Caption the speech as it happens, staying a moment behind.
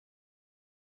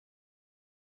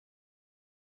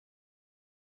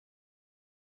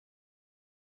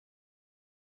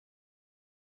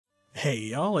Hey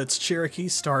y'all, it's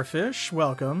CherokeeStarfish.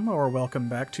 Welcome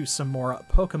back to some more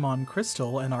Pokémon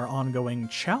Crystal in our ongoing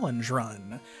challenge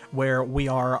run, where we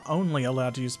are only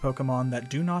allowed to use Pokémon that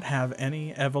do not have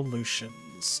any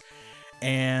evolutions.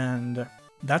 And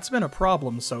that's been a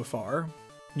problem so far,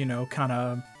 you know, kind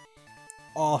of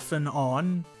off and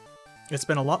on. It's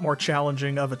been a lot more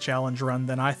challenging of a challenge run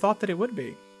than I thought that it would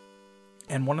be.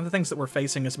 And one of the things that we're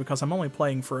facing is because I'm only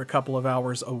playing for a couple of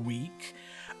hours a week,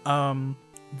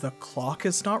 the clock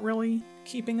is not really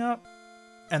keeping up,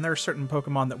 and there are certain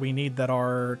Pokemon that we need that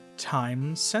are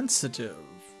time sensitive.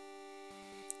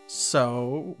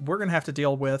 So we're going to have to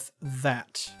deal with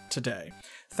that today.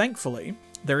 Thankfully,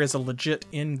 there is a legit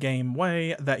in-game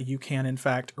way that you can, in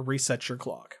fact, reset your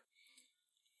clock.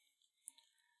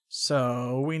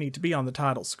 So we need to be on the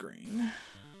title screen,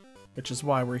 which is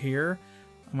why we're here.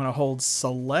 I'm going to hold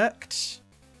select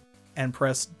and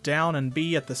press down and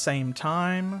B at the same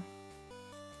time.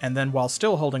 And then while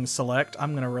still holding select,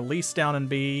 I'm going to release down and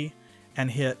B and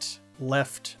hit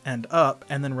left and up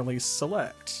and then release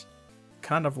select.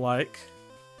 Kind of like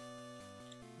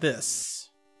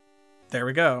this. There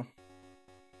we go.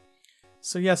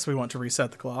 So yes, we want to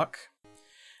reset the clock.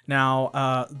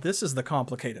 Now, this is the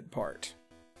complicated part.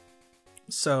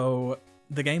 So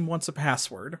the game wants a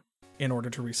password in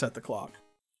order to reset the clock.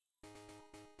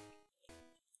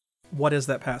 What is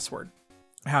that password?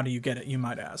 How do you get it, you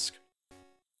might ask?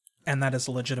 And that is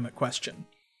a legitimate question.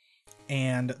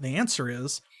 And the answer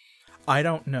is, I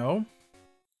don't know.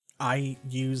 I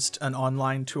used an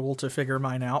online tool to figure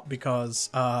mine out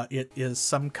because it is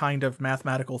some kind of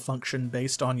mathematical function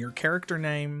based on your character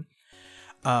name,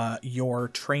 your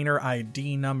trainer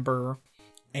ID number,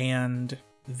 and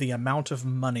the amount of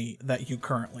money that you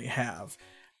currently have,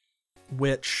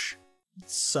 which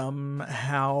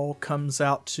somehow comes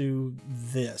out to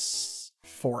this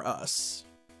for us.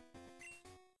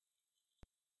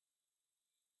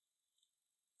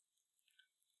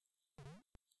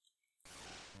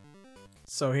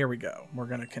 So here we go. We're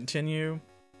going to continue.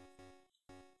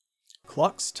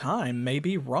 Clock's time may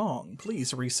be wrong.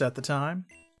 Please reset the time.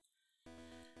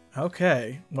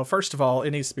 Okay. Well, first of all,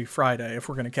 it needs to be Friday if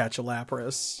we're going to catch a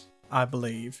Lapras, I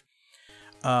believe.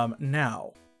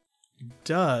 Now,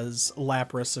 does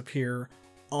Lapras appear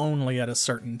only at a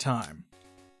certain time?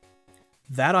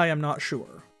 That I am not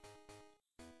sure.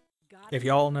 If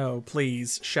y'all know,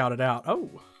 please shout it out.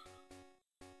 Oh!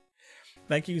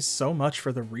 Thank you so much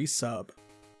for the resub.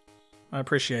 I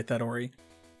appreciate that, Ori.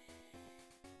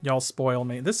 Y'all spoil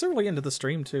me. This early into the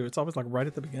stream, too. It's always like right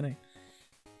at the beginning.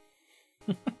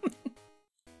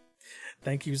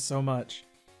 Thank you so much.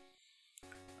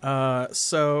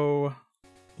 So,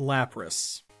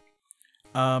 Lapras.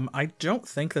 I don't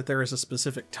think that there is a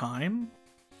specific time,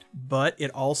 but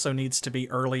it also needs to be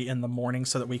early in the morning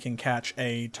so that we can catch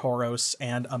a Tauros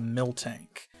and a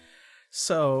Miltank.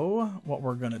 So, what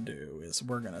we're going to do is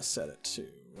we're going to set it to...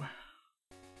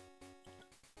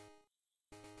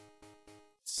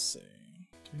 Let's see.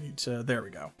 Do we need to... There we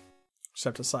go. Just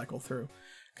have to cycle through.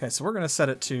 Okay, so we're going to set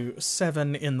it to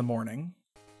 7 in the morning.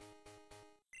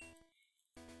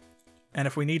 And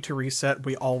if we need to reset,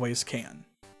 we always can.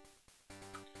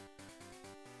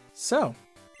 So.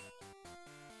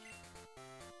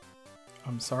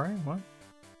 I'm sorry, what?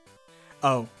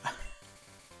 Oh.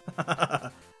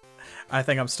 I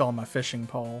think I'm still on my fishing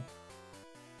pole.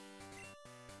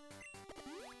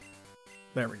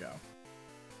 There we go.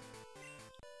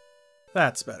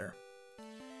 That's better.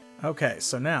 Okay,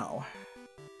 so now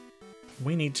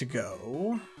we need to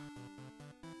go...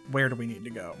 Where do we need to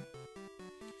go?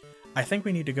 I think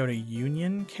we need to go to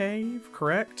Union Cave,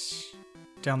 correct?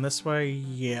 Down this way?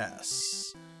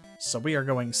 Yes. So we are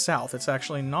going south. It's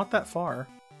actually not that far.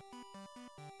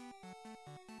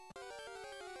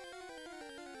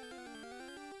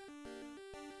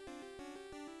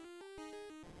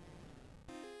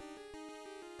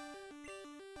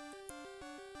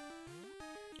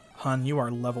 Hun, you are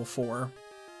level 4.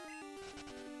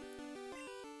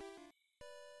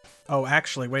 Oh,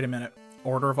 actually, wait a minute.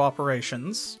 Order of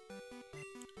operations.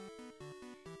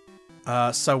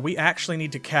 So we actually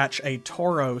need to catch a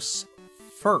Tauros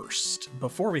first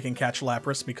before we can catch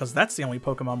Lapras, because that's the only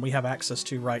Pokemon we have access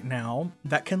to right now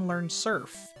that can learn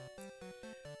Surf.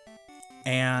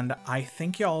 And I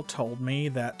think y'all told me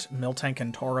that Miltank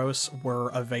and Tauros were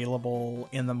available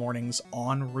in the mornings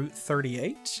on Route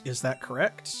 38. Is that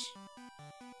correct?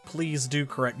 Please do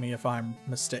correct me if I'm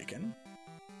mistaken.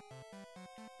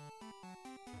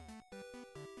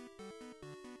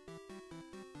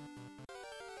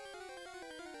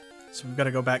 So we've got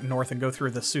to go back north and go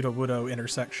through the Sudowoodo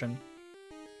intersection.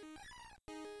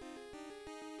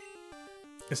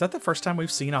 Is that the first time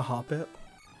we've seen a Hoppip?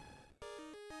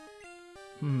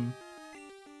 I'm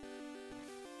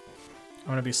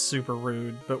gonna be super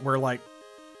rude, but we're like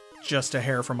just a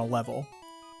hair from a level.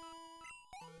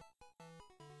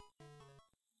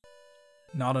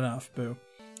 Not enough, boo.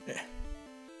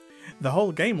 The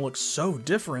whole game looks so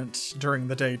different during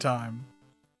the daytime.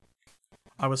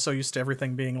 I was so used to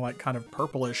everything being like kind of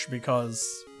purplish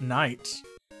because night.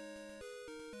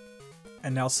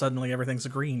 And now suddenly everything's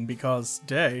green because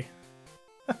day.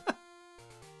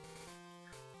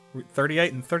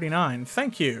 38 and 39.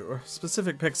 Thank you.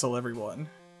 Specific pixel, everyone.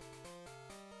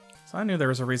 So I knew there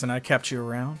was a reason I kept you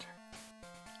around.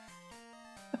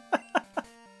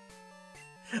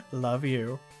 Love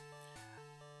you.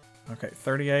 Okay,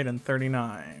 38 and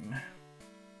 39.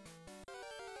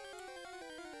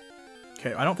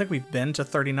 Okay, I don't think we've been to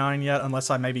 39 yet, unless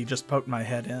I maybe just poked my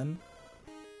head in.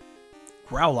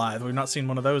 Growlithe, we've not seen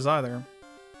one of those either.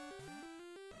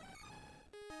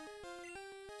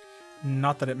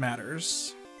 Not that it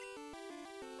matters.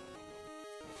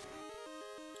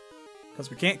 Because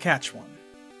we can't catch one.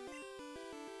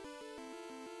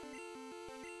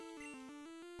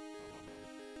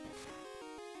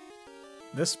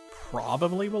 This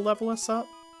probably will level us up.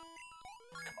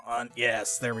 Come on,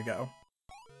 yes, there we go.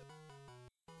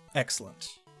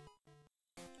 Excellent.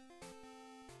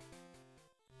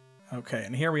 Okay,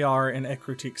 and here we are in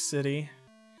Ecruteak City.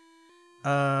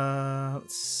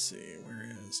 Let's see,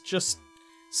 where is... Just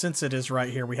since it is right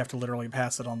here, we have to literally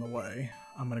pass it on the way.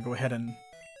 I'm gonna go ahead and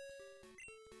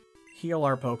heal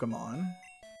our Pokemon.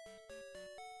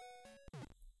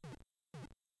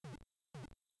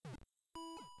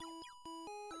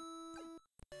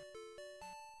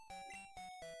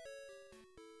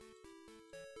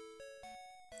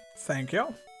 Thank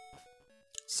you.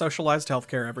 Socialized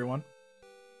healthcare, everyone.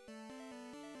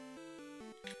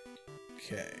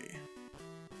 Okay.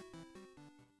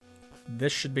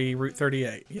 This should be Route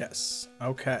 38. Yes.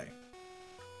 Okay.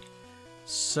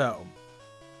 So,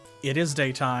 it is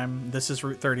daytime. This is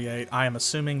Route 38. I am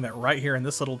assuming that right here in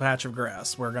this little patch of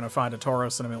grass, we're going to find a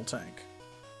Tauros and a Miltank.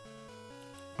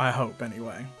 I hope,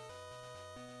 anyway.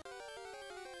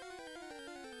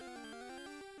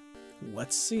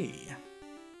 Let's see.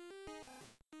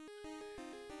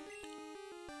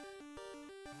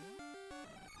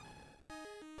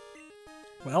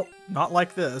 Well, not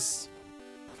like this.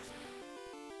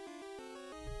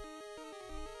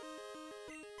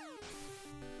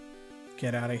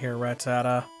 Get out of here,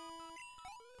 Rattata.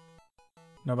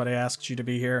 Nobody asked you to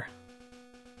be here.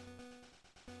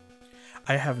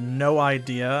 I have no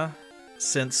idea,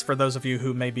 since for those of you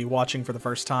who may be watching for the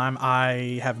first time,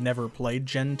 I have never played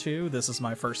Gen 2. This is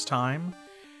my first time.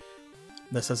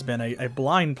 This has been a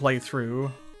blind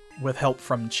playthrough with help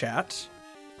from chat.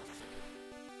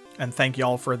 And thank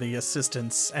y'all for the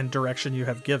assistance and direction you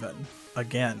have given.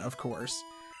 Again, of course.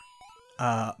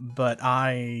 But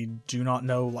I do not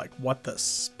know like what the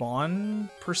spawn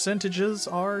percentages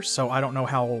are, so I don't know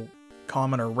how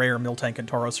common or rare Miltank and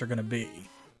Tauros are going to be.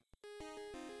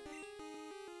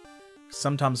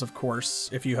 Sometimes, of course,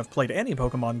 if you have played any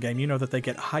Pokemon game, you know that they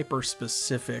get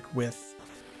hyper-specific with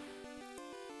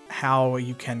how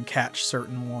you can catch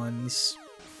certain ones.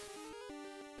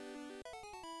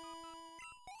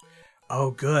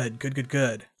 Oh, good.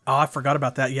 Good. Oh, I forgot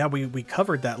about that. Yeah, we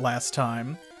covered that last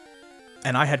time.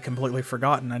 And I had completely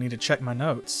forgotten. I need to check my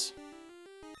notes.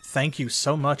 Thank you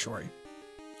so much, Ori.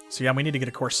 So yeah, we need to get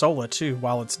a Corsola, too,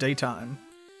 while it's daytime.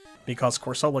 Because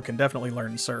Corsola can definitely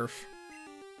learn Surf.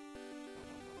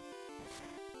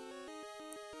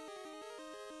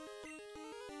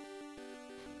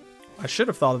 I should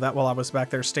have thought of that while I was back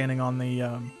there standing on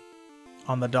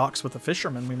the docks with the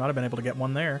fishermen. We might have been able to get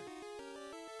one there.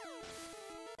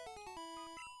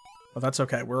 But that's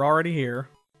okay. We're already here.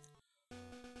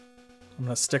 I'm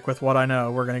going to stick with what I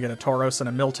know. We're going to get a Tauros and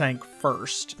a Miltank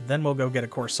first. Then we'll go get a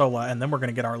Corsola, and then we're going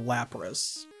to get our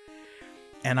Lapras.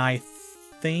 And I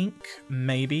think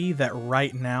maybe that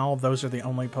right now those are the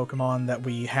only Pokemon that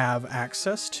we have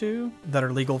access to that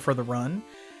are legal for the run.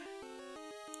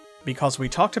 Because we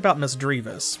talked about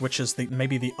Misdreavus, which is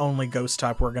maybe the only ghost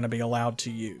type we're going to be allowed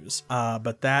to use.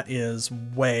 But that is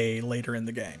way later in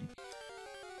the game.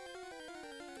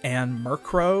 And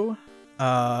Murkrow,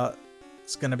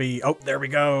 it's gonna be... Oh, there we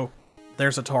go!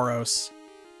 There's a Tauros.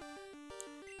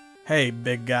 Hey,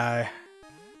 big guy.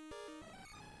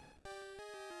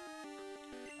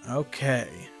 Okay.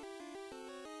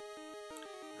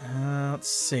 Let's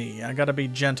see. I gotta be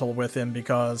gentle with him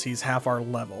because he's half our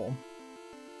level.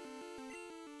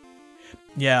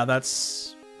 Yeah,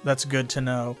 that's good to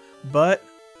know. But...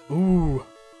 Ooh...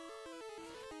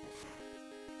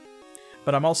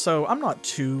 But I'm not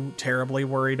too terribly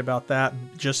worried about that,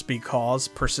 just because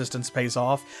persistence pays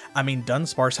off. I mean,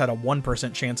 Dunsparce had a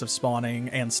 1% chance of spawning,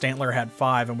 and Stantler had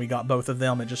 5, and we got both of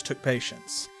them. It just took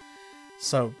patience.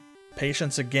 So,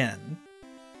 patience again.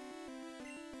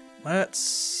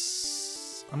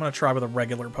 I'm gonna try with a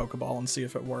regular Pokeball and see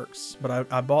if it works.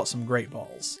 But I bought some Great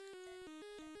Balls.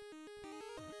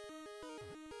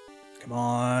 Come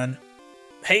on.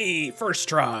 Hey, first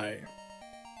try.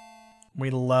 We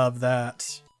love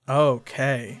that.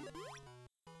 Okay.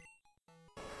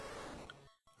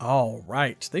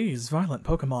 Alright, these violent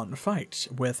Pokemon fight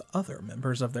with other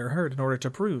members of their herd in order to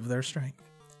prove their strength.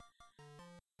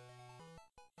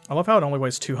 I love how it only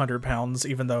weighs 200 pounds,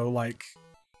 even though, like...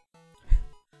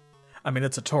 I mean,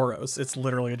 it's a Tauros. It's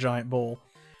literally a giant bull.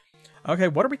 Okay,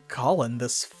 what are we calling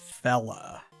this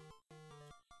fella?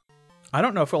 I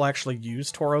don't know if we'll actually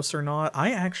use Tauros or not.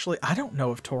 I don't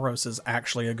know if Tauros is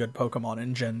actually a good Pokemon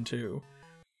in Gen 2.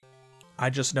 I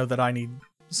just know that I need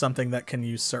something that can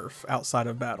use Surf outside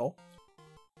of battle.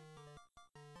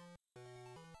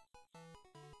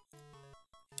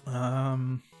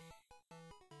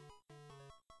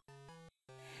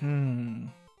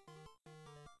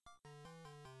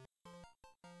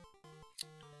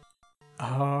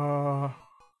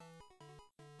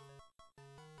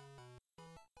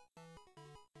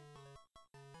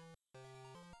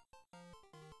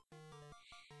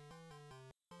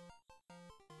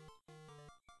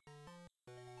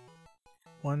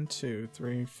 One, 2,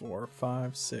 3, 4,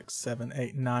 5, 6, 7,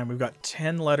 8, 9. We've got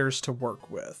 10 letters to work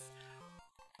with.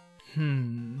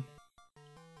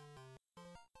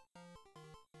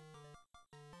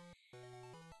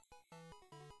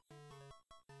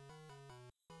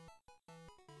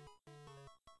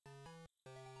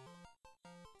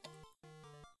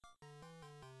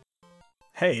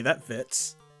 Hey, that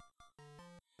fits.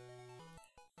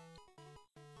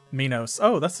 Minos.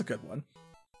 Oh, that's a good one.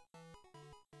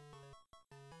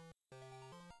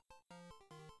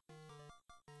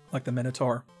 Like the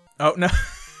Minotaur. Oh, no.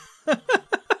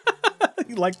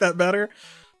 You like that better?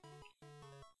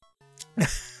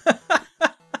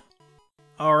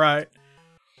 Alright.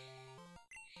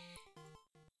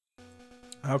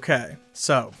 Okay,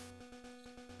 so.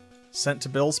 Sent to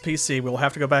Bill's PC. We'll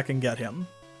have to go back and get him.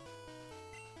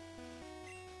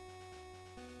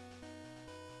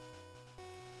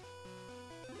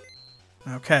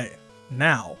 Okay,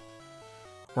 now.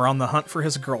 We're on the hunt for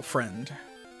his girlfriend.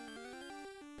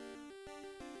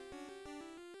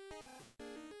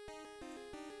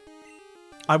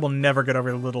 I will never get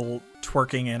over the little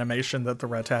twerking animation that the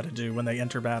Rattata do when they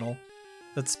enter battle.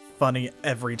 That's funny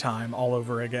every time, all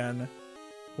over again.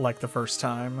 Like the first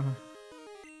time.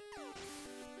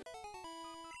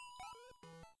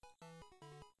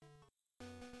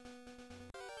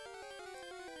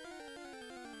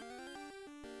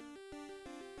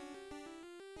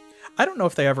 I don't know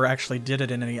if they ever actually did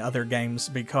it in any other games,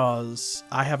 because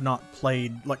I have not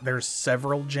played, like, there's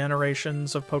several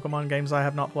generations of Pokemon games I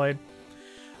have not played.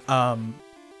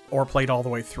 Or played all the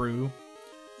way through.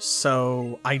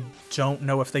 So I don't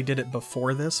know if they did it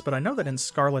before this, but I know that in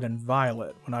Scarlet and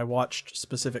Violet, when I watched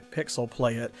Specific Pixel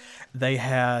play it, they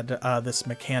had this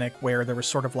mechanic where there was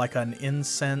sort of like an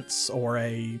incense or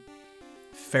a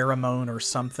pheromone or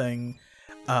something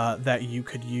that you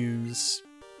could use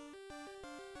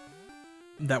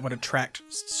that would attract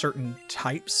certain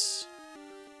types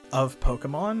of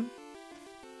Pokemon.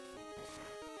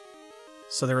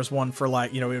 So there was one for,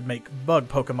 like, you know, it would make bug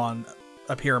Pokemon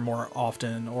appear more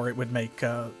often, or it would make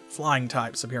flying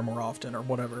types appear more often, or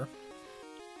whatever.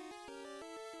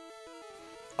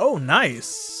 Oh,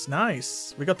 nice!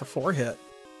 Nice! We got the 4-hit.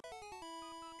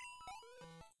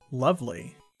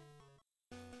 Lovely.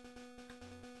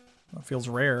 That feels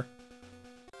rare.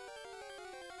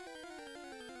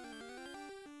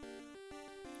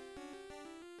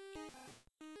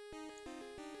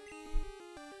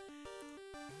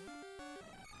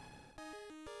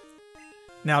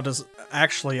 Now,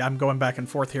 actually, I'm going back and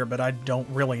forth here, but I don't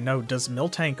really know. Does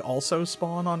Miltank also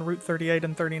spawn on Route 38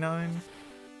 and 39?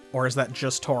 Or is that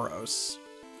just Tauros?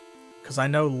 Because I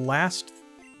know last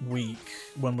week,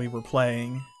 when we were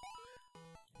playing,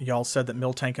 y'all said that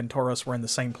Miltank and Tauros were in the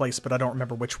same place, but I don't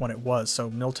remember which one it was,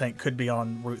 so Miltank could be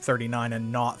on Route 39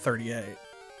 and not 38.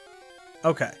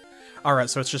 Okay. Alright,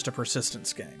 so it's just a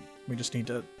persistence game. We just need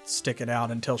to stick it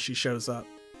out until she shows up.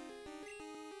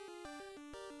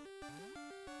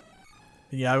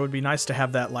 Yeah, it would be nice to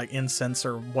have that, like, incense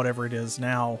or whatever it is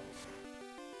now.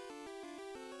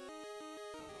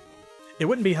 It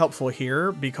wouldn't be helpful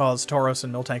here, because Tauros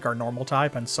and Miltank are normal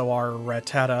type, and so are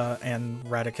Rattata and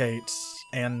Raticate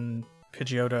and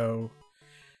Pidgeotto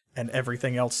and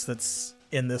everything else that's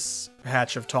in this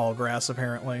patch of tall grass,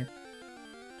 apparently.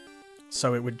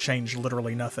 So it would change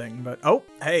literally nothing, but... Oh,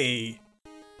 hey!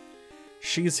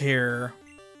 She's here.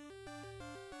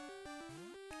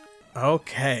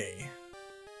 Okay.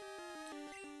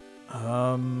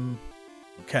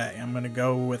 Okay, I'm gonna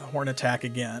go with Horn Attack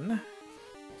again.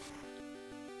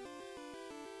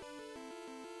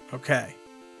 Okay.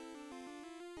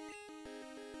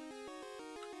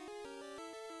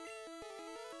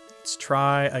 Let's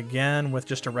try again with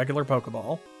just a regular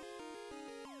Pokeball.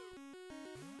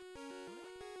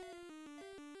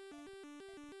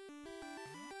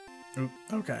 Oop,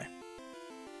 okay.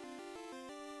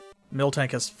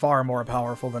 Miltank is far more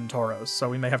powerful than Tauros, so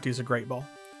we may have to use a Great Ball.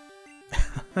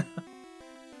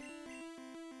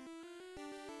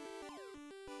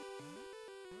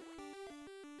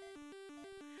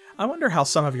 I wonder how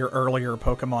some of your earlier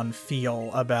Pokemon feel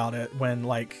about it when,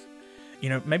 like, you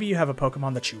know, maybe you have a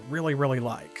Pokemon that you really, really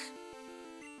like,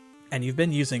 and you've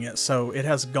been using it, so it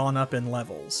has gone up in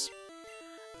levels.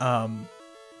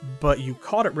 But you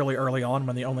caught it really early on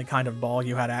when the only kind of ball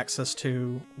you had access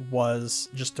to was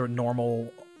just a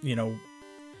normal, you know,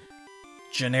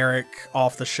 generic,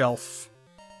 off-the-shelf,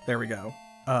 there we go,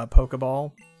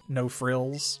 Pokeball, no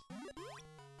frills.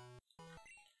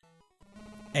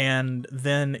 And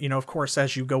then, you know, of course,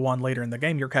 as you go on later in the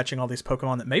game, you're catching all these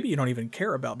Pokemon that maybe you don't even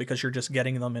care about because you're just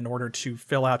getting them in order to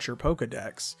fill out your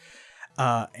Pokedex.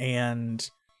 And,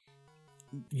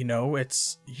 you know,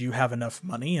 you have enough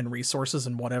money and resources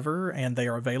and whatever, and they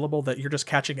are available that you're just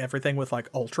catching everything with, like,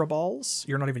 Ultra Balls.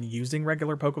 You're not even using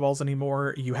regular Pokeballs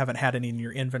anymore. You haven't had any in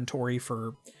your inventory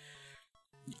for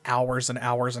hours and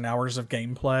hours and hours of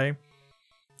gameplay.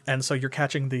 And so you're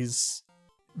catching these...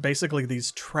 basically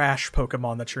these trash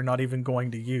Pokemon that you're not even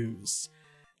going to use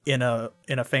in a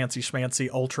fancy schmancy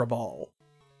Ultra Ball.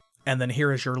 And then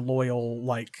here is your loyal,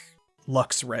 like,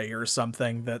 Luxray or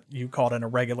something that you caught in a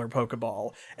regular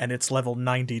Pokeball, and it's level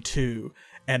 92,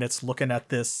 and it's looking at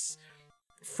this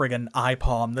friggin'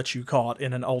 Ipom that you caught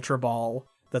in an Ultra Ball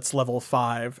that's level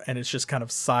 5, and it's just kind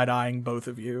of side-eyeing both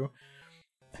of you.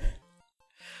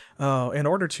 Oh, in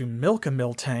order to milk a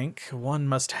Miltank, one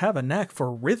must have a knack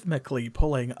for rhythmically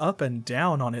pulling up and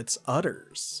down on its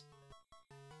udders.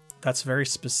 That's very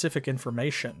specific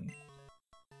information.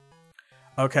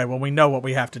 Okay, well, we know what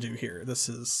we have to do here. This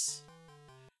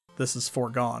is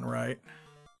foregone, right?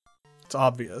 It's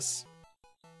obvious.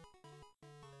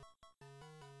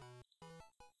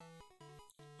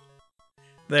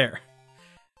 There.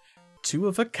 Two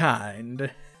of a kind.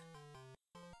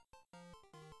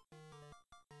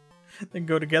 They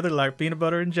go together like peanut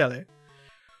butter and jelly.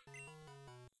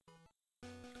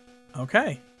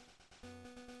 Okay.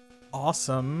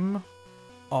 Awesome.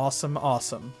 Awesome,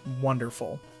 awesome.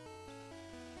 Wonderful.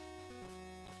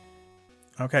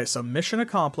 Okay, so mission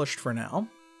accomplished for now.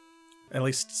 At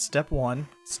least step 1,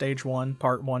 stage 1,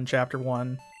 part 1, chapter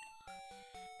 1.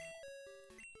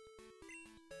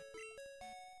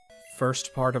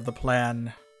 First part of the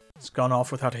plan has gone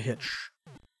off without a hitch.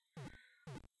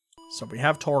 So we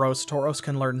have Tauros. Tauros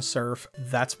can learn Surf.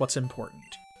 That's what's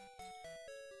important.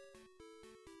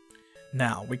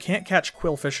 Now, we can't catch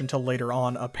Quillfish until later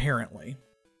on, apparently.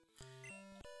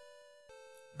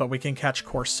 But we can catch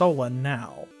Corsola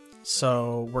now.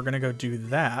 So we're going to go do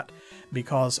that,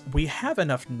 because we have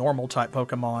enough normal-type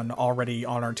Pokemon already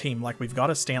on our team. Like, we've got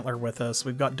a Stantler with us,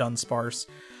 we've got Dunsparce,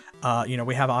 you know,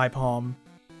 we have Ipom,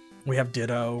 we have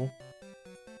Ditto,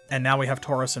 and now we have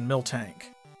Tauros and Miltank.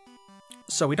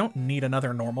 So we don't need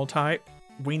another normal type.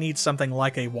 We need something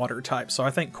like a water type. So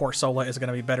I think Corsola is going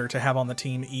to be better to have on the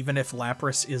team, even if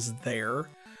Lapras is there,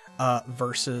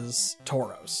 versus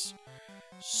Tauros.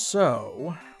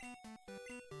 So,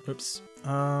 oops.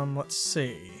 Let's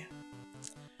see.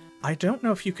 I don't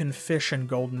know if you can fish in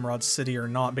Goldenrod City or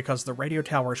not, because the radio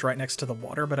tower is right next to the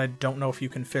water, but I don't know if you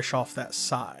can fish off that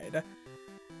side.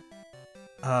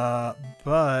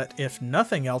 But if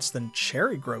nothing else, then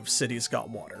Cherry Grove City's got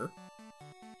water.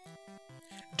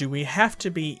 Do we have to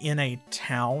be in a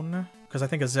town? Because I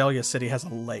think Azalea City has a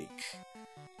lake.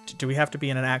 Do we have to be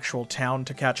in an actual town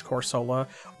to catch Corsola,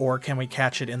 or can we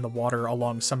catch it in the water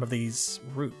along some of these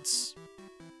routes?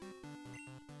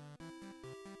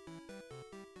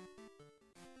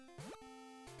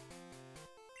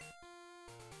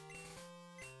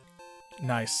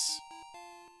 Nice.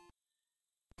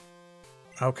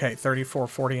 Okay, 34,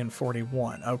 40, and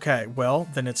 41. Okay, well,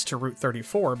 then it's to Route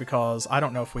 34, because I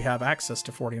don't know if we have access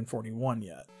to 40 and 41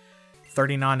 yet.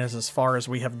 39 is as far as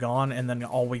we have gone, and then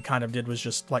all we kind of did was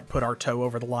just, like, put our toe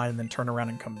over the line and then turn around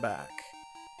and come back.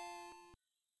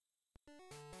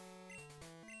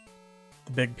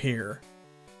 The big pier.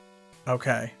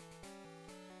 Okay.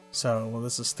 So, well,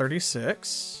 this is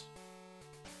 36.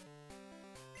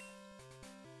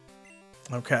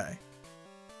 Okay.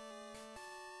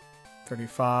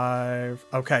 35.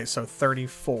 Okay, so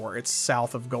 34. It's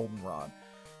south of Goldenrod.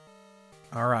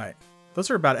 Alright. Those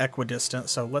are about equidistant,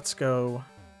 so let's go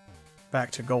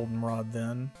back to Goldenrod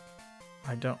then.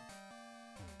 I don't...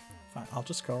 Fine, I'll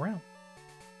just go around.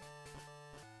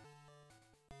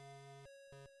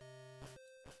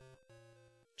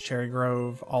 Cherry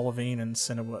Grove, Olivine, and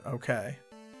Cinnawood. Okay.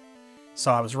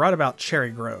 So I was right about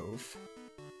Cherry Grove.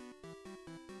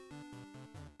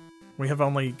 We have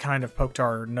only kind of poked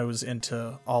our nose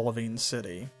into Olivine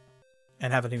City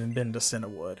and haven't even been to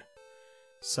Cinnawood.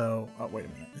 So, oh, wait a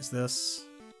minute. Is this...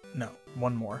 No,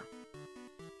 one more.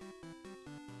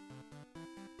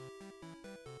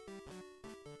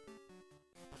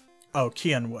 Oh,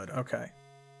 Kianwood. Okay.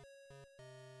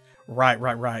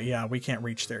 Right. Yeah, we can't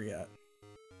reach there yet.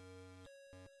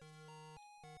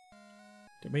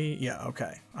 Did we? Yeah,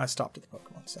 okay. I stopped at the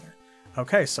Pokemon Center.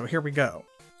 Okay, so here we go.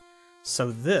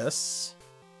 So this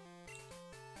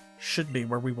should be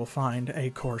where we will find a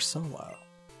Corsola.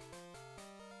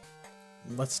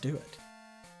 Let's do it.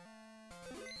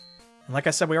 And like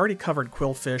I said, we already covered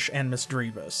Quillfish and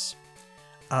Misdreavus.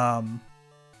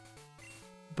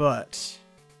 But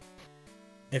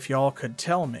if y'all could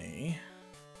tell me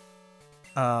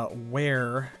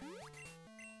where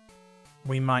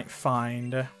we might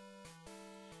find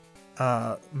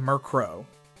Murkrow,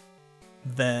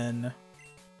 then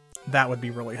that would be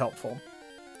really helpful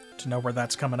to know where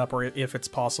that's coming up or if it's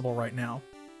possible right now.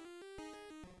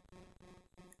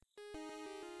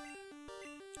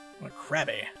 What a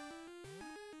Krabby.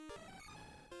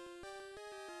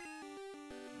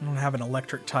 I don't have an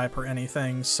electric type or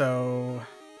anything, so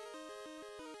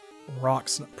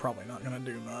Rock's probably not going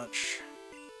to do much.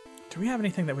 Do we have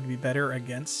anything that would be better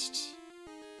against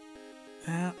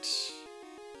that?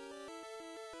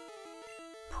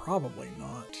 Probably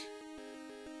not.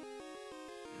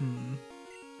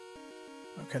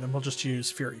 Okay, then we'll just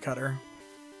use Fury Cutter.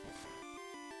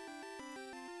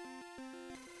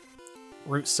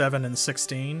 Route 7 and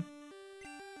 16.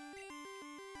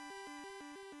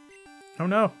 Oh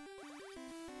no!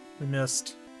 We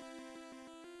missed.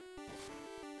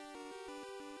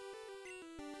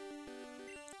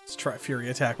 Let's try Fury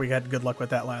Attack. We had good luck with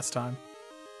that last time.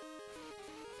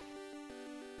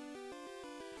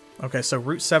 Okay, so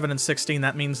Route 7 and 16,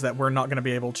 that means that we're not going to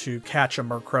be able to catch a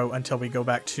Murkrow until we go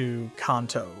back to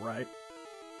Kanto, right?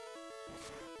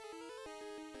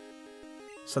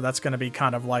 So that's going to be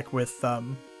kind of like with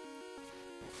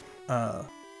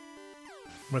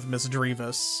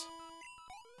Misdreavus.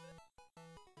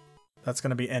 That's going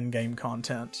to be endgame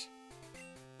content.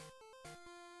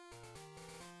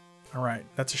 Alright,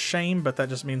 that's a shame, but that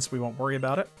just means we won't worry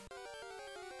about it.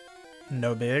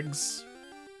 No bigs.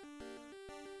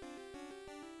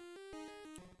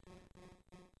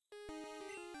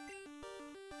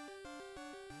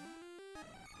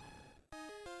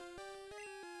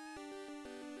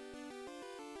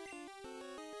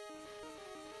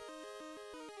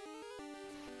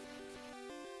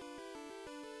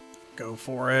 Go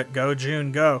for it. Go,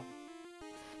 June, go.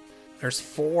 There's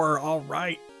 4. All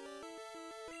right.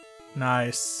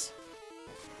 Nice.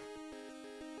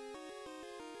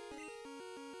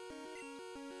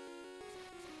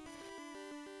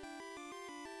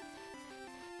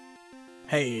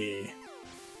 Hey.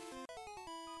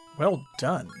 Well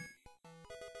done.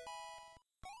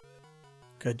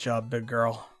 Good job, big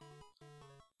girl.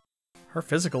 Her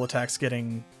physical attack's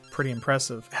getting pretty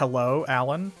impressive. Hello,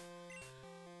 Alan?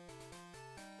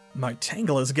 My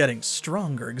Tangle is getting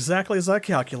stronger, exactly as I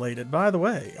calculated. By the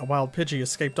way, a wild Pidgey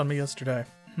escaped on me yesterday.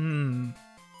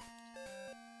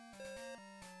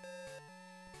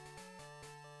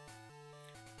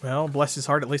 Well, bless his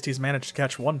heart, at least he's managed to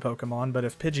catch one Pokemon, but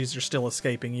if Pidgeys are still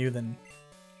escaping you, then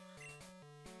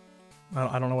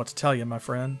I don't know what to tell you, my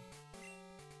friend.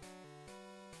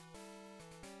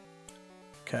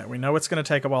 Okay, we know it's going to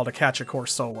take a while to catch a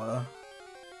Corsola.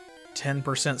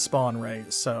 10% spawn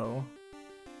rate, so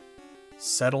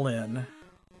settle in.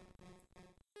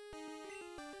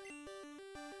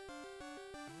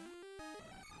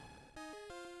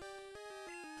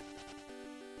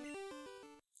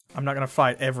 I'm not going to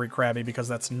fight every Krabby because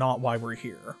that's not why we're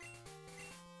here.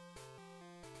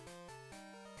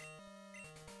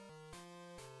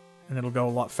 And it'll go a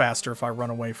lot faster if I run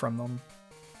away from them.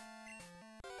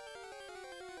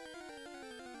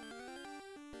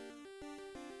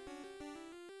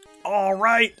 All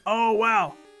right! Oh,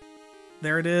 wow!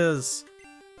 There it is.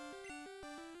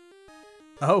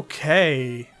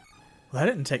 Okay. Well,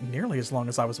 that didn't take nearly as long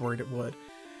as I was worried it would.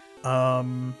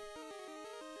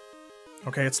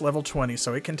 Okay, it's level 20,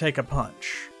 so it can take a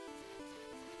punch.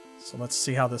 So let's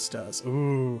see how this does.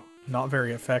 Ooh, not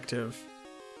very effective.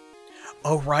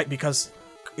 Oh, right, because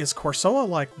is Corsola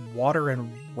like water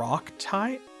and rock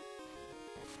type?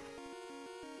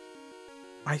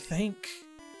 I think.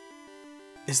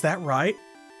 Is that right?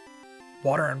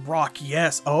 Water and rock,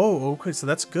 yes. Oh, okay, so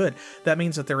that's good. That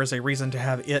means that there is a reason to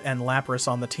have it and Lapras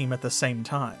on the team at the same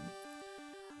time.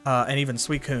 And even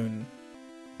Suicune,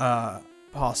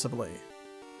 possibly.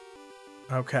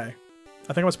 Okay.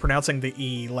 I think I was pronouncing the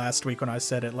E last week when I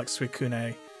said it like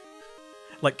Suicune.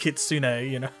 Like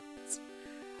Kitsune, you know?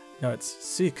 No, it's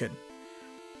Suicune.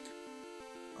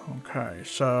 Okay,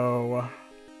 so...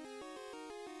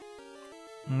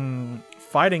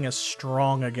 fighting is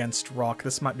strong against rock.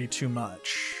 This might be too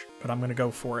much, but I'm going to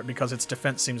go for it because its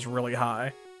defense seems really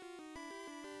high.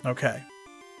 Okay.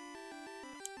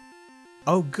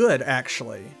 Oh, good,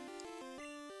 actually.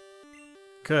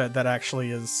 Good, that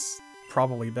actually is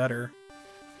probably better.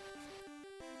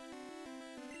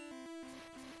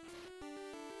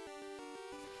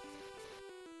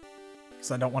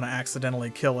 Because I don't want to accidentally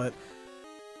kill it.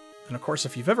 And of course,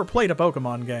 if you've ever played a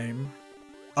Pokemon game...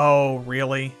 Oh,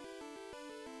 really?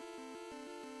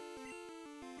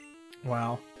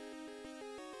 Wow.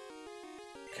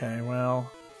 Okay,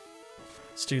 well...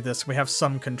 Let's do this. We have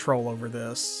some control over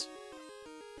this.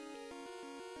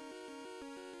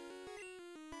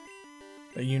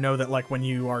 But you know that, like, when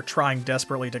you are trying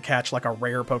desperately to catch, like, a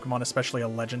rare Pokemon, especially a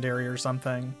legendary or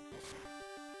something...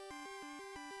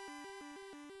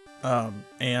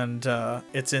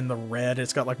 it's in the red,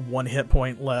 it's got like 1 hit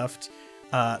point left,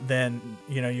 then,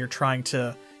 you know, you're trying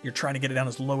to get it down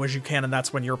as low as you can, and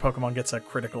that's when your Pokemon gets a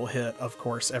critical hit, of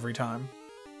course, every time.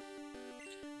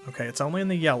 Okay, it's only in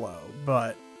the yellow,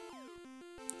 but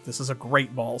this is a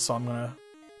Great Ball, so I'm gonna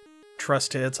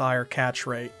trust to its higher catch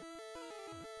rate.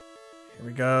 Here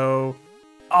we go.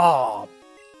 Oh,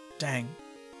 dang.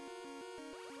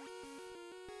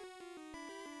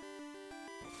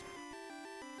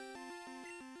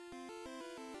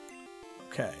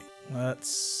 Okay,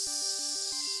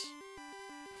 let's...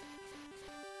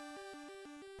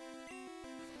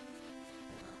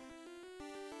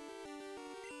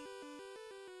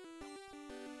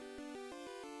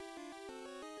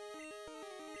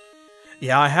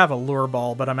 Yeah, I have a Lure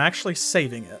Ball, but I'm actually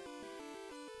saving it.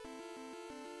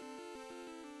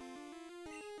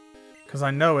 Because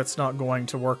I know it's not going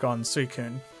to work on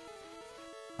Suicune.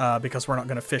 Because we're not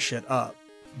going to fish it up.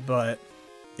 But...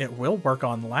 it will work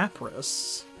on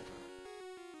Lapras.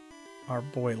 Our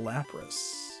boy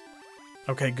Lapras.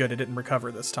 Okay, good, it didn't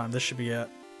recover this time. This should be it.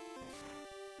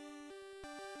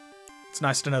 It's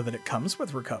nice to know that it comes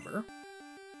with Recover.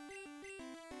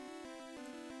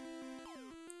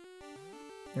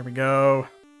 Here we go.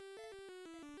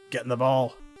 Get in the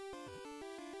ball.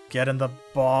 Get in the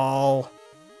ball.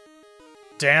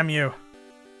 Damn you.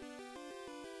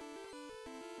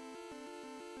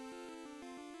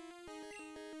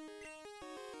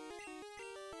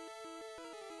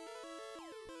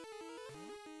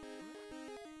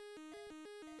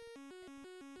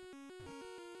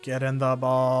 Get in the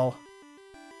ball.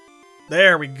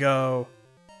 There we go.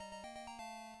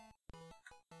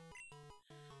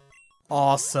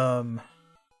 Awesome.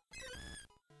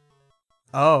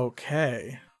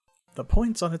 Okay. The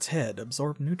points on its head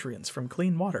absorb nutrients from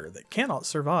clean water that cannot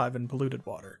survive in polluted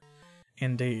water.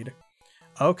 Indeed.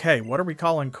 Okay, what are we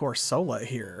calling Corsola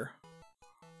here?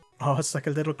 Oh, it's like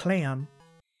a little clam.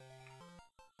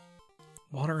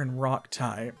 Water and rock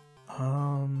type.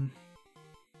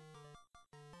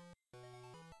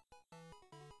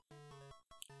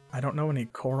 I don't know any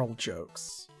coral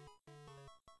jokes.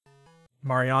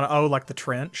 Mariana, oh, like the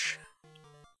trench?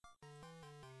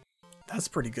 That's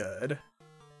pretty good.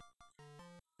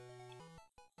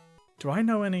 Do I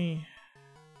know any...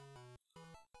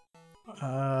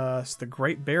 it's the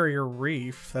Great Barrier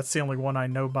Reef. That's the only one I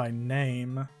know by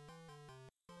name.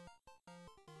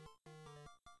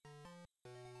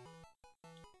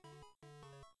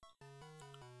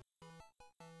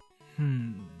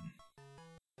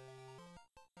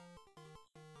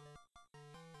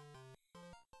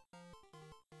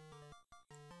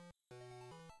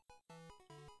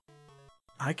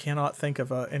 I cannot think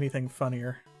of anything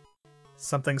funnier.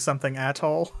 Something something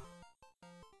atoll?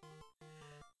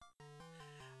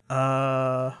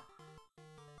 Like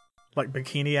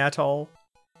Bikini Atoll?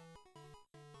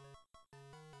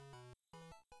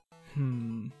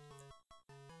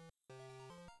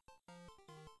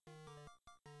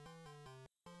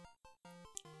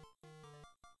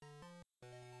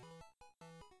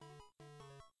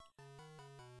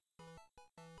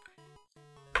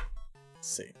 Let's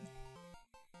see.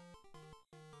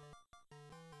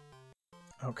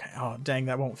 Okay, oh dang,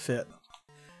 that won't fit.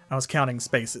 I was counting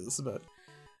spaces, but...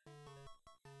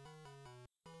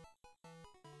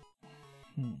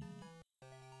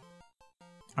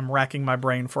 I'm racking my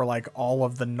brain for like all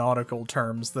of the nautical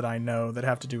terms that I know that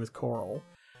have to do with coral.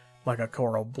 Like a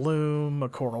coral bloom, a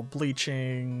coral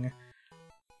bleaching...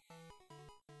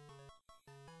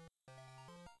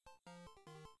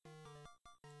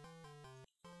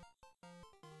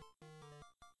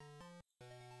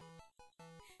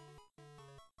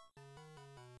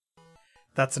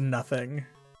 That's nothing.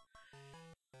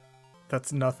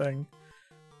 That's nothing.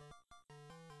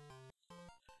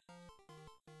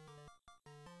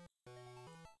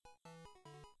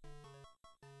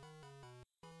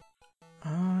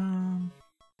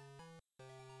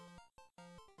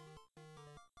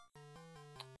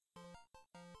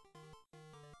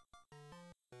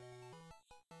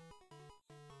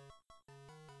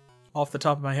 Off the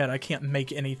top of my head, I can't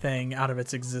make anything out of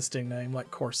its existing name,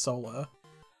 like Corsola.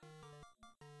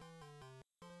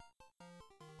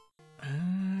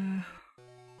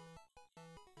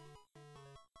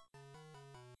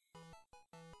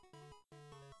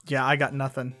 Yeah, I got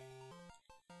nothing.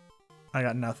 I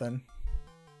got nothing.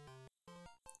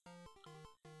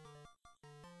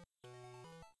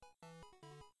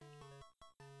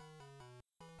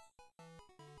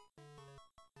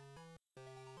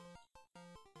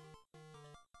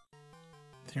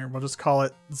 Here, we'll just call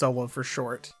it Zola for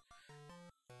short.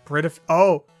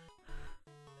 Oh!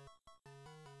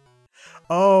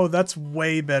 Oh, that's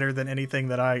way better than anything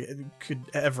that I could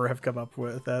ever have come up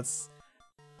with. That's...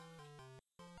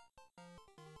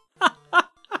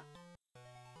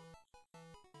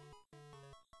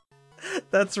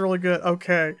 That's really good.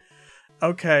 Okay.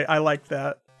 Okay, I like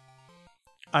that.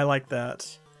 I like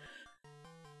that.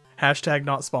 Hashtag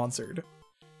not sponsored.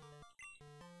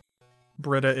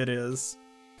 Britta it is.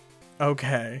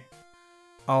 Okay.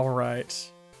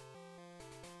 Alright.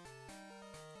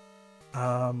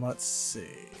 Let's see.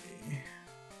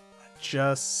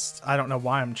 I don't know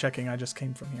why I'm checking, I just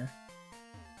came from here.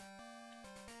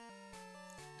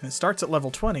 And it starts at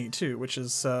level 20 too, which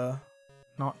is,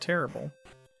 not terrible.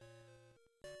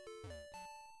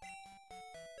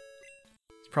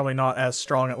 It's probably not as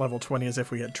strong at level 20 as if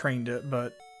we had trained it,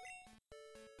 but...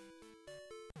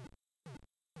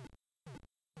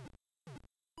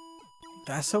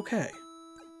 That's okay.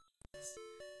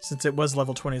 Since it was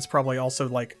level 20, it's probably also,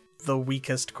 like, the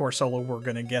weakest Corsola we're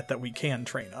gonna get that we can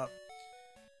train up.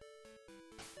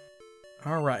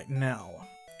 Alright, now,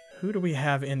 who do we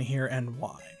have in here and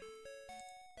why?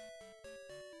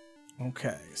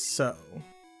 Okay, so...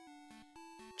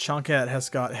 Chonkat has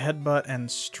got Headbutt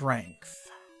and Strength.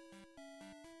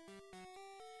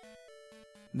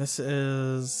 This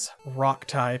is Rock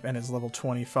type and is level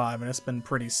 25, and it's been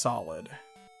pretty solid.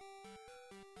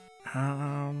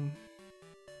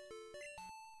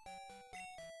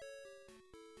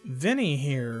 Vinny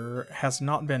here has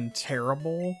not been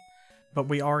terrible, but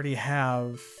we already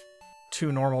have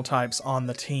 2 normal types on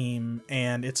the team,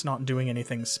 and it's not doing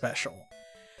anything special.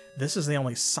 This is the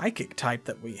only psychic type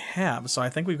that we have, so I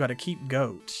think we've got to keep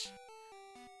Goat.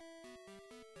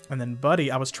 And then Buddy,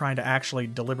 I was trying to actually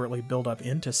deliberately build up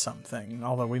into something,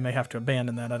 although we may have to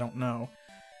abandon that, I don't know.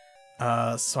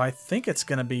 So I think it's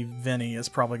going to be Vinny is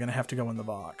probably going to have to go in the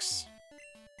box.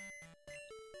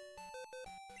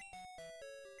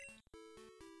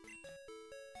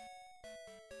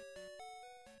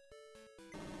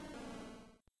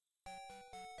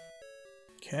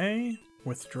 Okay,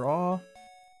 withdraw.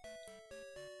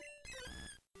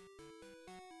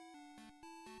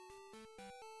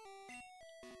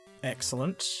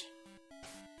 Excellent.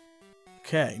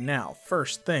 Okay, now,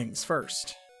 first things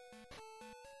first.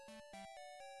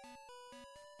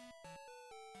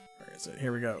 Where is it?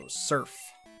 Here we go. Surf.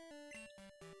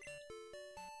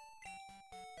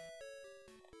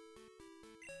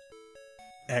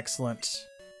 Excellent.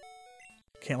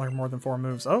 Can't learn more than 4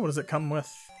 moves. Oh, what does it come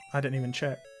with? I didn't even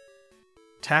check.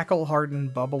 Tackle, Harden,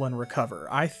 Bubble, and Recover.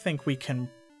 I think we can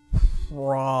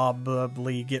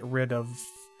probably get rid of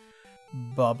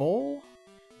Bubble.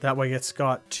 That way it's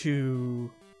got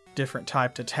 2 different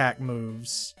typed attack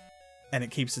moves, and it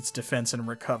keeps its defense and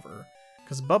recover.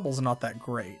 Because Bubble's not that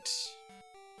great.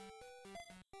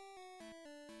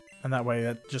 And that way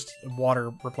it just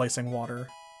water replacing water.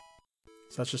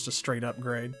 So that's just a straight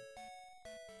upgrade.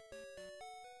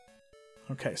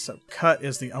 Okay, so Cut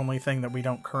is the only thing that we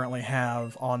don't currently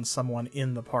have on someone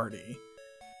in the party.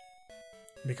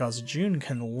 Because June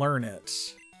can learn it,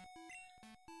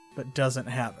 but doesn't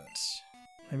have it.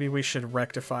 Maybe we should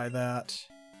rectify that.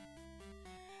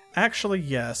 Actually,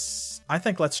 yes. I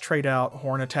think let's trade out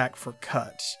Horn Attack for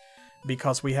Cut,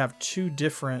 because we have two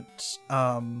different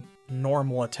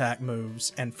normal attack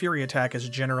moves, and Fury Attack is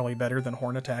generally better than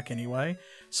Horn Attack anyway,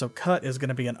 so Cut is going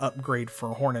to be an upgrade for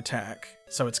Horn Attack,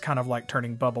 so it's kind of like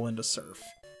turning Bubble into Surf.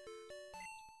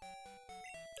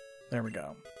 There we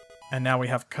go. And now we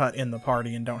have Cut in the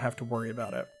party and don't have to worry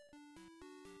about it.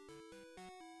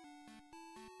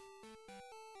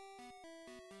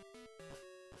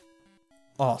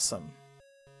 Awesome.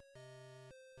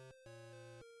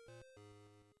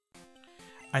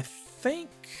 I think...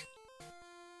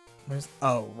 Where's...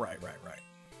 Oh, right.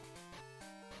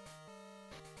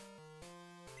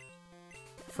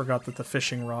 Forgot that the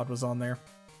fishing rod was on there.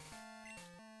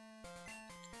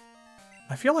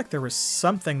 I feel like there was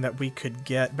something that we could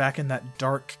get back in that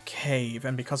dark cave,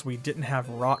 and because we didn't have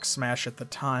Rock Smash at the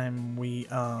time, we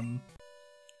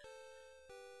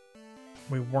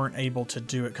weren't able to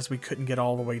do it because we couldn't get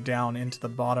all the way down into the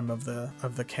bottom of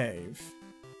the cave.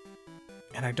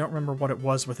 And I don't remember what it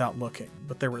was without looking,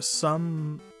 but there was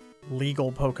some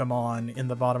legal Pokemon in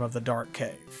the bottom of the dark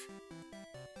cave.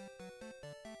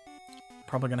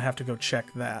 Probably gonna have to go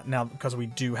check that now because we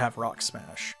do have Rock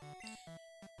Smash.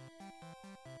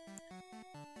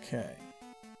 Okay.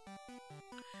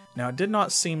 Now it did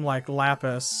not seem like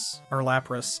Lapras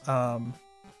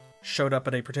showed up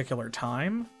at a particular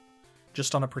time,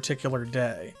 just on a particular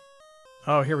day.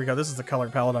 Oh, here we go. This is the color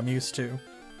palette I'm used to.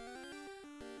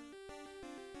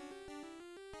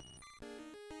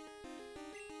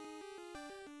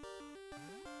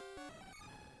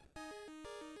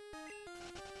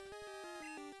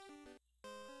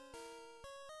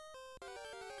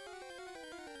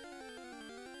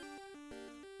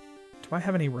 Do I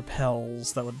have any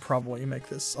repels that would probably make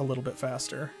this a little bit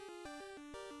faster?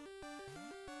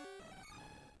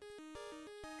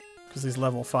 Because these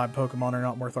level 5 Pokemon are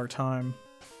not worth our time.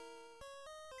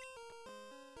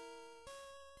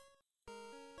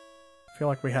 I feel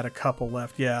like we had a couple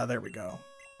left. Yeah, there we go.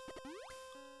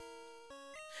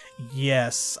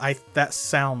 Yes, that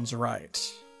sounds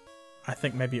right. I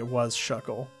think maybe it was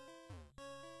Shuckle.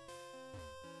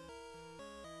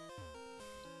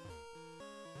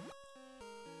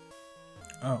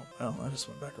 Oh, well, I just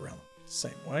went back around the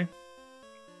same way.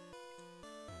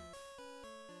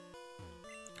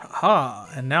 Aha!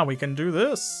 And now we can do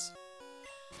this!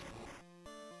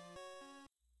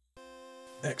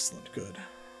 Excellent, good.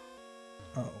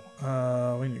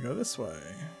 Oh, we need to go this way.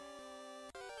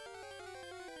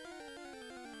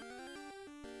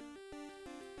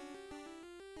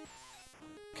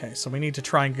 Okay, so we need to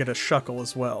try and get a Shuckle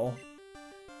as well.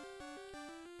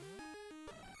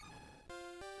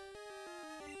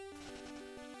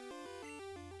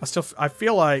 I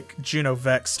feel like Juno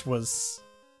Vexed was,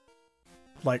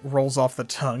 like, rolls off the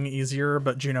tongue easier,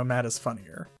 but Juno Mad is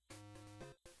funnier.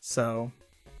 So,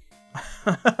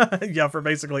 yeah, for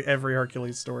basically every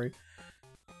Hercules story.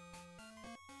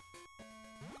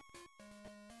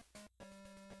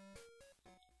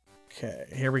 Okay,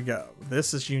 here we go.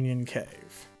 This is Union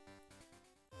Cave.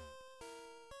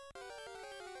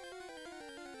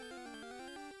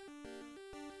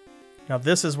 Now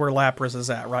this is where Lapras is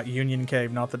at, right? Union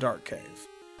Cave, not the Dark Cave.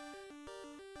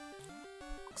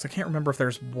 Because I can't remember if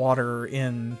there's water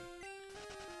in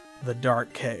the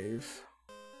Dark Cave.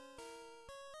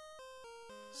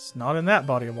 It's not in that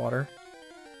body of water.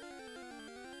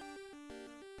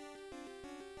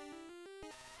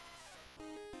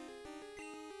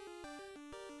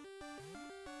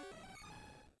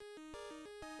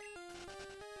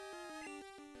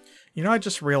 You know, I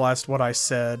just realized what I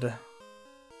said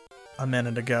a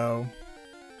minute ago.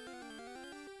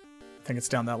 I think it's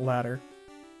down that ladder.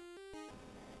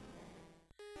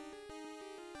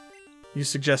 You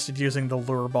suggested using the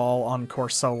Lure Ball on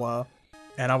Corsola,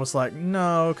 and I was like,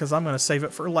 no, because I'm going to save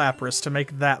it for Lapras to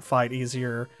make that fight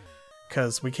easier,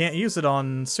 because we can't use it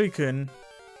on Suicune,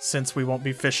 since we won't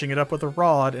be fishing it up with a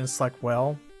rod, and it's like,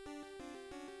 well...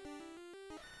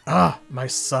 Ah, my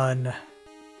son.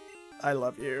 I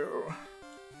love you.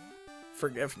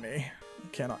 Forgive me. I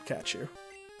cannot catch you.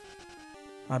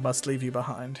 I must leave you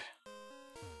behind.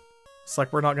 It's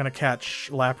like we're not going to catch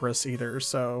Lapras either,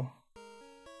 so...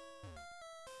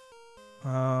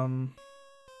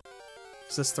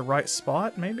 Is this the right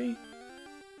spot, maybe?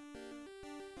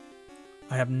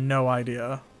 I have no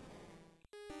idea.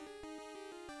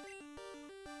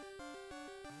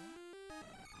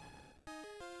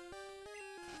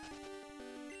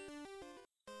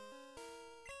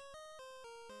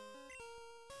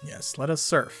 Yes, let us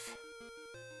surf.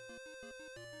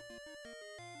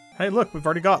 Hey, look, we've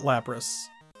already got Lapras.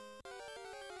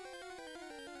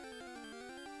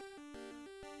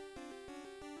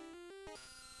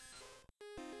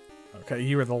 Okay,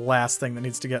 you are the last thing that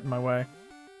needs to get in my way.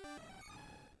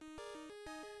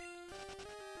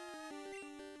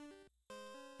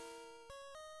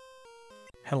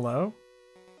 Hello?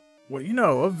 What do you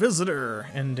know? A visitor,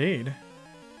 indeed.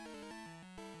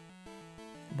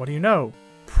 What do you know?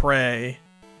 Pray.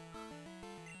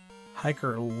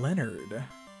 Hiker Leonard.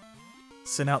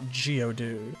 Sent out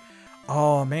Geodude.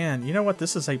 Oh man, you know what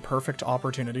this is a perfect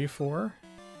opportunity for?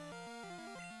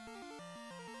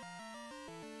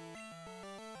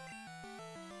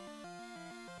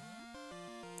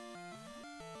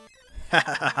 Ha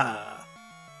ha ha ha.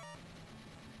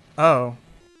 Oh.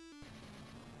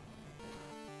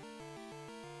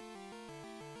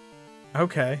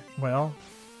 Okay, well.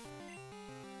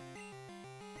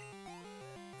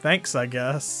 Thanks, I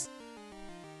guess.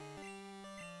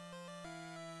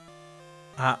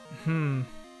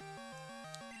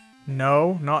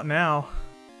 No, not now.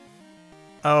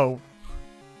 Oh.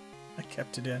 I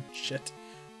kept it in. Shit.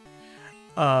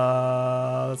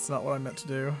 That's not what I meant to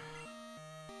do.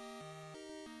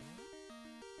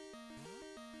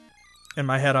 In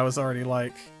my head, I was already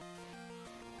like,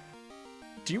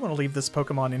 do you want to leave this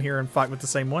Pokemon in here and fight with the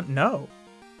same one? No.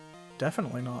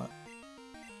 Definitely not.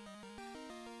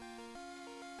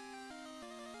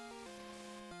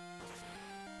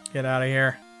 Get out of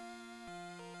here.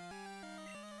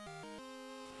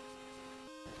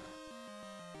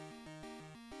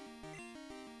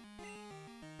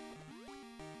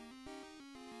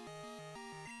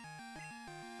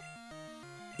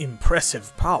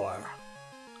 Impressive power.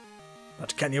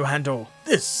 But can you handle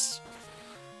this?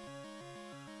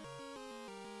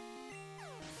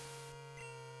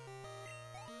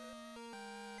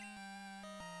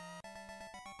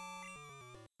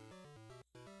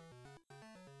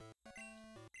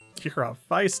 You're a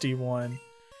feisty one.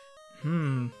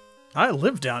 I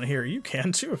live down here. You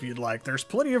can too if you'd like. There's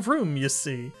plenty of room, you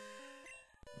see.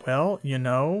 Well, you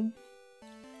know,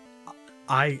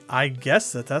 I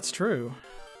guess that's true.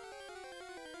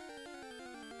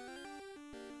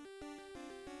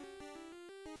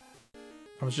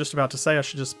 I was just about to say I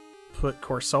should just put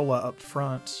Corsola up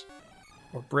front.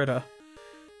 Or Britta.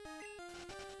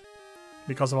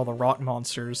 Because of all the rock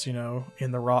monsters, you know,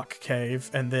 in the rock cave.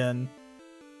 And then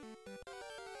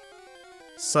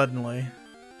suddenly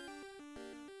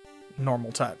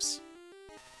normal types.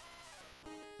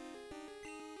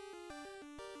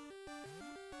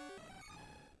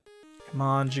 Come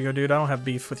on, Geodude, I don't have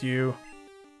beef with you.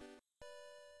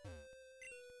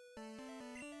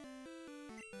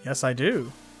 Yes, I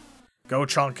do. Go,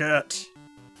 Chonkette!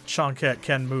 Chonkette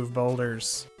can move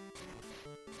boulders.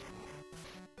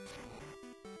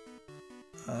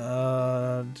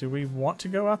 Do we want to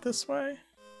go out this way?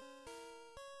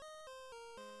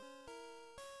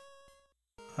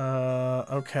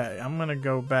 Okay, I'm gonna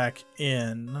go back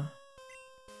in.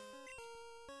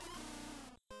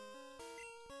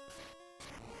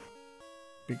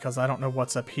 Because I don't know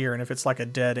what's up here, and if it's like a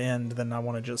dead end, then I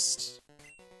want to just...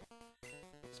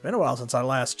 It's been a while since I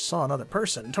last saw another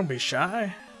person. Don't be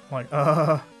shy. I'm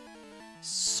like,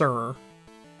 sir.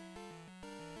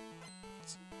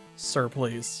 Sir,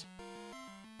 please.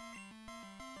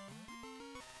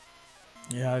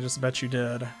 Yeah, I just bet you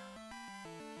did.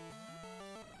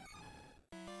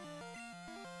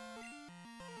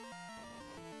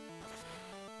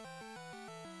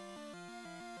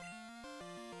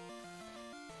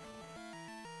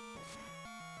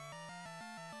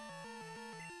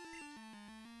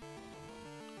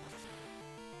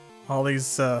 All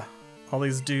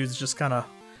these dudes just kind of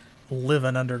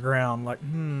living underground, like,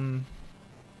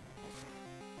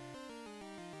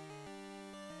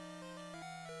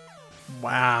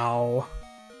 Wow.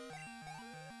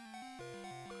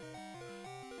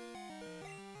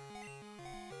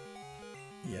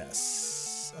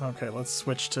 Yes. Okay, let's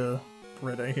switch to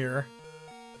Britta here.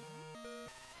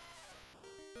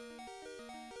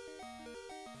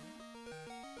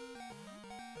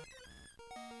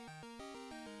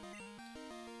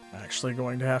 Actually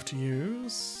going to have to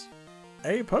use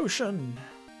a potion.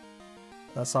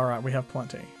 That's alright, we have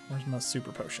plenty. Where's my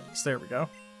super potions? There we go.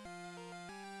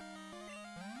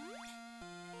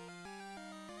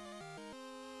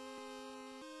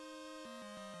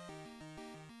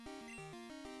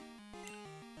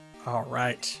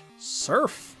 Alright,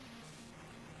 Surf!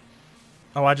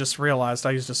 Oh, I just realized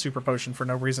I used a super potion for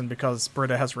no reason because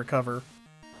Britta has Recover.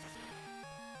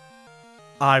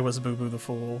 I was Boo Boo the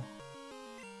Fool.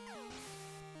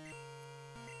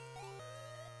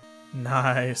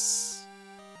 Nice.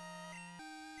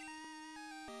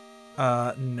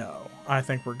 No. I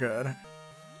think we're good.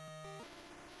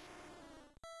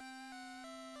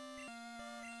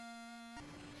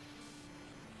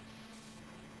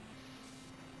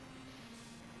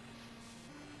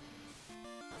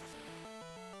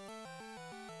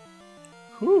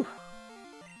 Whew.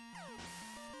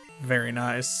 Very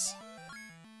nice.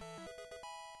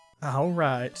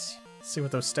 Alright. See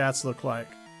what those stats look like.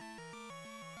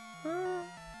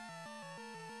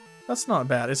 That's not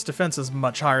bad. Its defense is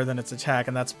much higher than its attack,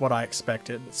 and that's what I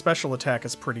expected. Special attack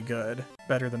is pretty good.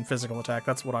 Better than physical attack.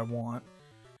 That's what I want.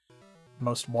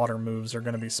 Most water moves are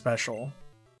going to be special.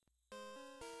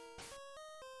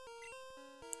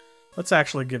 Let's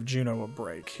actually give Juno a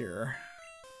break here.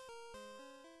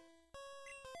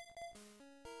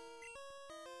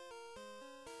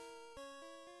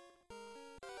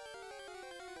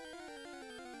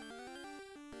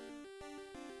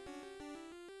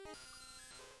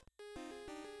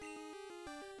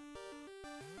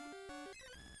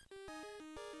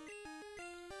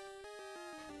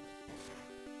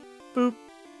 Boop.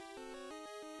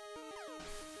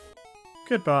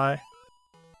 Goodbye.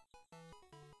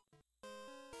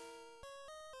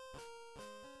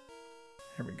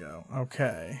 Here we go.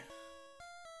 Okay.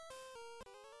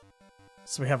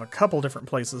 So we have a couple different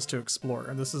places to explore.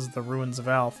 This is the Ruins of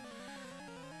Alph.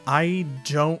 I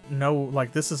don't know,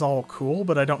 like, this is all cool,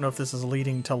 but I don't know if this is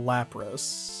leading to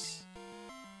Lapras.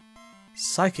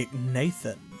 Psychic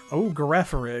Nathan. Oh,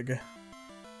 Girafarig.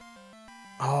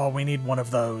 Oh, we need one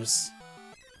of those.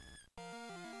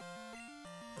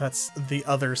 That's the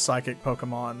other psychic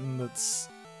Pokemon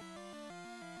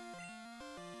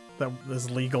that is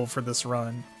legal for this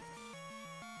run.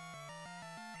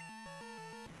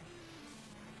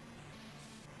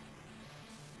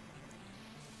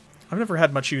 I've never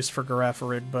had much use for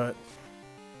Girafarig, but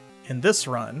in this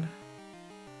run,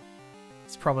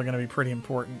 it's probably going to be pretty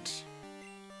important.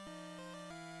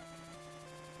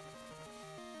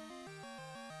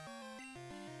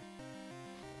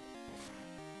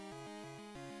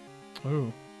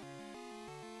 Ooh.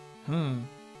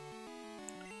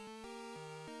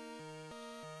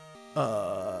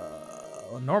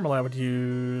 Normally I would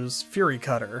use Fury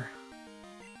Cutter.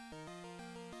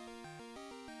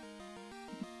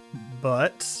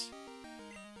 But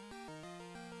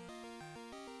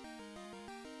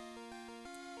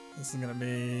this is gonna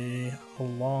be a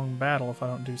long battle if I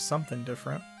don't do something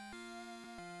different.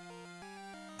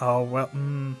 Oh, well,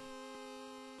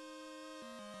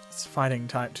 it's fighting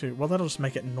type too. Well, that'll just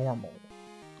make it normal.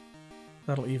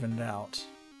 That'll even it out.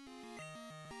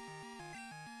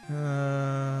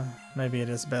 Maybe it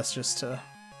is best just to...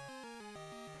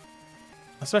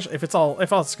 Especially if all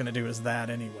it's gonna do is that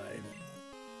anyway.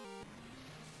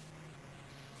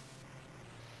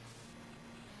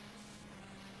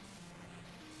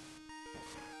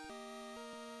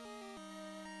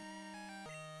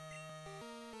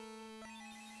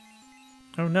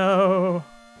 Oh no!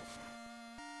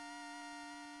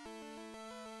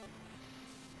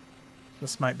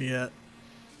 This might be it.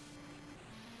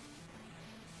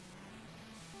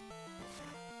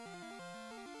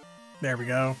 There we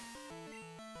go.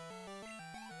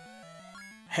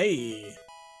 Hey!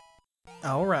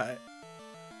 Alright.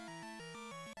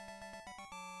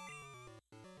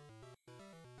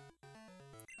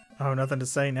 Oh, nothing to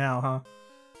say now, huh?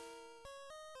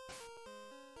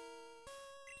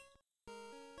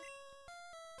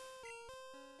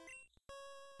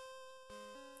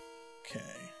 Okay.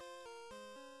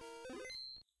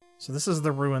 So this is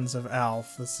the Ruins of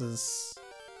Alph. This is...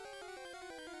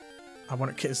 I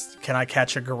want to... Can I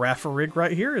catch a Girafarig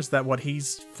right here? Is that what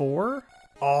he's for?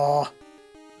 Oh,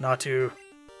 Natu.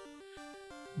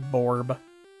 Borb.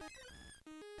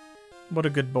 What a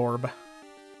good Borb.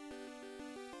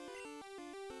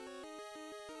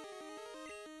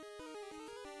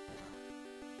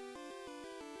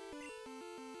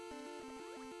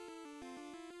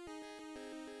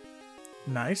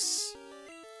 Nice.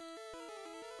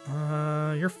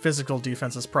 Your physical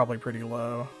defense is probably pretty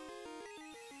low.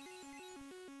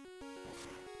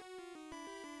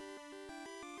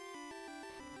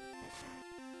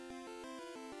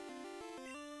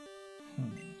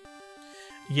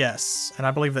 Yes, and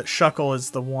I believe that Shuckle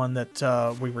is the one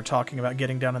that we were talking about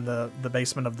getting down in the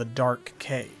basement of the Dark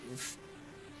Cave.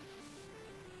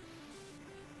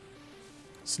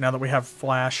 So now that we have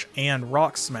Flash and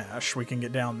Rock Smash, we can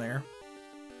get down there.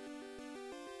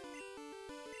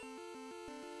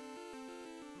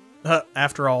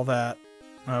 After all that.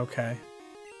 Okay.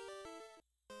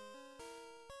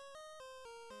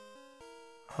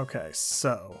 Okay,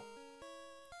 so...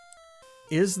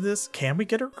 Is this... Can we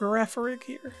get a Girafarig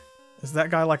here? Is that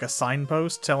guy like a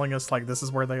signpost telling us, like, this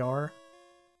is where they are?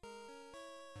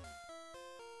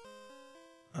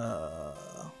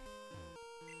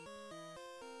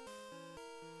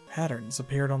 Patterns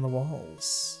appeared on the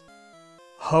walls.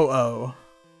 Ho-Oh.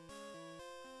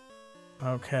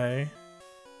 Okay.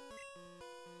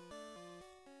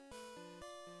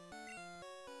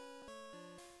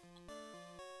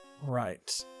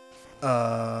 Right. We've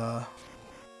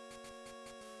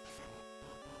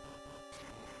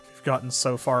gotten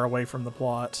so far away from the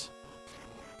plot.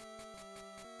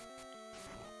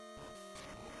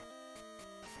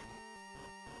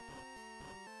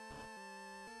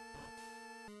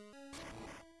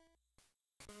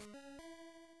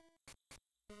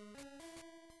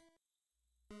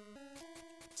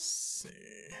 Let's see.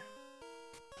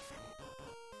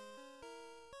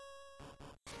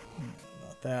 No,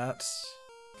 not that.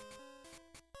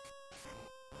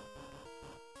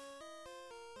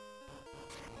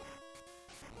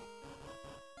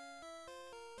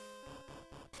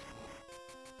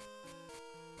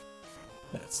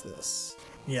 That's this.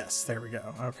 Yes, there we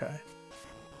go. Okay.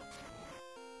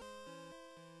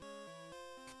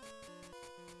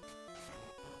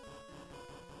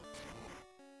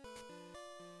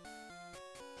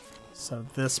 So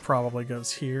this probably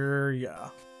goes here, yeah.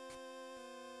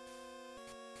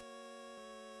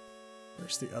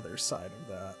 Where's the other side of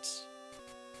that?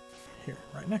 Here,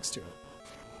 right next to it.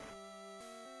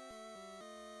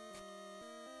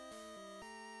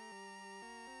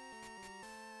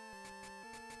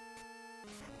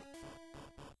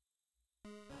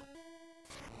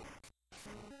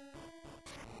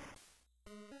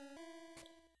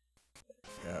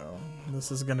 There we go.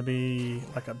 This is gonna be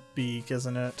like a beak,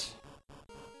 isn't it?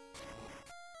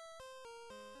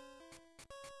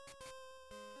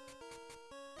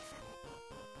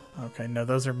 Okay, no,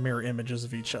 those are mirror images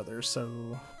of each other,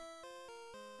 so...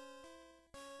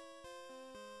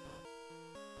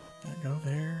 That go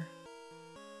there?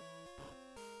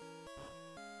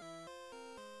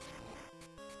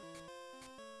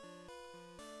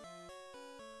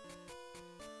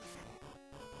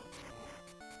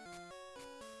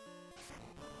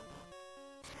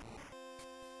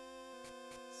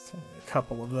 It's only a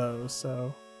couple of those,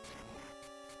 so...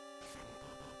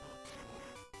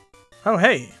 Oh,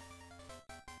 hey!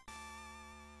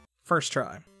 First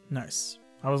try. Nice.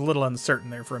 I was a little uncertain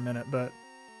there for a minute, but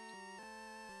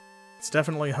it's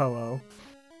definitely Ho-Oh.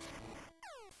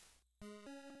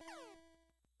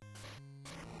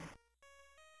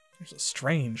 There's a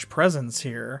strange presence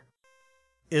here.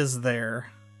 Is there?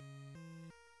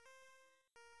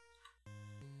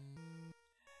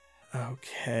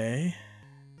 Okay.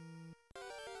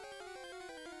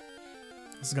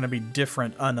 This is gonna be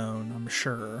different unknown, I'm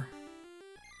sure.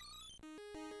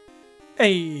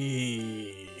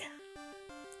 Hey!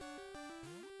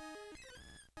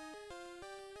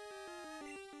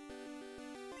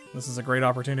 This is a great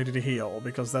opportunity to heal,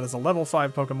 because that is a level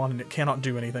 5 Pokemon and it cannot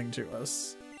do anything to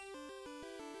us.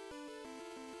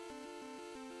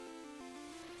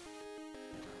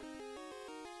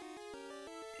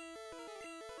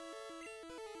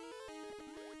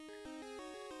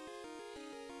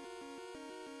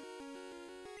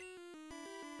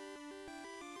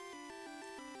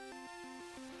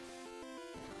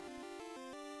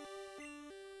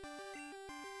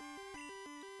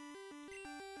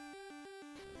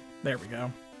 There we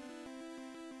go.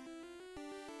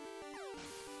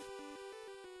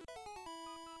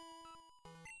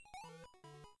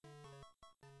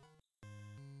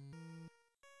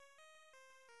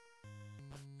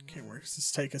 Okay, where does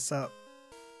this take us up?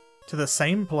 To the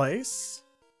same place?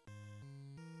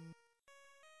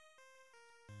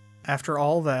 After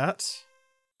all that?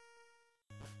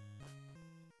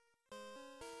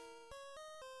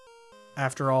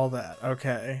 After all that,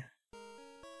 okay.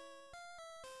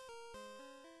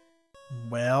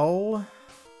 Well...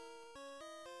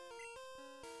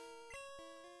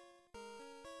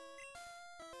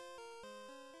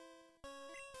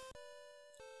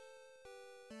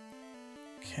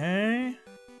 Okay.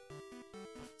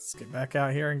 Let's get back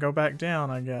out here and go back down,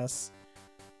 I guess.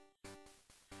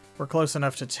 We're close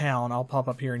enough to town. I'll pop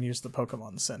up here and use the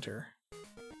Pokemon Center.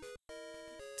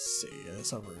 Let's see,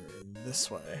 it's over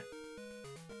this way.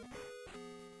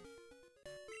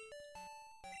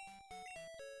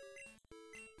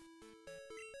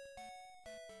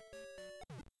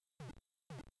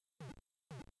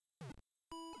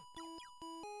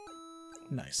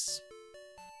 Nice.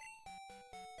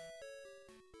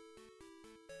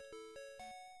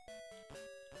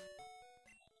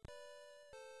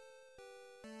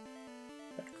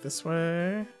 Back this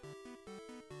way.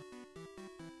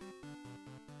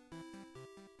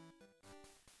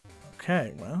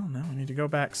 Okay, well, now we need to go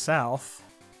back south.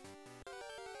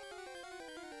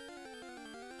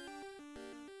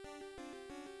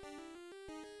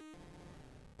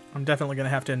 I'm definitely going to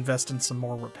have to invest in some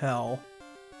more repel.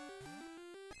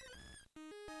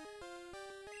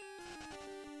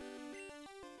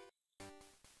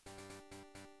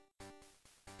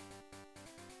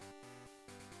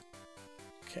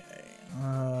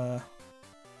 Okay.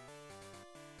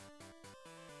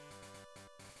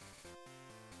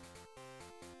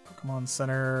 Pokemon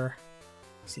Center.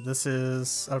 So this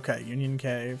is... Okay, Union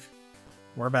Cave.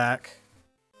 We're back.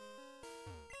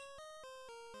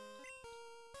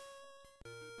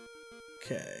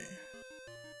 Okay.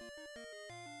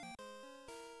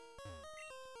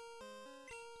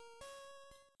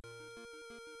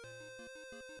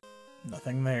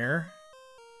 Nothing there.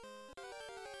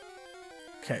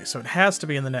 Okay, so it has to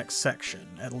be in the next section,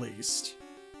 at least.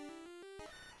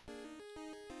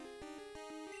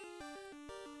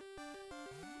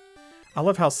 I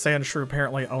love how Sandshrew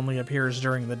apparently only appears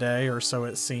during the day, or so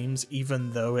it seems,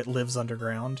 even though it lives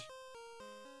underground.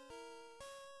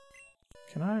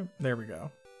 Can I? There we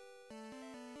go.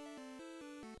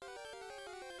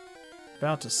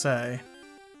 About to say.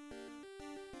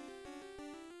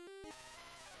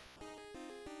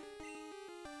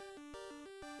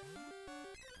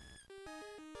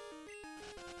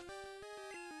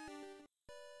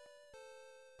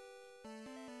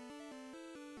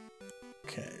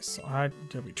 Okay, so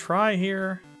did we try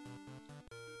here?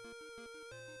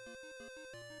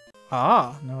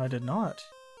 Ah, no I did not.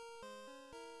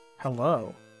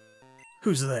 Hello.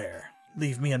 Who's there?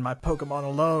 Leave me and my Pokemon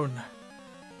alone.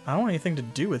 I don't want anything to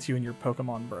do with you and your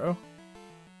Pokemon, bro.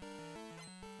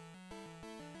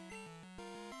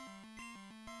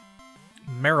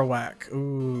 Marowak.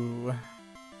 Ooh.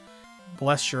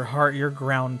 Bless your heart, you're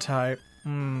ground type.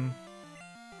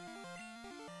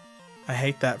 I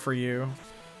hate that for you.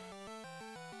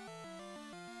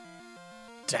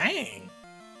 Dang!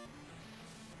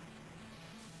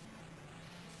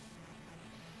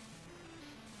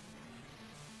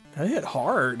 That hit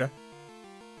hard.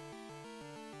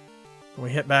 We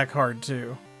hit back hard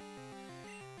too.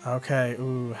 Okay,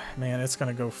 ooh, man, it's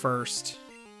gonna go first.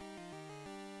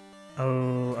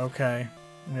 Oh, okay.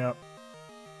 Yep.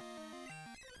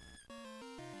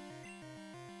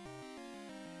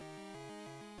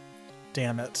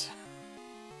 Damn it.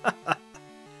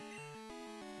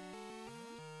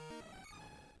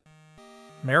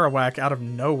 Marowak out of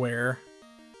nowhere.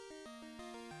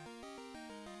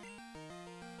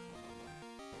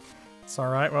 It's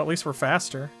alright, well at least we're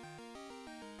faster.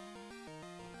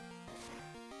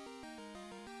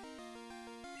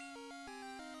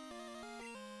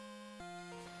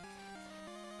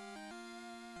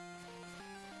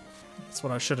 That's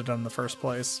what I should have done in the first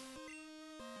place.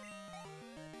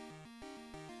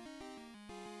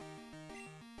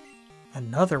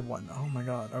 Another one. Oh my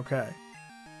god, okay.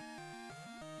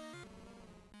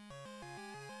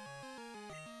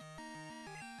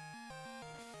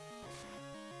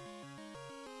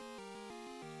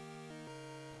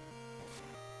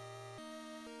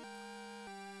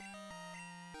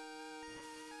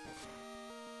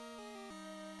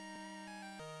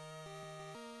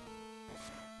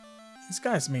 These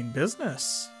guys mean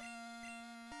business.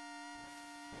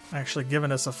 Actually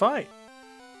giving us a fight.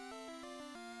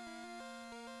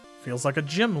 Feels like a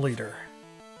gym leader.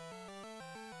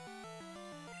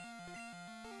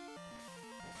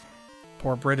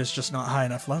 Poor Brit is just not high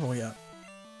enough level yet.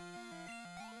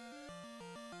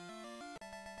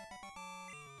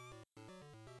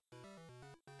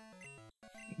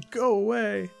 Go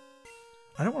away.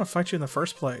 I don't want to fight you in the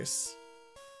first place.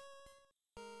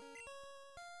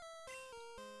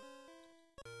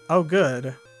 Oh,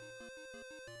 good.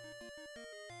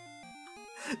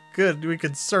 Good, we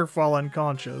could surf while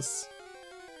unconscious.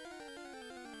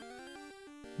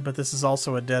 But this is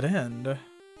also a dead end.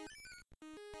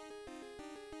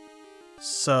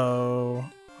 So...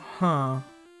 Huh.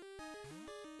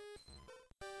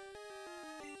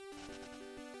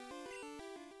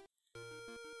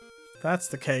 If that's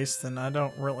the case, then I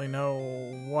don't really know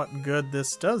what good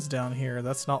this does down here.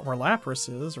 That's not where Lapras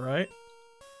is, right?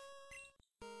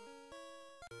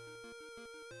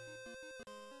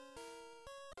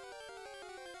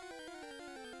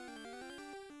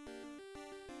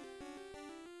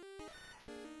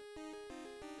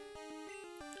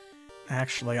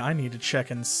 Actually, I need to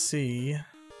check and see.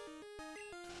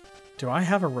 Do I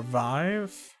have a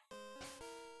revive?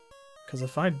 Because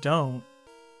if I don't,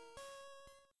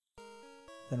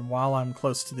 then while I'm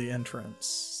close to the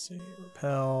entrance, see,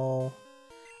 repel.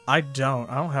 I don't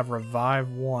have revive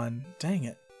 1. Dang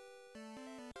it.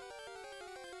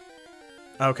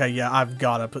 Okay, yeah, I've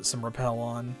got to put some repel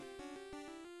on.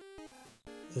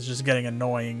 It's just getting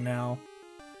annoying now.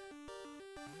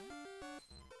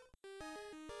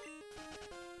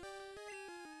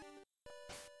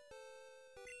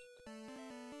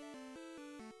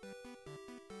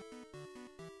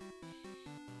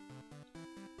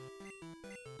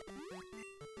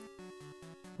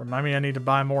 Remind me I need to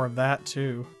buy more of that,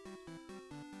 too.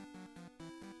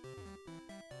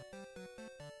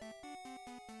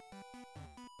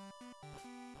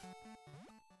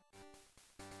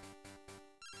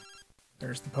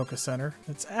 There's the Poké Center.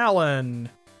 It's Alan!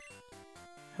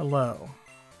 Hello.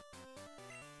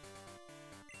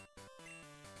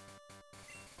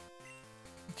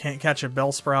 Can't catch a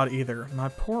Bellsprout either. My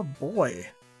poor boy.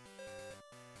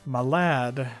 My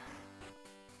lad.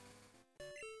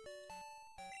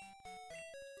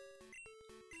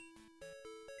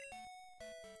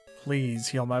 Please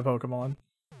heal my Pokemon.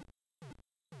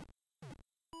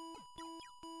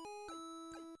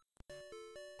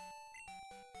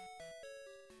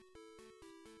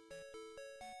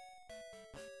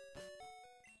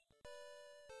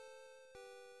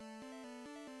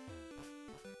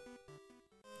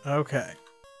 Okay.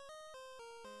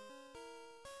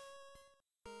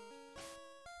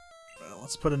 Well,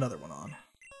 let's put another one on.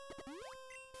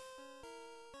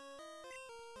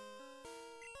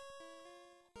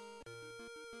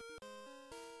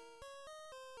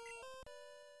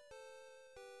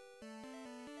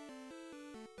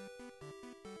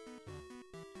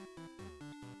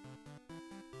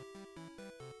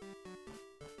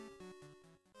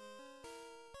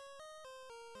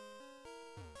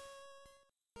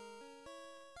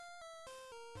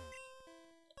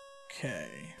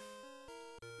 Okay.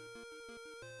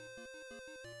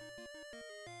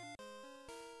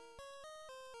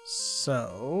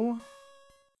 So,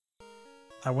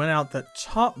 I went out the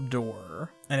top door,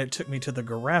 and it took me to the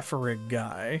Girafarig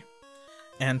guy,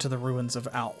 and to the ruins of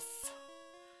Alf.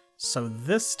 So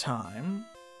this time,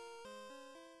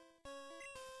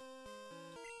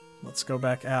 let's go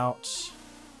back out.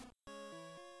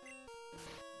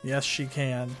 Yes, she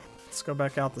can. Let's go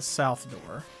back out the south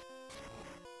door.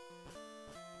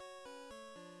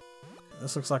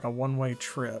 This looks like a one-way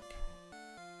trip.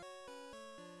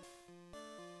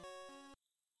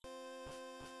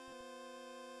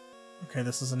 Okay,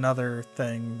 this is another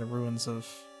thing, the ruins of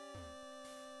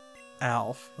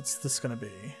Alf. What's this gonna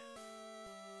be?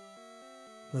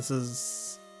 This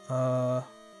is,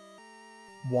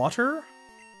 water?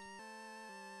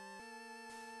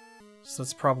 So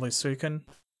that's probably Suicune.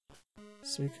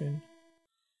 Suicune.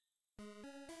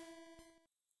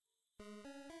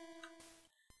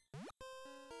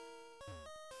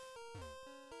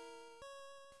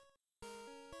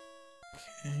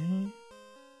 Okay.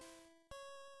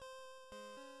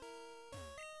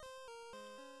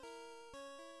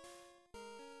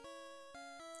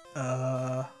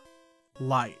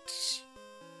 Light.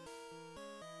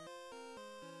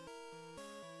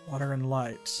 Water and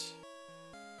light.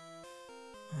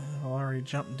 I already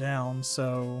jumped down,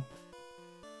 so...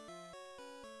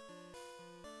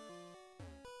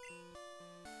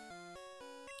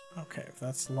 Okay, if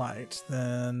that's light,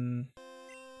 then...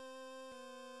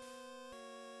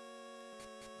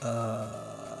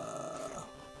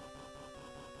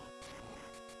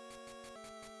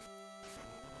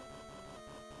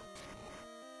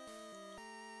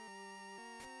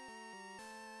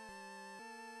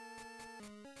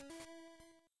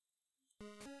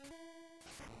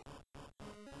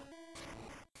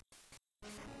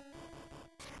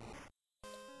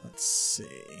 Let's see.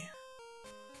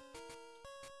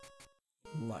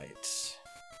 Light.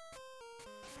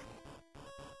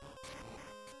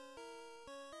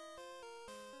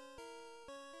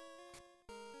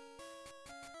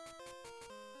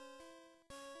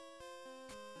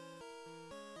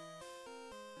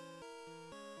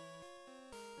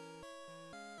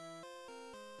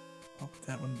 What would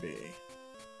that one be?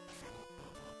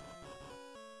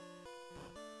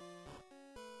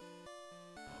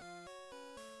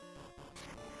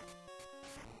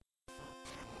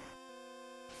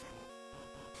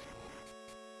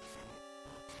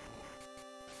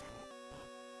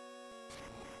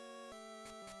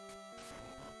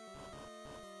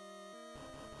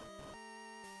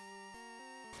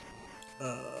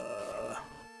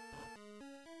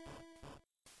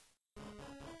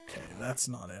 Okay, that's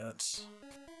not it.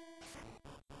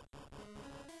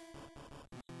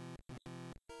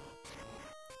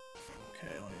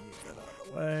 Okay, let me move that out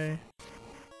of the way.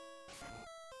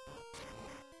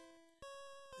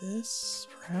 This,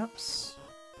 perhaps?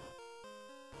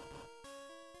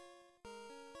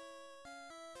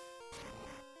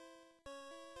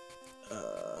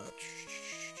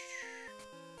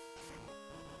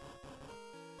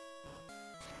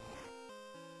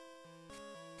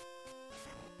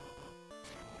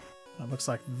 It looks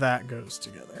like that goes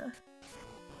together.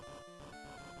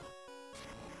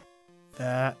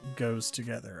 That goes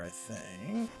together, I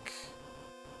think.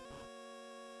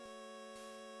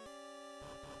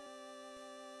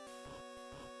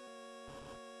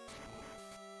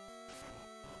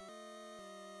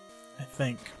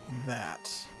 think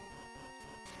that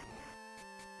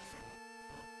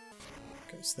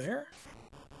goes there.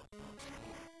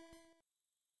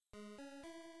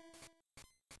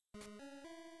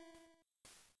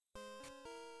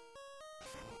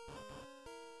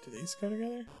 Do these go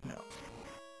together? No.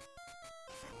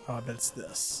 Oh, I bet it's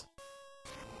this.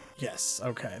 Yes,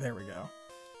 okay, there we go.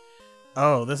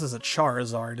 Oh, this is a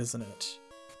Charizard, isn't it?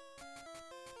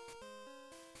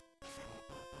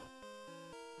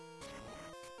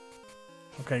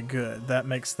 Okay, good. That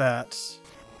makes that,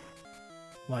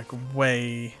 like,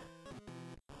 way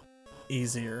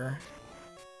easier.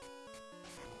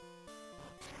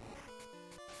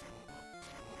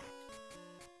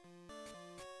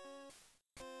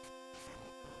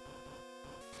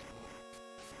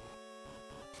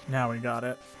 Now we got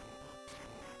it.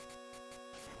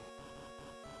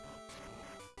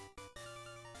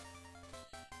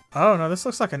 Oh, no, this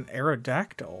looks like an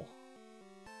Aerodactyl.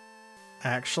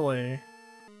 Actually.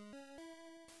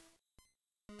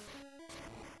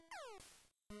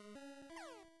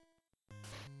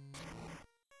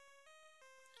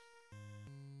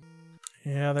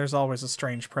 Yeah, there's always a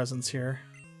strange presence here.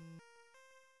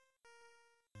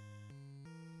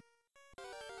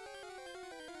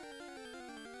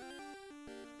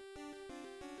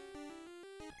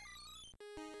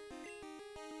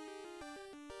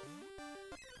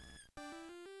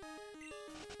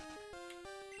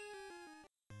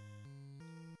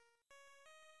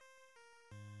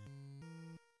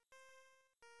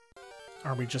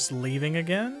 Are we just leaving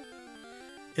again?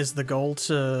 Is the goal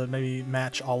to maybe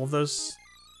match all of those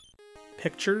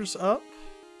pictures up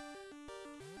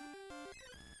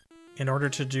in order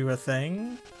to do a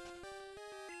thing?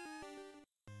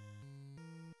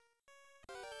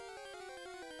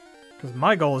 Because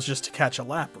my goal is just to catch a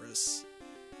Lapras.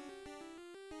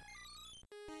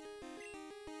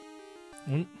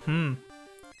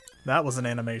 That was an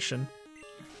animation.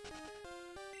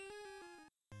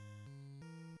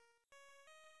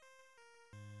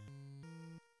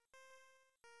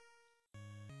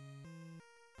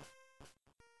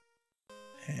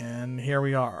 And here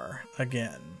we are,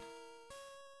 again.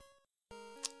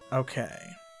 Okay.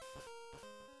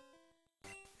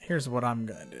 Here's what I'm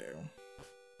gonna do.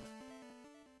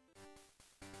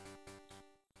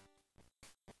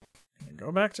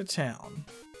 Go back to town.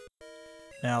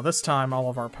 Now, this time all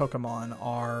of our Pokemon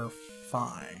are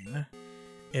fine.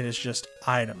 It is just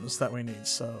items that we need.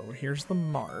 So, here's the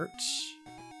mart.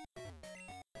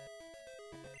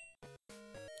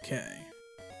 Okay.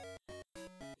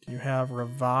 Do you have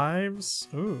revives?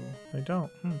 Ooh, they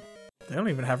don't. They don't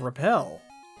even have repel.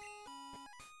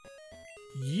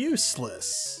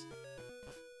 Useless.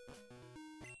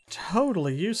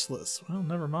 Totally useless. Well,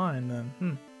 never mind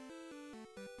then.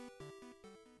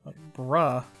 Like,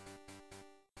 bruh.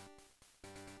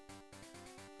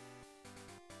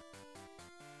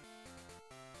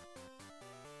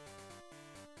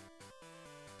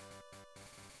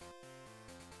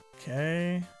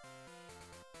 Okay.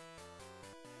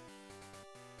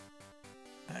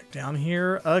 Back down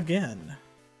here again.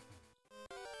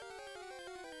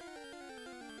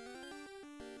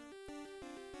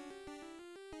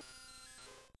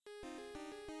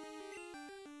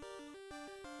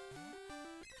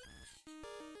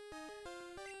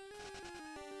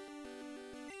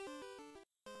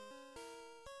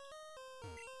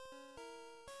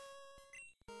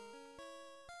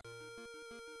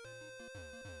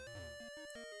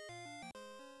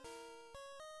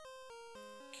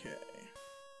 Okay.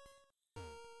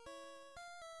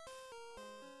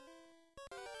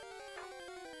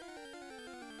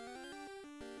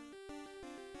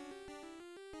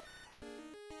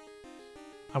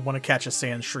 I want to catch a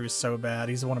Sandshrew so bad.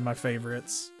 He's one of my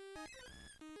favorites.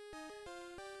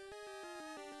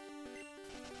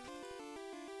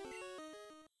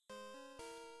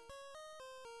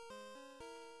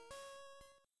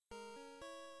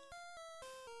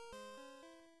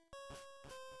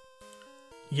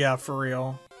 Yeah, for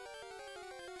real.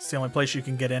 It's the only place you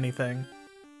can get anything.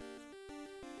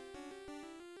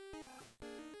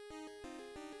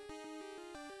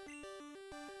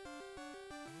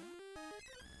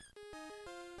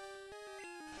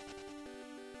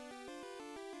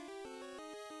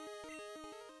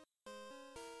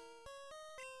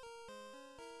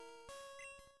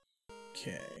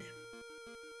 Okay.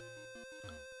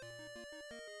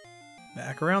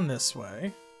 Back around this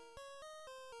way.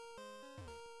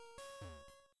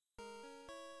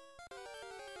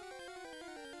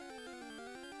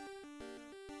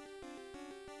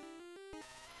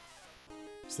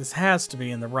 So this has to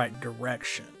be in the right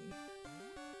direction.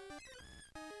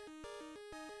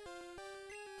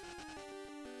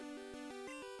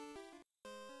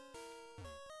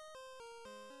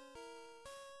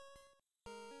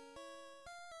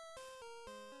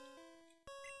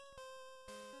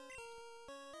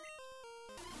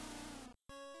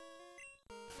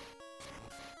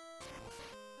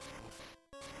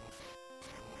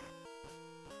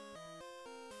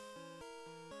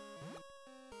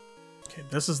 Okay,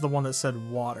 this is the one that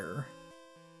said water.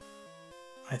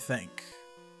 I think.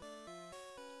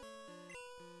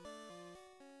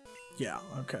 Yeah,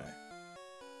 okay.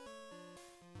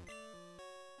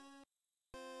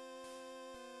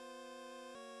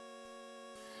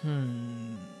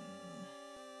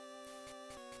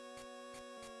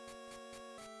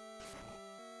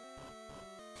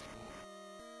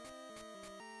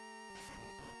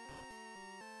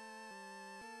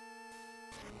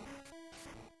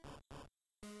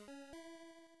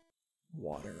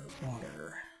 Water,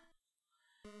 water.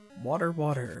 Water,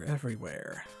 water,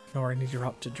 everywhere. Nor I need your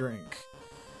up to drink.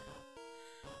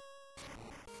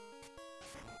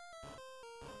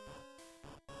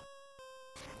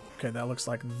 Okay, that looks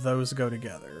like those go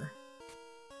together.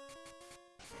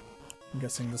 I'm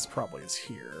guessing this probably is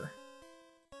here.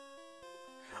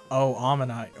 Oh,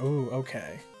 Ammonite. Oh,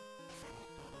 okay.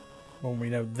 Well, we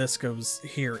know this goes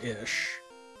here-ish.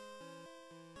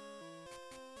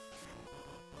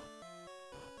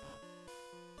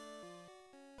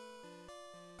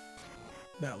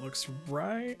 That looks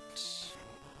right.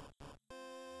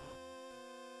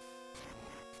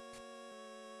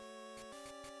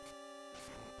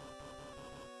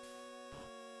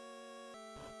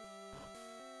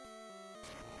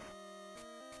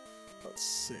 Let's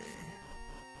see.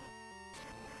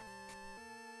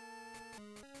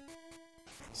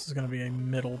 This is going to be a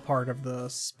middle part of the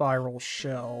spiral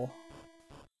shell.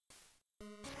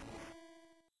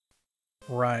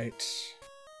 Right.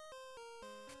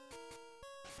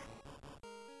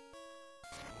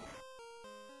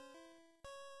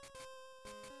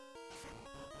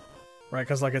 Right,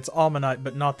 because like it's Ammonite,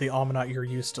 but not the Ammonite you're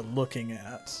used to looking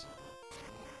at.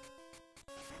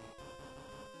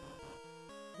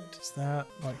 Does that,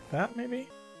 like that maybe?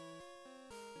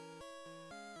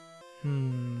 I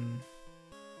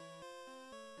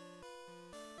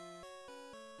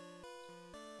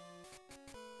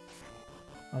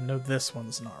know this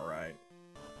one's not right.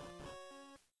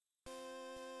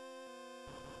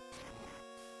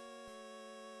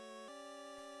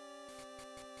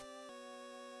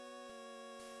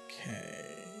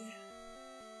 Okay.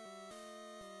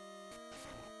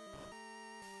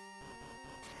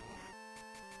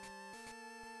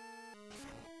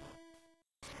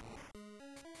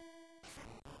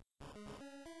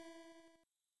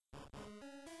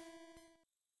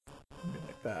 Maybe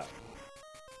like that.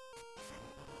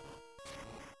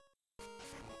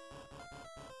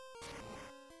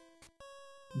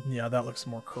 Yeah, that looks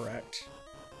more correct.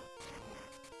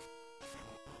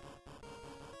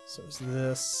 So is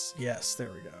this... Yes, there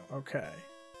we go. Okay.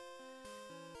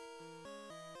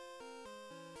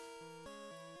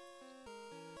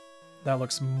 That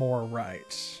looks more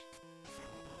right.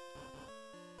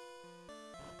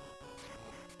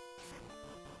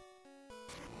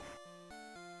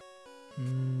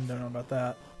 Don't know about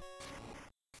that.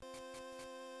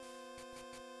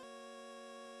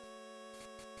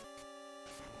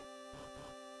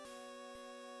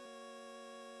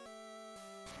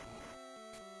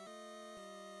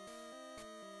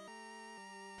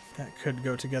 That could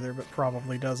go together, but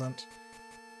probably doesn't.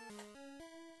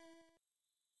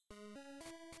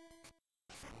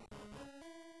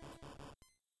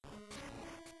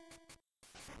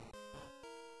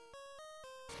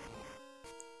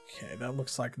 Okay, that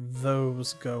looks like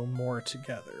those go more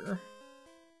together.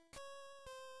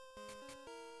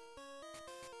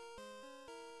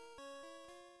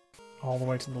 All the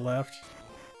way to the left.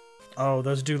 Oh,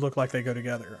 those do look like they go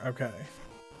together. Okay.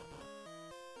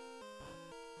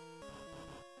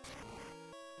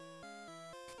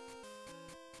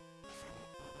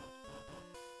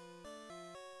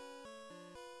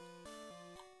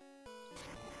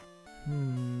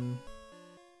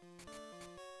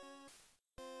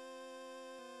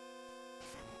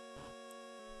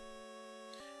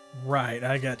 Right,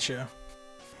 I get you.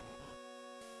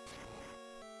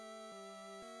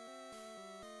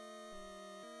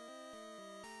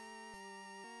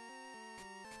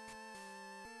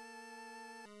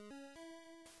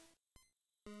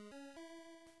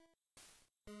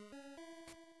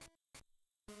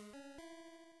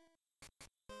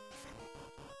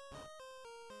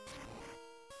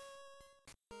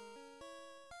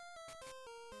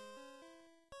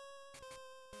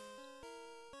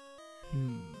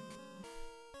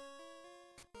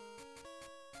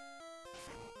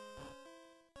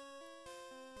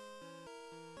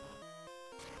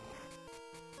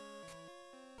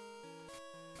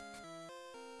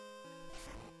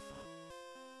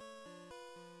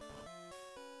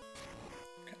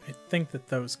 I think that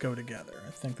those go together.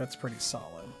 I think that's pretty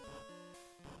solid.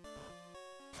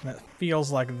 And it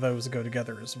feels like those go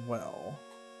together as well.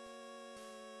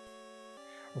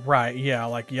 Right, yeah,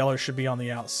 like yellow should be on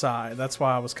the outside. That's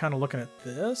why I was kind of looking at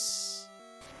this.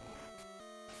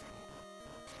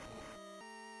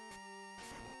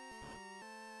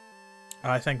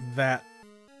 I think that...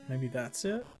 maybe that's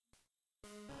it?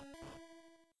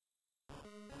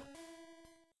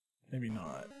 Maybe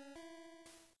not.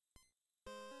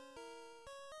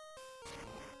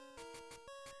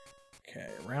 Okay,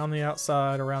 around the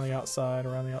outside, around the outside,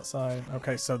 around the outside.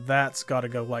 Okay, so that's got to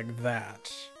go like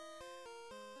that.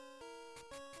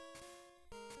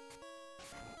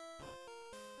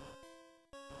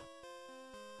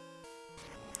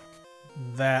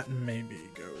 That maybe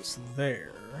goes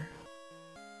there.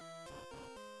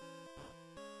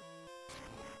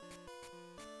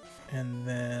 And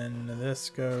then this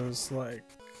goes like...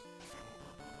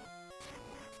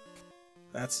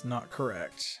 that's not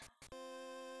correct.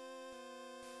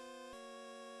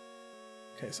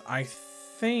 Okay, so I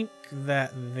think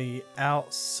that the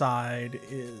outside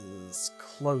is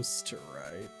close to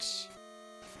right.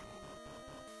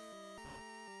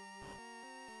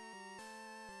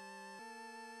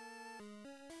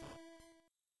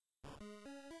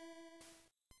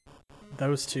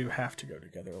 Those two have to go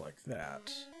together like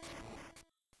that.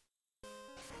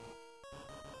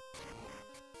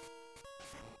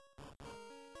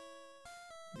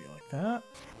 Be like that.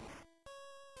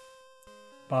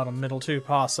 Bottom, middle two,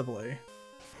 possibly.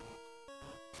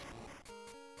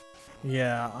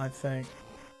 Yeah, I think...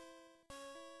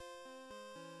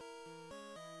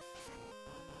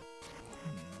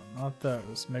 no, not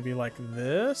those. Maybe like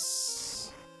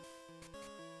this?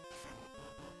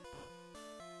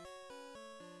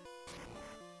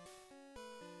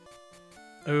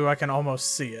 Ooh, I can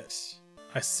almost see it.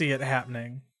 I see it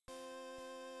happening.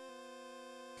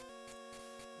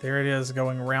 There it is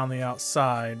going around the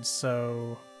outside,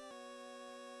 so...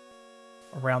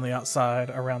 around the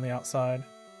outside, around the outside.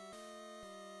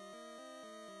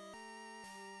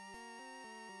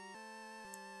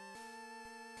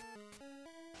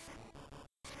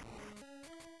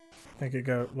 I think it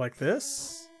go like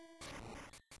this?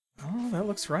 Oh, that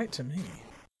looks right to me.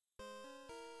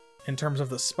 In terms of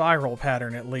the spiral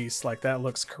pattern, at least, like that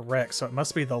looks correct, so it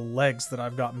must be the legs that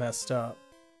I've got messed up.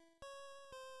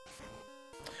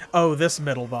 Oh, this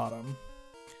middle bottom.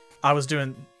 I was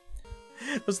thinking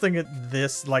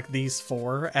this, like these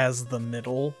four, as the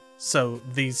middle, so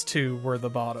these two were the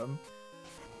bottom.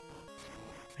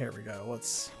 Here we go,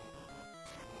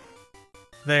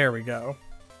 there we go.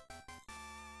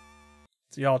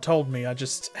 So y'all told me I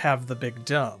just have the big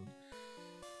dumb.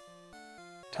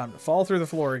 Time to fall through the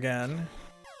floor again.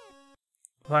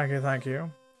 Thank you, thank you.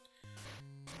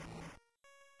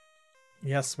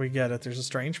 Yes, we get it. There's a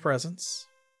strange presence.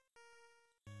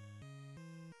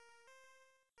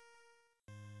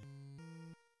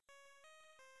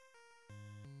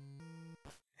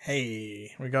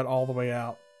 Hey, we got all the way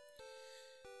out.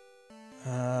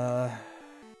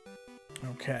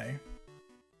 Okay.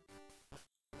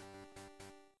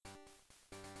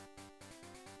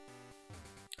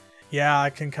 Yeah, I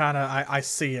can kind of... I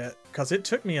see it, because it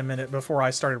took me a minute before I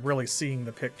started really seeing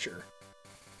the picture.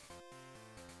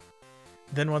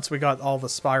 Then once we got all the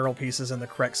spiral pieces in the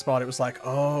correct spot, it was like,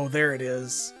 oh, there it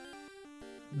is.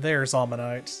 There's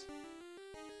Ammonite.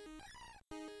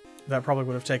 That probably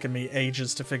would have taken me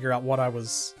ages to figure out what I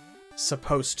was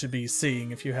supposed to be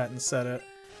seeing if you hadn't said it.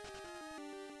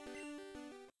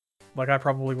 Like, I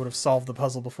probably would have solved the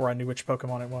puzzle before I knew which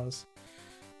Pokemon it was.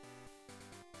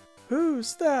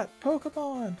 Who's that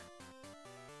Pokemon?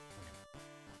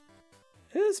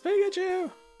 It's Pikachu!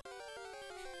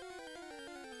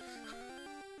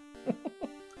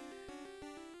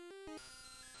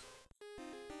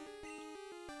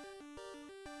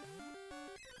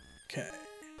 Okay.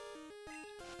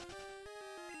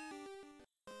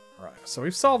 Right, so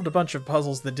we've solved a bunch of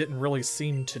puzzles that didn't really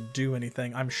seem to do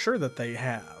anything. I'm sure that they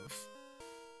have.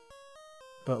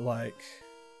 But, like...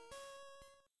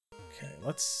 okay,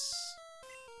 let's...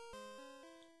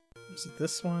 is it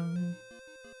this one?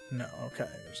 No, okay,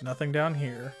 there's nothing down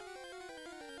here.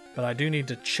 But I do need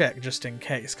to check just in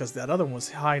case, because that other one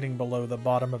was hiding below the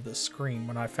bottom of the screen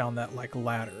when I found that, like,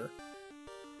 ladder.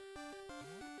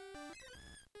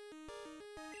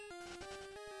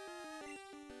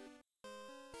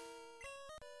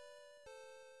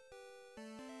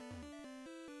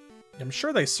 I'm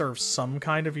sure they serve some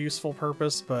kind of useful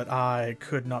purpose, but I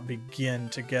could not begin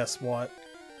to guess what.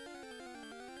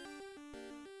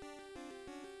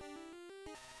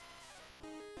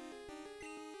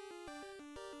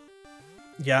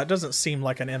 Yeah, it doesn't seem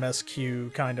like an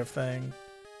MSQ kind of thing.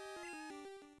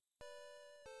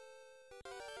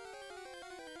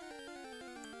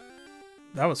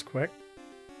 That was quick.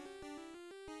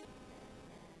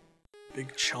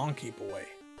 Big chonky boy.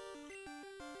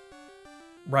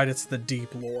 Right, it's the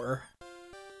deep lore.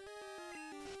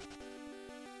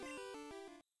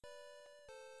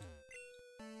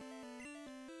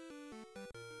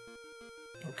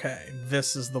 Okay,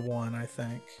 this is the one, I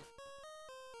think.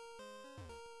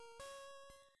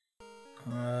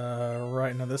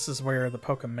 Right, now this is where the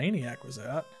Pokemaniac was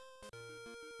at.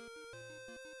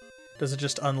 Does it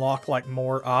just unlock, like,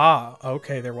 more? Ah,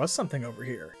 okay, there was something over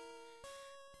here.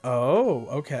 Oh,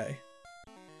 okay.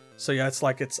 So yeah, it's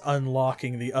like it's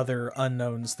unlocking the other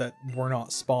unknowns that were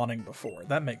not spawning before.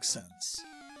 That makes sense.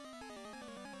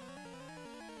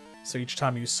 So each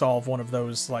time you solve one of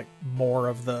those, like, more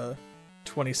of the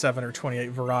 27 or 28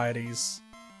 varieties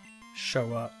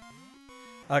show up.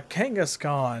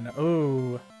 Kangaskhan.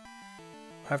 Ooh.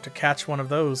 I'll have to catch one of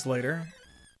those later.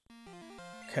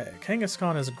 Okay,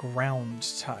 Kangaskhan is ground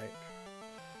type.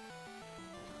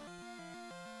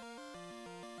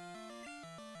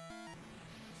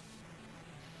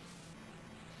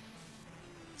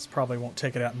 This probably won't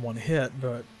take it out in one hit,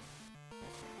 but...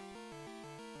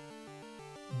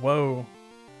 Whoa.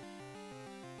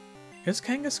 Is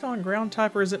Kangaskhan ground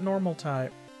type or is it normal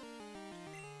type?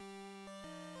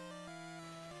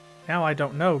 Now I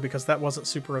don't know because that wasn't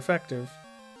super effective.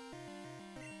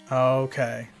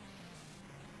 Okay.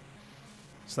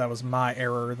 So that was my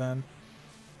error then.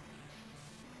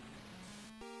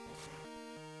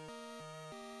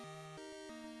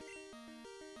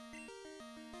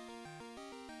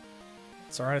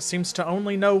 It's alright, it seems to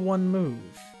only know one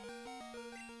move.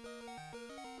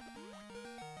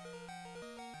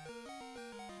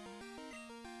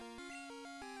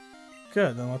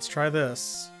 Good, then let's try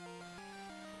this.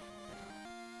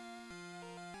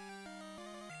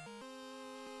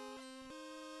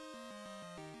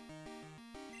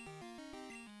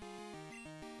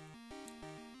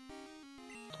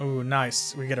 Ooh,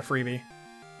 nice. We get a freebie.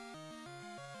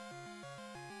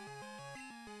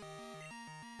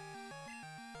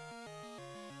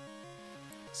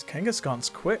 This Kangaskhan's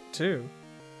quick, too.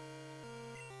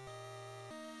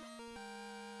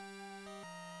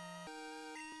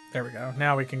 There we go.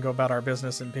 Now we can go about our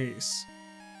business in peace.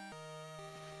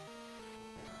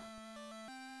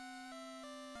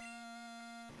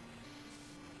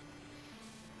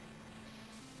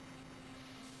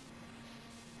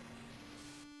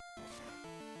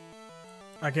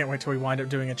 I can't wait till we wind up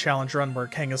doing a challenge run where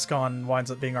Kangaskhan winds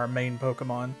up being our main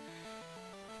Pokemon.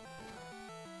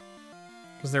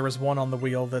 Because there was one on the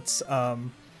wheel that's,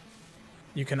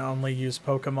 you can only use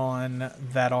Pokemon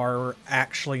that are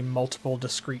actually multiple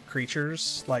discrete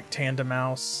creatures, like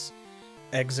Tandemaus,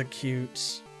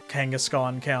 Execute,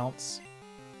 Kangaskhan counts.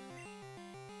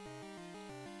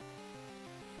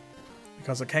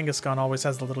 Because a Kangaskhan always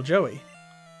has the little Joey.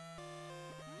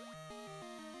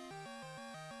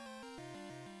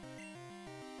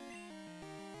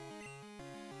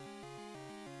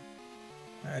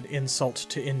 Add insult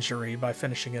to injury by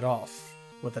finishing it off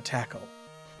with a tackle.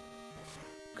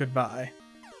 Goodbye.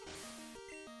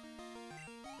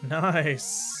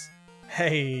 Nice!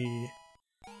 Hey!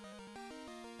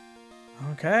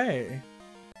 Okay.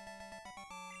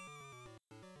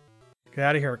 Get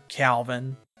out of here,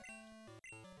 Calvin.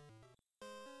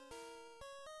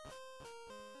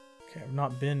 Okay, I've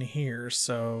not been here,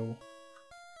 so...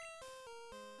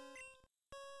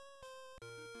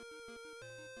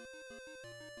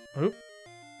 Oop.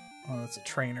 Oh, that's a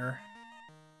trainer.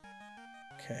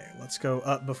 Okay, let's go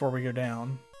up before we go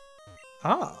down.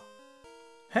 Ah!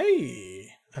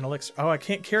 Hey! An elixir. Oh, I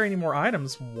can't carry any more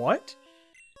items. What?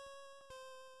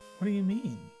 What do you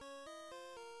mean?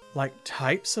 Like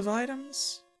types of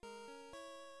items?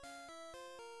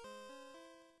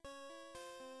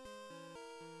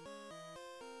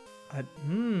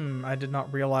 I did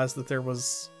not realize that there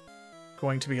was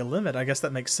going to be a limit. I guess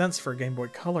that makes sense for a Game Boy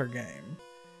Color game.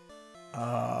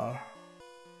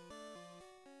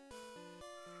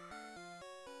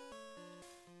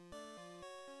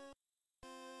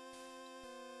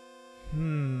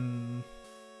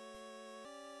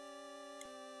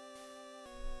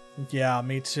 Yeah,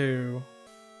 me too.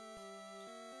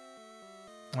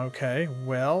 Okay,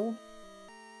 well...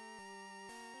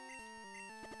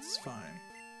 It's fine.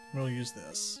 We'll use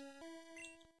this.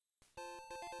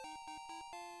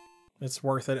 It's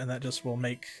worth it, and that just will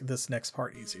make this next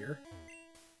part easier.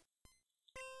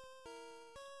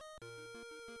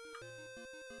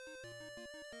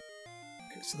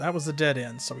 Okay, so that was a dead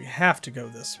end, so we have to go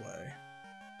this way.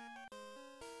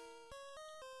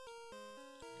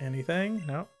 Anything?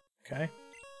 No? Okay.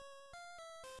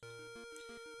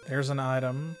 There's an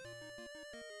item.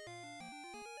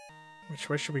 Which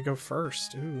way should we go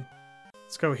first? Ooh.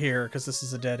 Let's go here, because this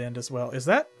is a dead end as well. Is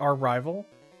that our rival?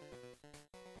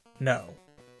 No.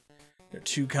 There are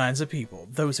two kinds of people.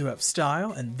 Those who have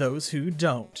style and those who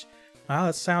don't. Wow,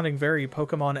 that's sounding very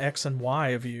Pokemon X and Y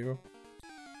of you.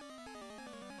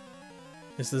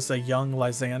 Is this a young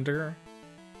Lysander?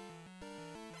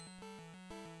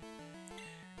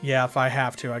 Yeah, if I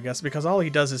have to, I guess. Because all he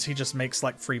does is he just makes,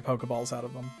 like, free Pokeballs out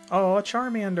of them. Oh, a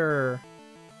Charmander!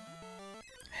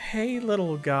 Hey,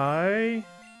 little guy.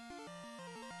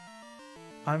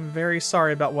 I'm very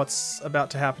sorry about what's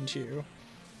about to happen to you.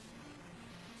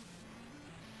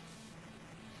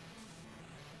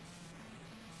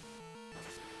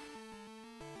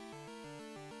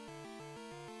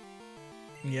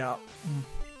 Yeah.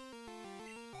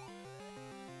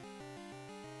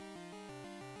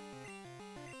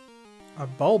 A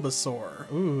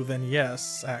Bulbasaur. Ooh, then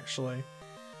yes, actually.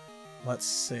 Let's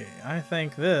see. I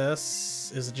think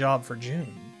this is a job for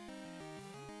June.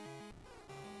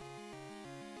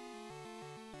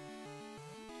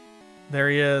 There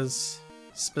he is.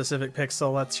 Specific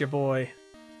Pixel, that's your boy.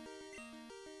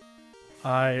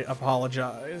 I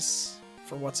apologize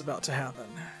for what's about to happen.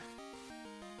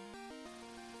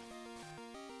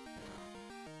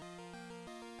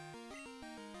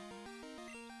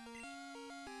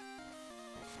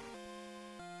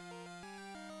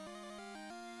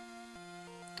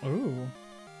 Ooh.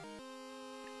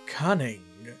 Cunning.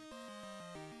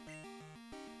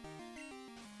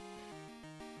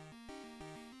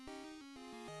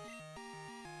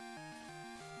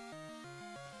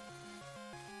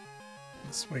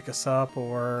 Let's wake us up,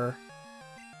 or...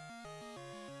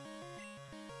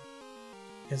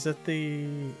 Is it the...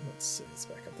 Let's see, let's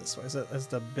back up this way. Is it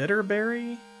the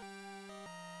Bitterberry?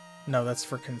 No, that's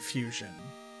for confusion.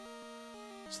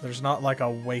 So there's not like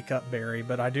a wake-up berry,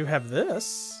 but I do have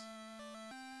this.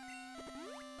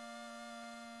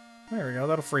 There we go,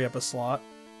 that'll free up a slot.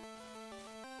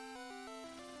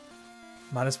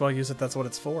 Might as well use it, that's what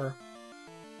it's for.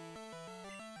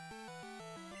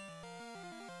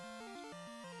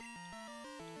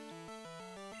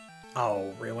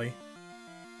 Oh, really?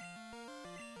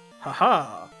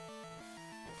 Haha!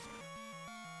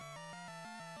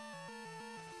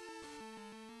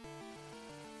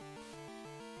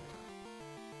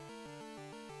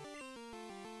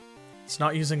 It's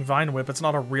not using Vine Whip, it's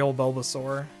not a real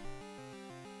Bulbasaur.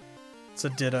 It's a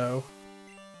Ditto.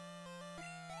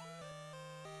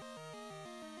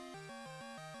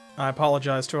 I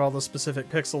apologize to all the specific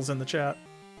pixels in the chat.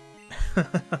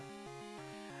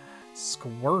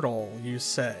 Squirtle, you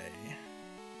say?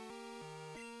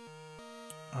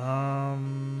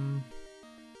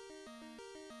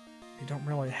 You don't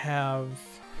really have...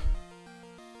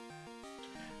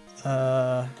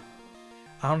 I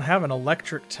don't have an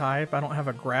electric type. I don't have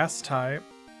a grass type.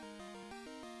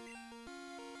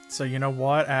 So you know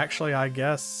what? Actually, I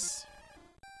guess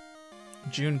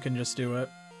June can just do it.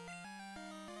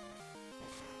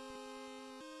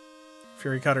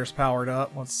 Fury Cutter's powered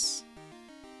up. Let's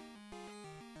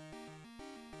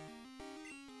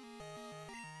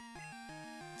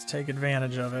take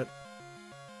advantage of it.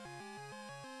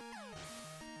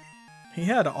 He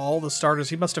had all the starters.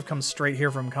 He must have come straight here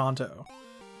from Kanto.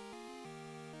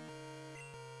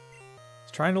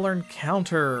 He's trying to learn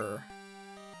counter.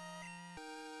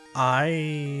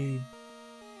 I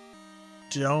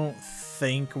don't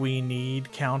think we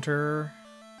need counter,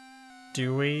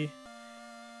 do we?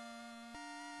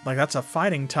 Like, that's a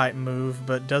fighting type move,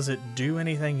 but does it do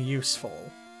anything useful?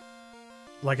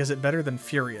 Like, is it better than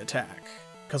Fury Attack?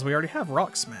 Because we already have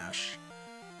Rock Smash.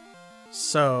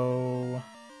 So...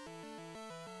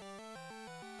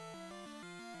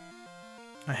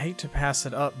 I hate to pass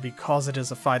it up because it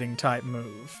is a fighting type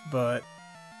move, but...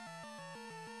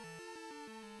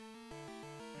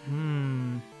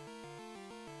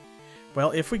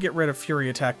 Well, if we get rid of Fury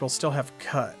Attack, we'll still have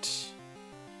Cut.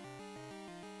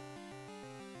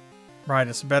 Right,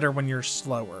 it's better when you're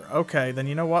slower. Okay, then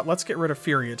you know what? Let's get rid of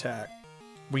Fury Attack.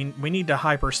 We need to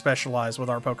hyper-specialize with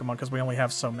our Pokemon because we only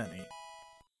have so many.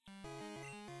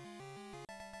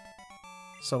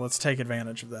 So let's take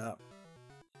advantage of that.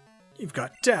 You've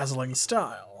got dazzling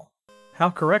style.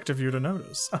 How correct of you to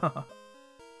notice.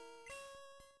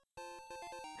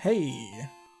 Hey,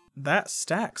 that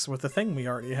stacks with the thing we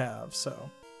already have, so...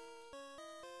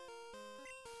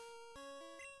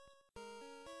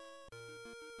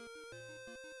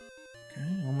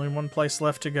 Okay, only one place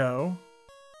left to go.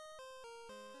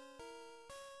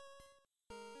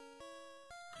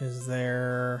 Is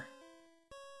there...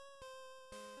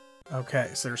 Okay,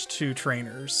 so there's two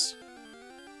trainers.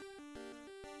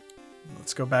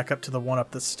 Let's go back up to the one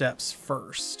up the steps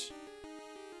first.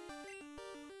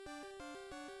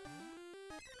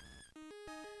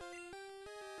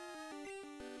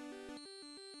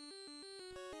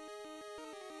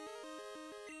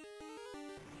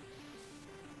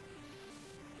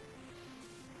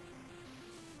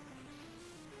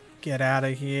 Get out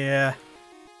of here.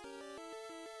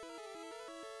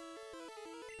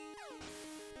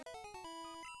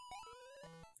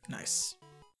 Nice.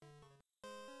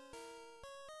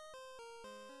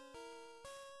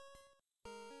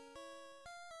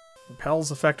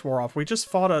 Repel's effect wore off. We just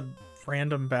fought a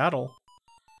random battle.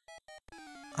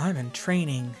 I'm in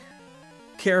training.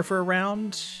 Care for a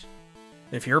round?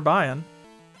 If you're buying.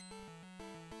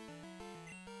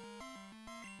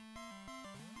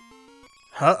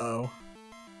 Uh-oh.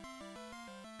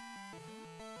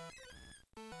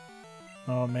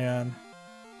 Oh, man.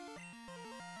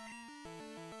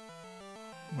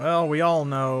 Well, we all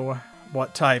know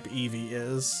what type Eevee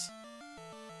is.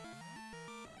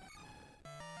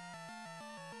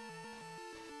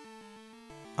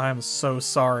 I am so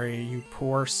sorry, you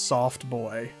poor soft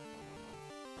boy.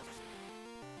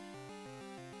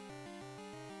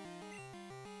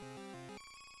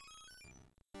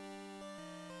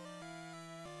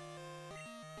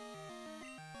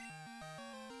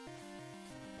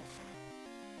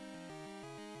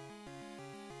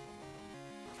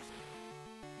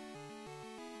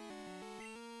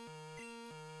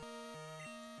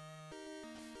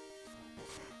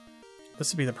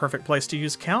 This would be the perfect place to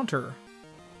use counter.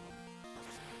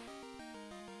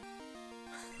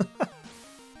 Okay,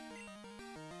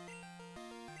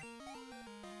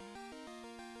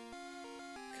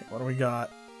 what do we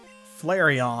got?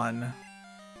 Flareon.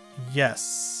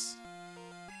 Yes.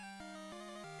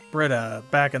 Britta,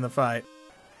 back in the fight.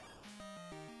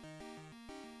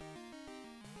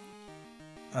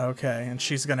 Okay, and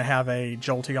she's gonna have a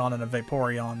Jolteon and a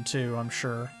Vaporeon too, I'm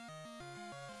sure.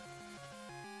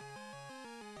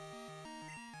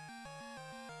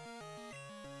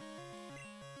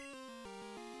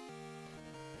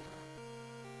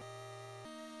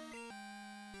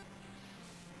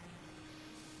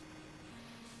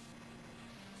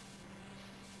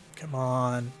 Come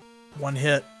on. One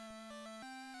hit.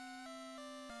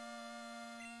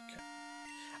 Okay.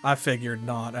 I figured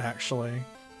not, actually.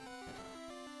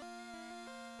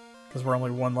 Because we're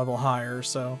only one level higher,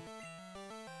 so...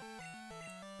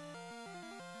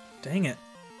 Dang it.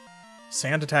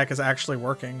 Sand attack is actually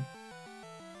working.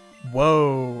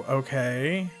 Whoa,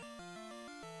 okay.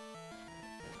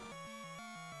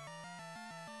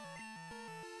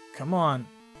 Come on.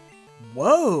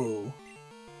 Whoa!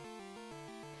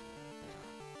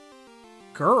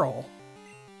 Girl.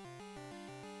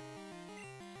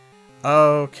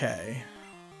 Okay.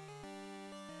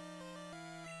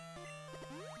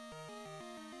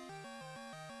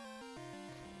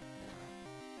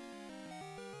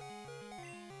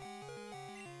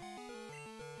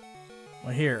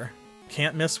 Well, here.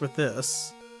 Can't miss with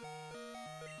this.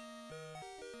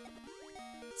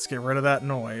 Let's get rid of that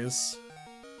noise.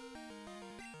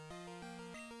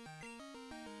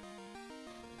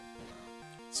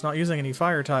 It's not using any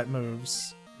fire-type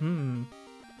moves.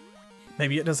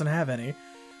 Maybe it doesn't have any.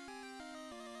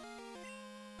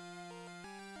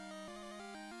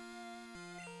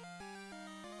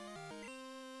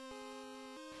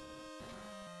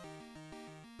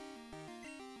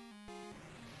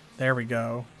 There we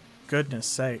go. Goodness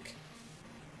sake.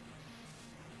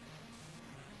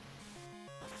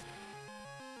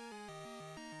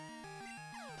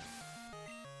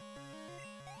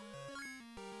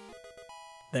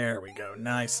 There we go.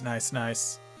 Nice, nice,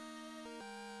 nice.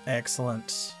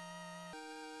 Excellent.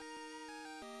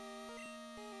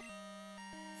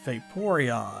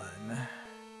 Vaporeon.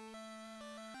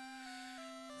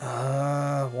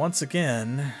 Once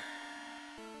again,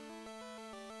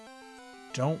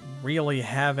 don't really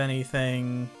have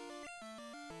anything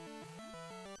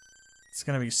that's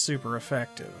going to be super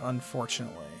effective,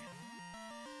 unfortunately.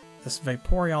 This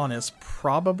Vaporeon is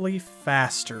probably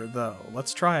faster, though.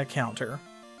 Let's try a counter.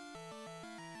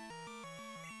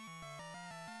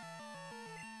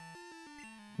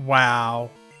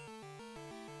 Wow.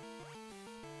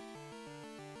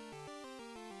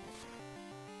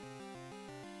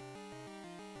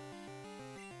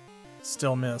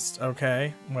 Still missed.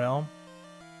 Okay, well.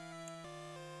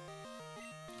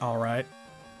 Alright.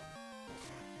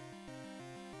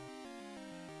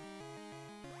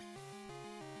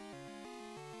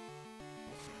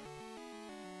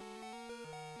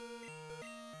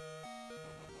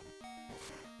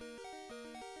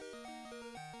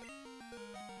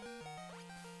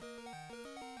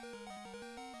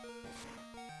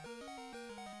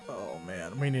 Oh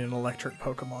man, we need an electric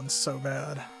Pokemon so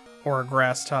bad. Or a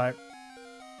grass type.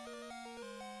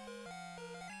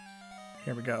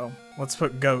 Here we go. Let's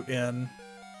put Goat in.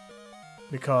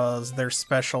 Because their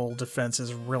special defense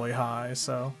is really high,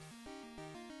 so...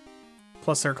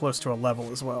 Plus they're close to a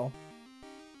level as well.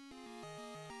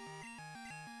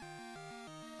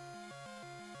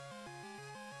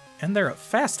 And they're a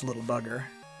fast little bugger.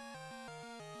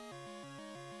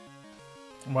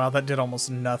 Wow, that did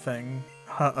almost nothing.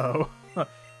 Uh-oh.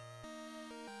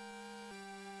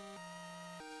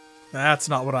 That's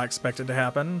not what I expected to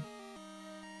happen.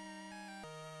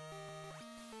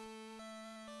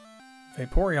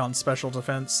 Vaporeon's special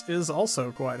defense is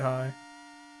also quite high.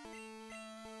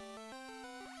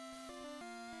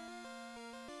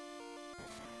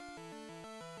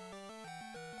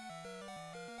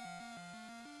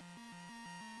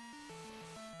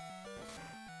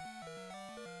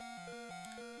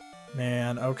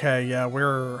 Man, okay, yeah,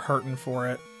 we're hurting for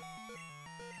it.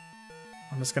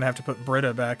 I'm just gonna have to put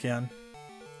Britta back in.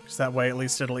 Because that way at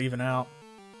least it'll even out.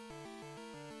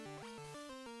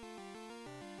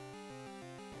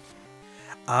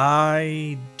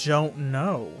 I don't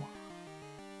know.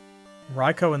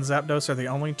 Raikou and Zapdos are the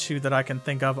only two that I can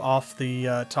think of off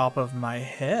the top of my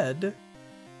head.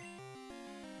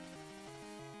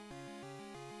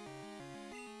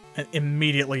 And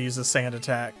immediately use a Sand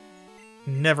Attack.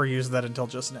 Never used that until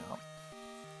just now.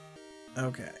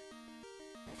 Okay.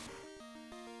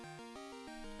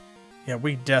 Yeah,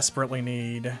 we desperately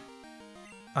need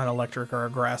an electric or a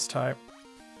grass type.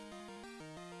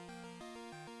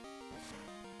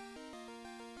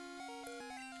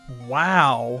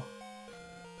 Wow.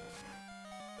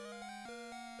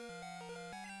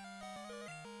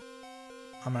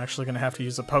 I'm actually going to have to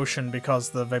use a potion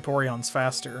because the Vaporeon's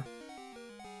faster.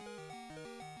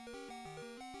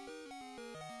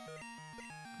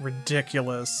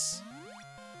 Ridiculous.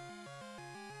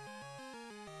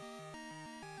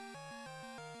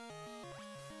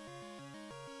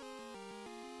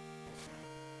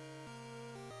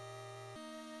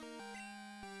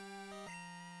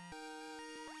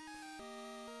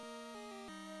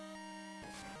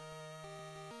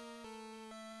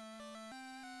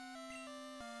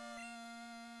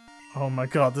 Oh my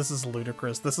god, this is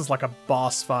ludicrous. This is like a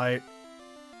boss fight.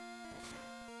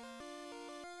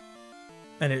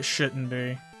 And it shouldn't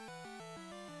be.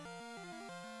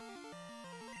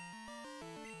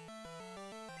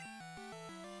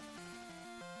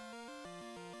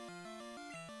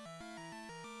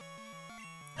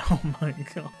 Oh my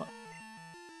god.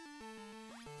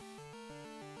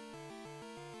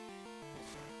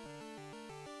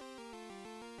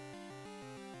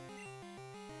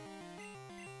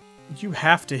 You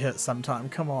have to hit sometime,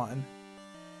 come on.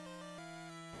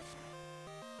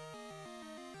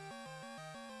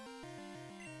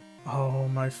 Oh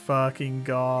my fucking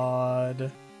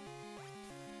god.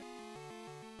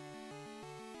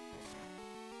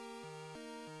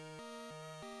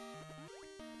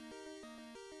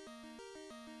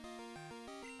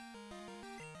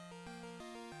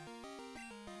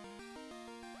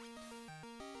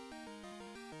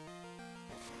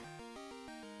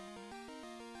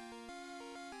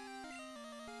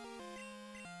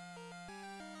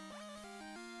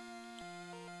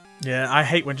 Yeah, I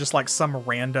hate when just like some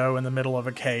rando in the middle of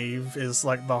a cave is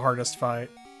like the hardest fight.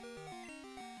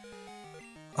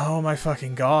 Oh my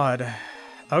fucking god.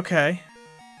 Okay.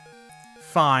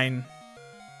 Fine.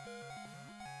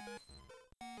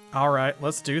 Alright,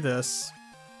 let's do this.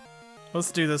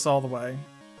 Let's do this all the way.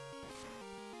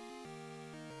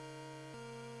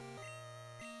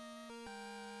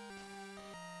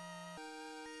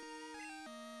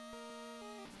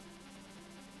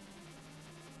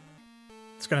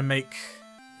 It's gonna make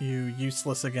you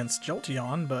useless against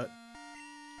Jolteon, but...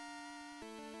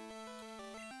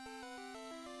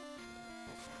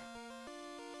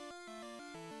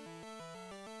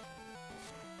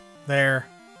 There.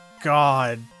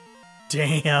 God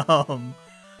damn.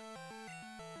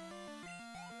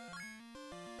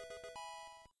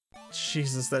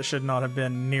 Jesus, that should not have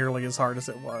been nearly as hard as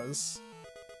it was.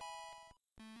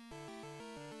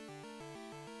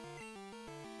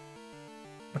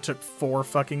 I took 4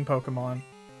 fucking Pokemon.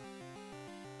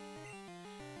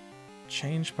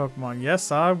 Change Pokemon.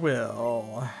 Yes, I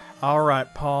will.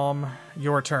 Alright, Palm.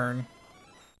 Your turn.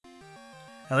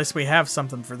 At least we have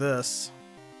something for this.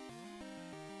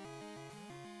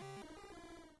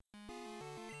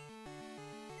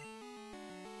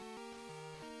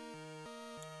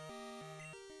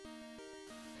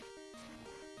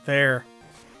 There.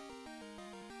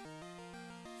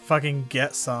 Fucking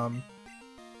get some.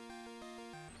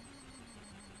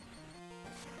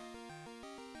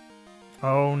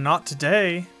 Oh, not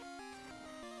today.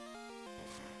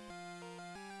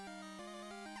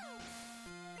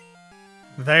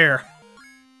 There.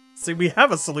 See, we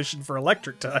have a solution for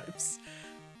electric types.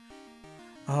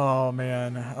 Oh,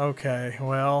 man. Okay,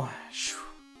 well.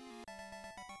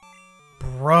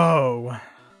 Bro.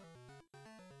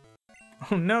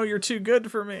 Oh no, you're too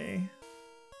good for me.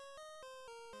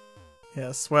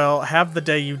 Yes, well, have the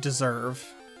day you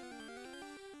deserve.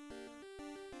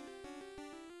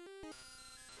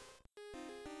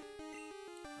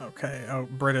 Okay, oh,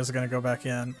 Britta's gonna go back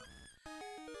in.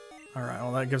 Alright,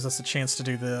 well that gives us a chance to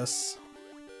do this.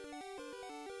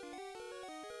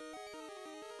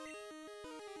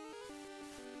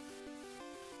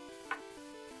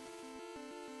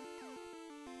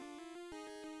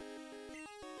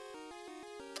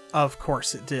 Of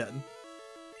course it did.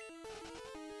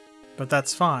 But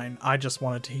that's fine, I just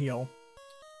wanted to heal.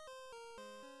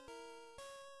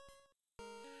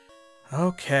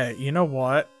 Okay, you know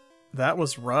what? That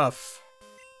was rough.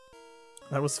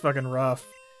 That was fucking rough.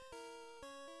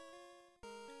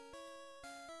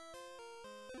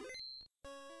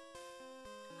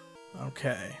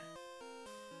 Okay.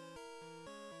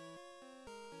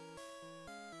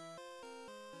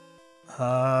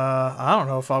 I don't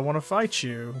know if I want to fight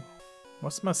you.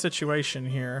 What's my situation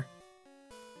here?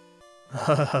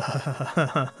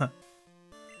 I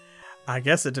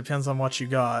guess it depends on what you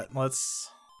got. Let's...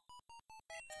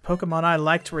 Pokemon I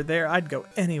liked were there, I'd go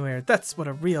anywhere. That's what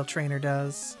a real trainer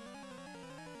does.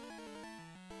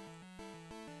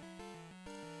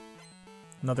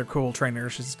 Another cool trainer.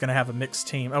 She's gonna have a mixed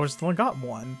team. Oh, it's only got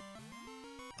one.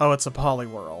 Oh, it's a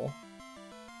Poliwhirl.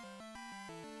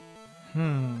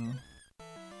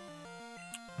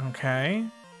 Okay.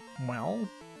 Well.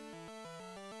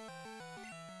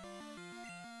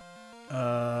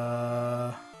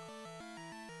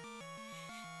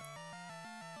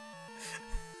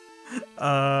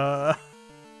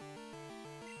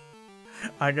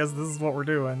 I guess this is what we're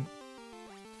doing.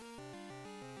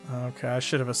 Okay, I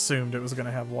should have assumed it was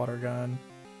gonna have Water Gun.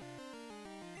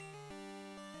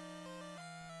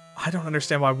 I don't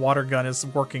understand why Water Gun is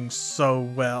working so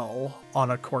well on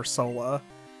a Corsola.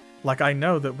 Like, I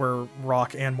know that we're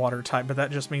Rock and Water type, but that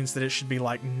just means that it should be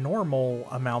like normal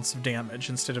amounts of damage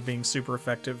instead of being super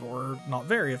effective or not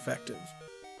very effective.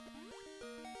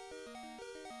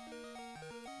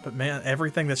 But man,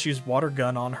 everything that's used Water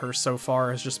Gun on her so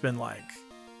far has just been like...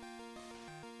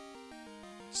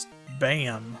 just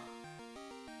bam.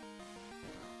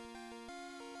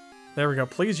 There we go.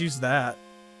 Please use that.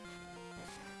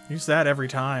 Use that every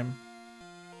time.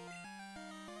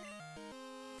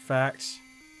 Fact.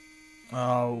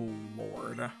 Oh,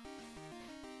 Lord.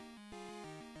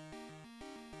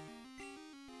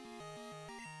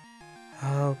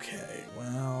 Okay,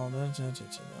 well...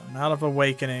 I'm out of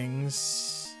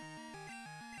Awakenings.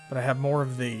 But I have more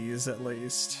of these, at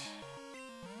least.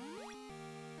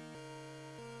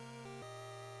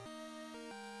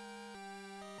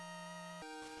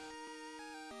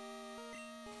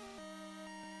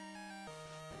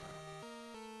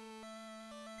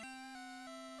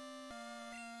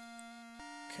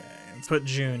 Okay, let's put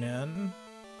June in.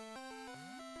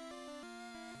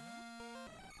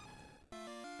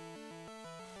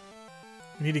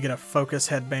 We need to get a focus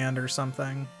headband or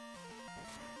something.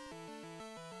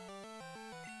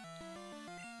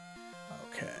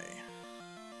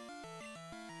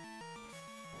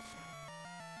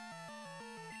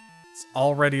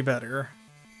 Already better.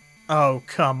 Oh,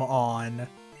 come on.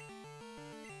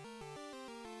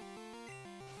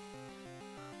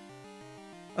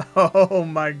 Oh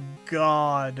my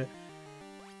god.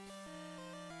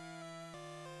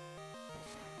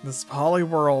 This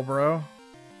Poliwhirl, bro.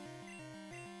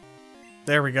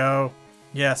 There we go.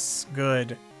 Yes,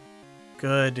 good.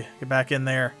 Good. Get back in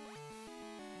there.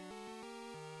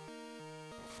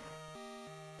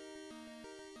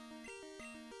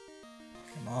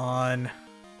 Come on.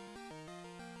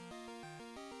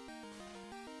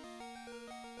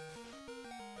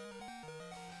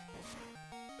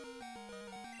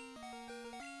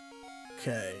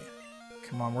 Okay.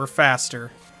 Come on, we're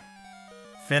faster.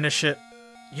 Finish it.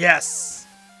 Yes!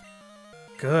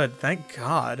 Good, thank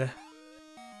God.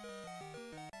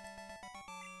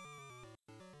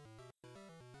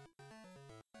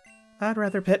 I'd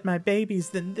rather pet my babies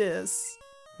than this.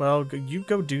 Well, you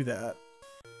go do that.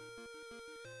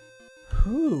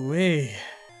 Hoo-wee.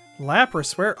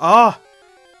 Lapras, where? Ah! Oh,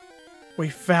 we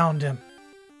found him.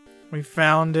 We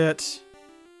found it.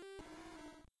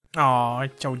 Aw,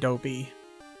 it's so dopey.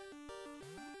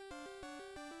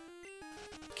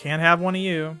 Can't have one of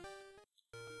you.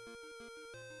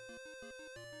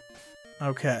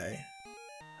 Okay.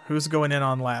 Who's going in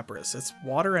on Lapras? It's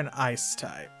water and ice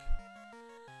type.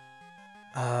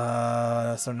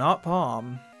 So not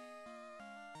Palm.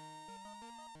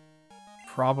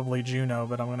 Probably Juno,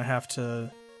 but I'm gonna have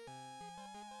to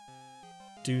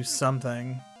do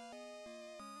something.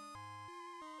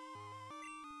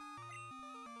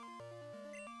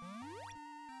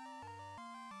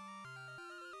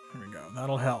 There we go,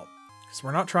 that'll help. Because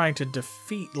we're not trying to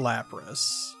defeat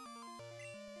Lapras.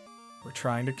 We're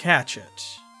trying to catch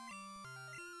it.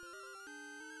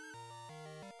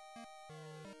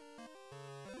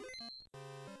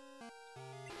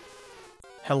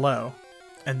 Hello.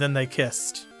 And then they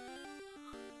kissed.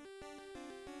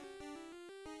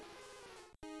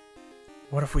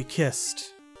 What if we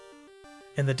kissed?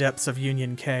 In the depths of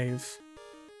Union Cave.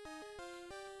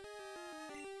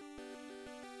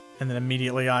 And then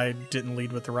immediately I didn't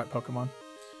lead with the right Pokemon.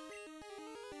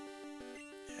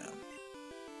 Yeah.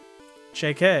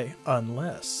 JK,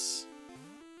 unless...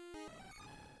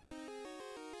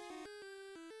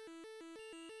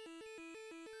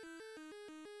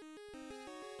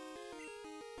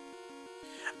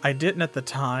 I didn't at the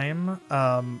time,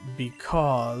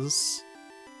 because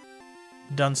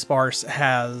Dunsparce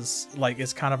has, like,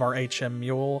 is kind of our HM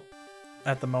mule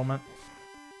at the moment.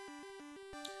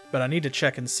 But I need to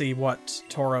check and see what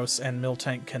Tauros and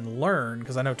Miltank can learn,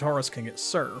 because I know Tauros can get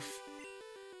Surf.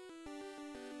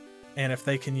 And if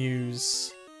they can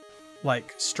use,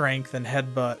 like, Strength and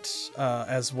Headbutt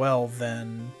as well,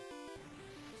 then,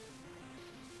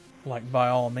 like, by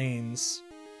all means,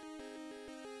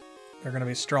 they're going to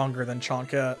be stronger than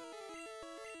Chonkette.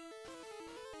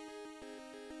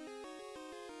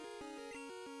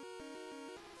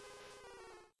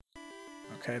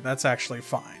 Okay, that's actually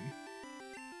fine.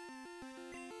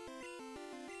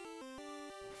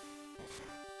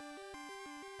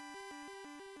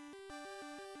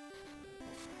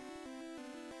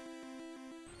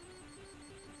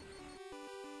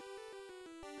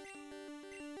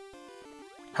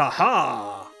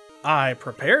 Haha! I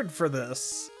prepared for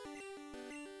this.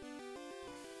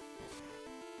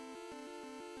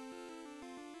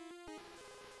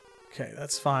 Okay,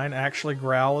 that's fine. Actually,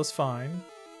 Growl is fine.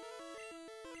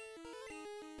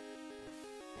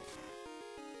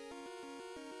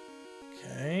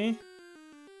 Okay.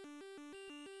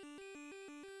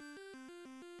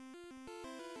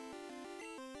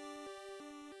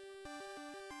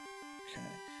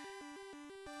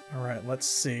 Alright, let's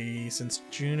see. Since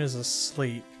June is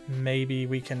asleep, maybe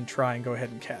we can try and go ahead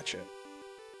and catch it.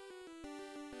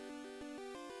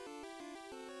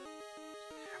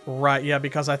 Right, yeah,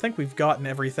 because I think we've gotten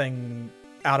everything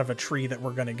out of a tree that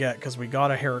we're going to get, because we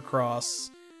got a Heracross,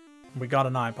 we got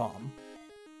an Ipom.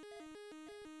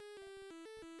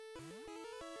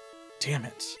 Damn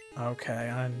it.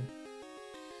 Okay,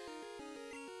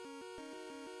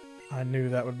 I knew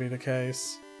that would be the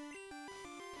case.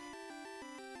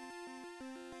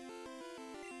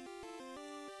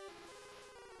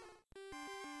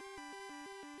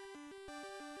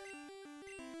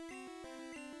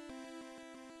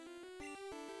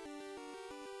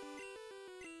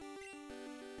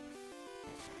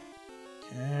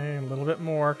 Okay, a little bit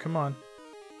more, come on.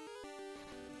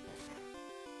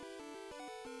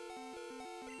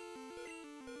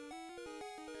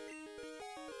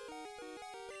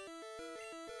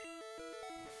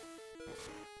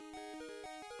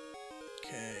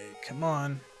 Okay, come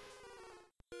on.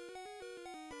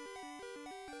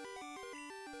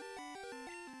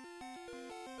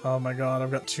 Oh my god,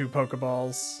 I've got 2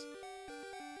 Pokeballs.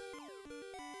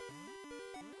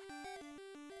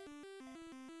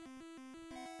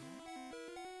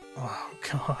 Oh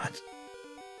god.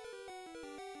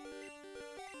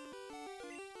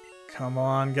 Come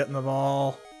on, get in the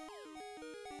ball.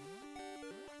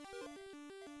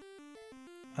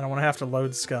 I don't want to have to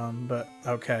load Scum, but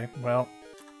okay, well,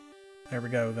 there we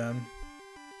go then.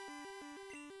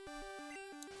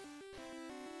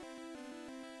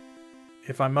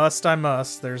 If I must, I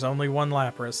must. There's only one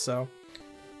Lapras, so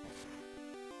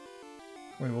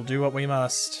we will do what we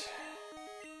must.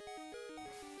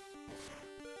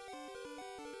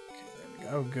 Okay,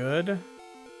 there we go. Good.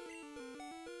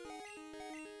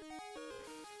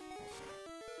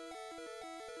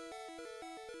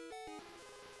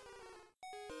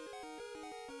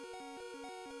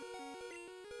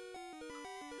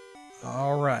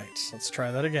 All right, let's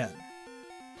try that again.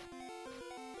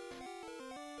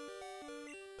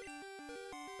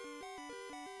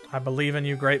 I believe in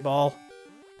you, Great Ball.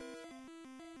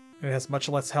 It has much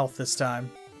less health this time.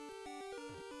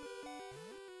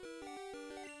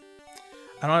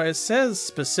 I don't know, it says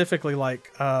specifically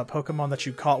like Pokemon that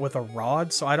you caught with a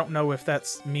rod, so I don't know if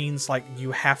that means like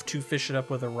you have to fish it up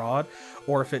with a rod,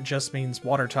 or if it just means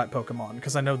water type Pokemon,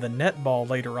 because I know the net ball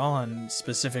later on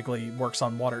specifically works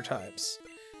on water types.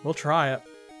 We'll try it.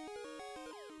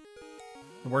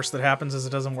 The worst that happens is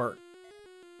it doesn't work.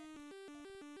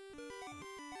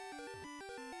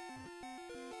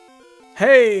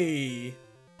 Hey!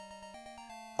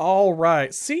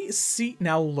 Alright, see,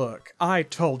 now look, I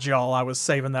told y'all I was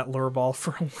saving that lure ball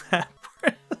for Lapras.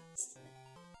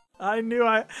 I knew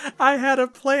I had a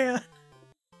plan.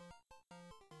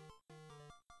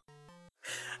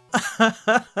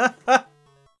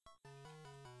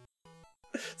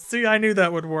 See, I knew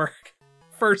that would work.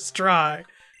 First try.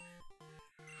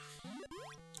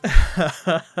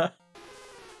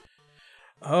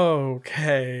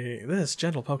 Okay, this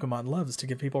gentle Pokemon loves to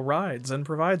give people rides and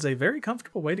provides a very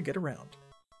comfortable way to get around.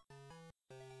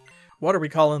 What are we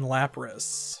calling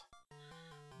Lapras?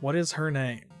 What is her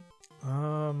name?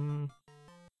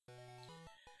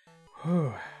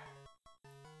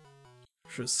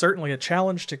 Which was certainly a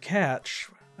challenge to catch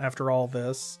after all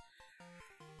this.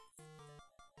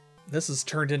 This has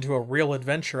turned into a real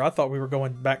adventure. I thought we were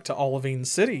going back to Olivine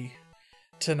City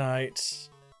tonight.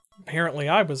 Apparently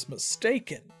I was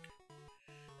mistaken.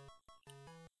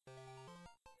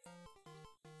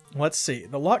 Let's see.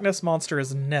 The Loch Ness Monster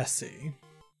is Nessie.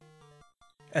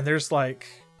 And there's like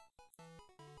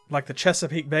the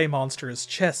Chesapeake Bay Monster is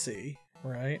Chessie,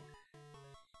 right?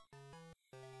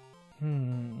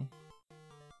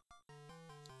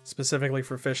 Specifically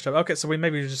for fish type. Okay, so we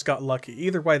maybe just got lucky.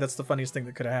 Either way, that's the funniest thing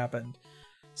that could have happened.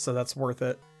 So that's worth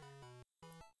it.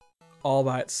 All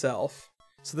by itself.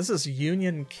 So this is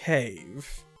Union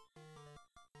Cave.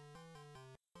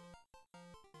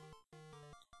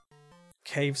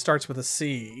 Cave starts with a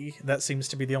C. That seems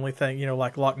to be the only thing, you know,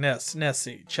 like Loch Ness,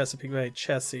 Nessie, Chesapeake Bay,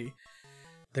 Chessie.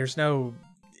 There's no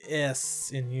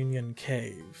S in Union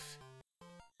Cave.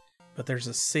 But there's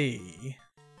a C.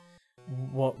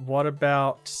 What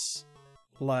about,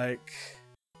 like,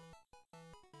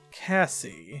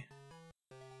 Cassie?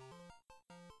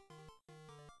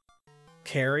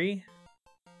 Carrie?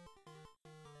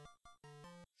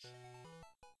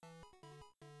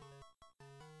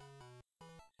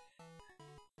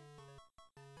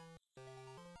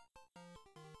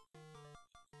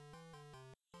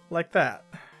 Like that.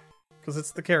 Because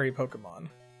it's the Carrie Pokemon.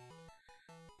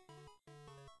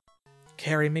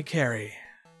 Carry me, Carrie.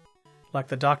 Like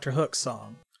the Dr. Hook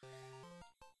song.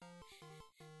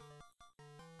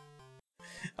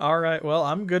 Alright, well,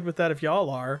 I'm good with that if y'all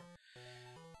are.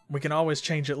 We can always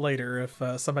change it later if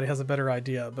somebody has a better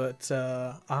idea, but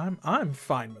I'm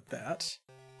fine with that.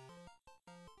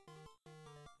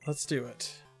 Let's do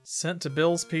it. Sent to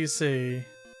Bill's PC.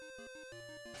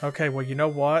 Okay, well, you know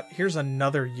what? Here's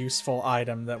another useful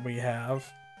item that we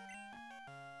have.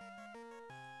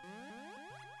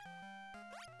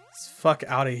 Let's fuck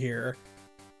out of here.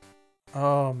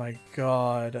 Oh my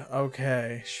god.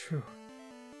 Okay. Whew.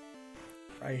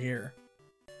 Right here.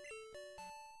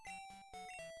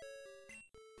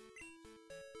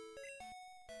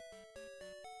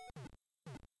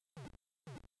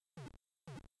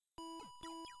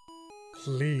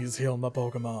 Please heal my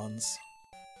Pokemons.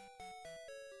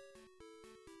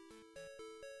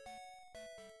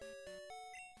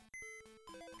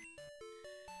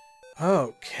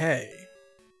 Okay.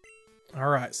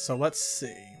 Alright, so let's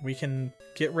see. We can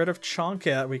get rid of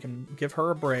Chonkette. We can give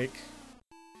her a break.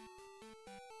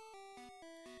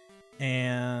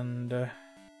 And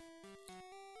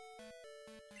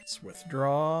let's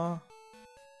withdraw.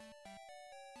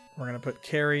 We're going to put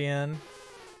Carrie in.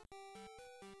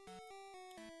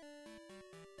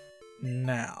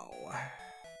 Now.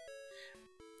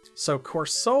 So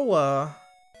Corsola,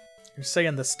 you're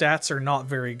saying the stats are not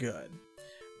very good.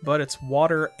 But it's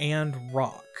water and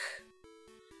rock.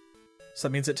 So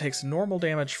that means it takes normal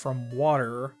damage from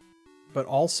water, but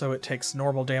also it takes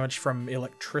normal damage from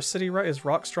electricity, right? Is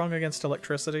rock strong against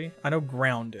electricity? I know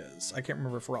ground is. I can't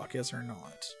remember if rock is or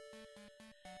not.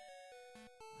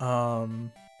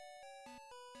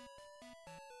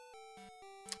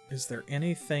 Is there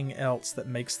anything else that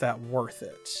makes that worth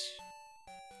it?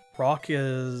 Rock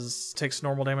takes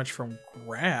normal damage from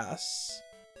grass.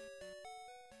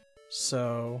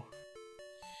 So,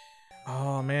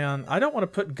 oh man, I don't want to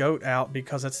put Goat out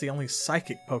because it's the only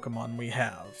psychic Pokemon we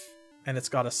have. And it's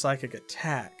got a psychic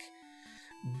attack.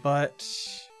 But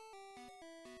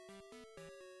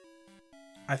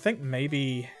I think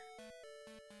maybe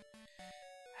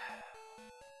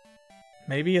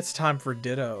it's time for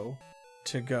Ditto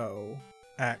to go,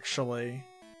 actually.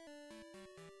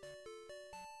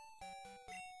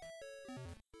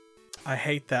 I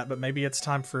hate that, but maybe it's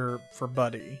time for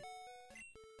Buddy.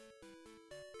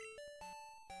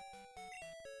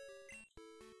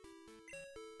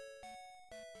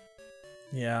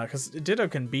 Yeah, because Ditto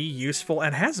can be useful,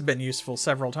 and has been useful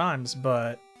several times,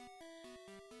 but...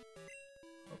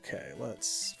 Okay,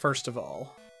 let's... First of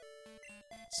all,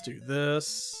 let's do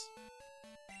this.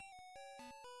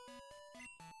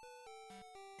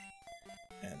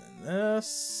 And then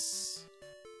this.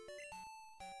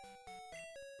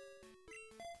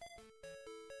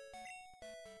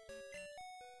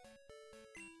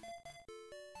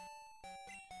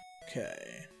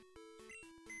 Okay.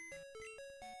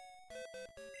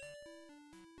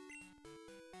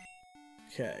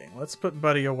 Okay, let's put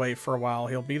Buddy away for a while.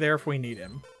 He'll be there if we need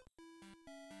him.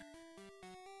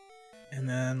 And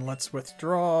then let's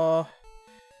withdraw.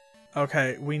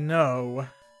 Okay, we know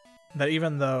that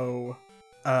even though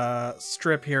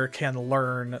Strip here can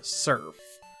learn Surf,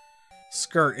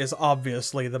 Skirt is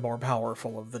obviously the more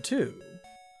powerful of the two,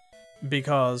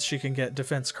 because she can get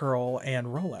Defense Curl and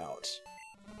Rollout.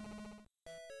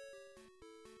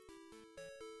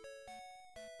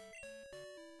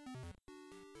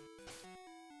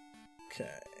 Okay,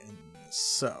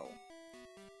 so...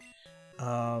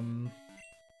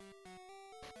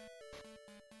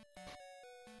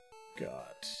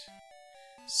 got...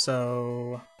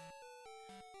 So...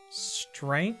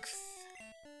 Strength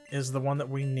is the one that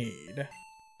we need.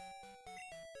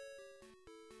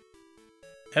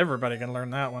 Everybody can learn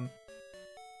that one.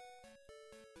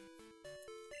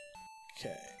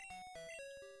 Okay.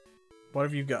 What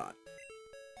have you got?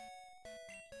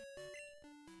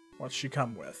 What's she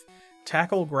come with?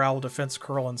 Tackle, Growl, Defense,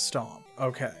 Curl, and Stomp.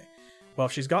 Okay. Well,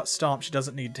 if she's got Stomp, she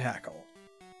doesn't need Tackle.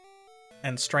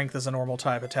 And Strength is a normal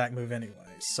type attack move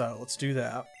anyway, so let's do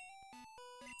that.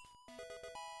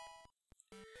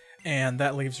 And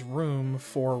that leaves room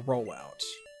for Rollout.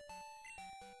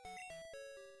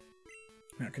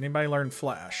 Now, can anybody learn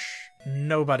Flash?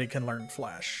 Nobody can learn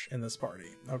Flash in this party.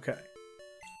 Okay.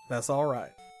 That's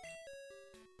alright.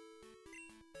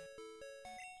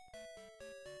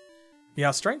 Yeah,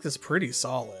 Strength is pretty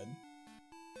solid.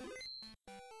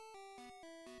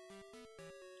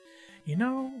 You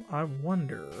know, I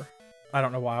wonder... I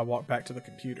don't know why I walked back to the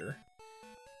computer.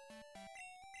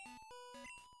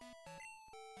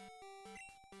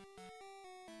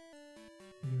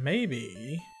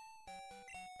 Maybe...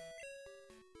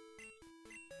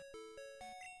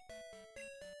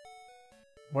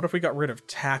 What if we got rid of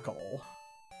Tackle?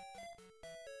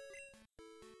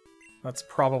 That's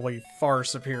probably far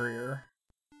superior.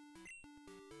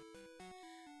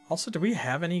 Also, do we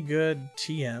have any good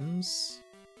TMs?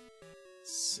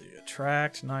 Let's see,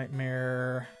 Attract,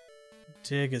 Nightmare,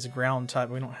 Dig is ground type,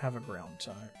 but we don't have a ground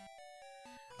type.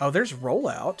 Oh, there's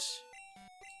Rollout.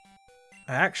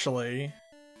 Actually,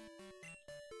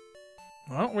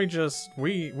 why don't we just...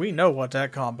 We know what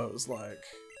that combo's like.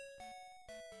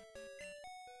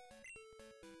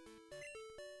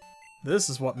 This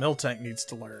is what Miltank needs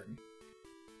to learn.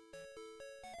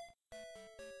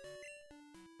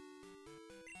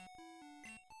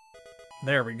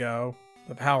 There we go.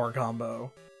 The power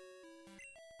combo.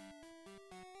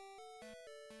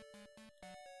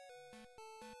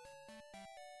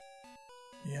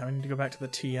 Yeah, we need to go back to the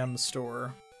TM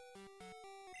store.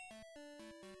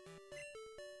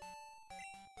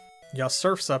 Yeah,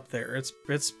 Surf's up there.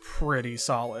 It's pretty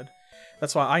solid.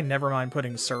 That's why I never mind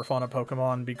putting Surf on a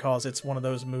Pokemon, because it's one of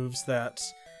those moves that,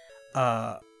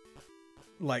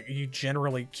 like, you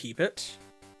generally keep it.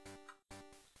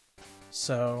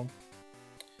 So,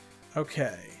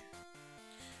 okay.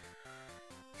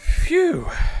 Phew!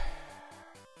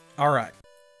 Alright.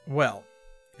 Well,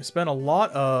 we spent a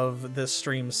lot of this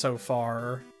stream so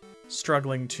far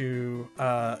struggling to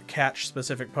catch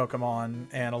specific Pokemon,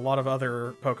 and a lot of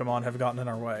other Pokemon have gotten in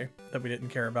our way that we didn't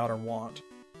care about or want.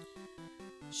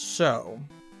 So,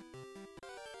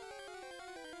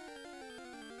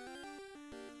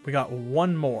 we got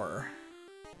one more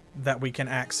that we can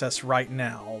access right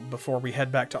now before we head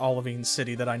back to Olivine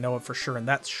City that I know of for sure, and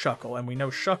that's Shuckle, and we know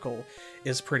Shuckle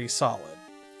is pretty solid.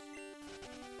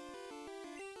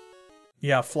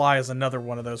 Yeah, Fly is another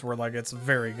one of those where, like, it's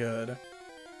very good.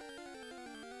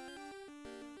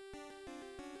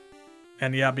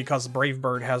 And yeah, because Brave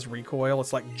Bird has recoil,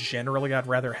 it's like, generally I'd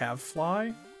rather have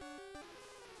Fly.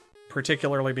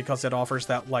 Particularly because it offers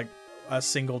that, like, a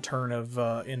single turn of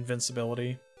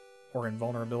invincibility. Or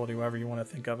invulnerability, however you want to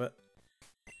think of it.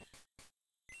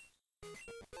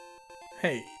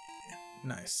 Hey.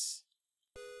 Nice.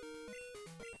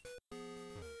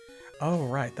 Oh,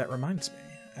 right, that reminds me,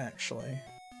 actually.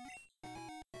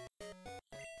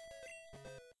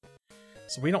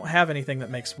 So we don't have anything that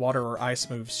makes water or ice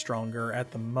moves stronger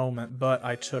at the moment, but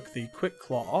I took the Quick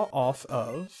Claw off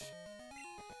of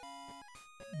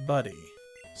Buddy.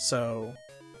 So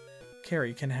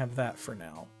Carrie can have that for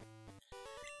now.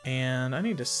 And I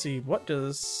need to see, what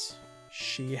does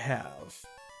she have?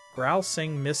 Growl,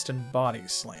 Sing, Mist, and Body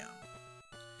Slam.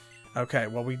 Okay,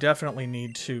 well we definitely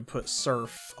need to put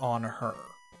Surf on her.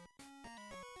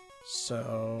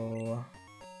 So...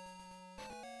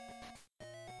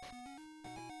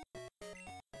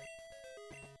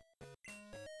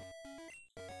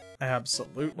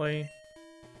 Absolutely.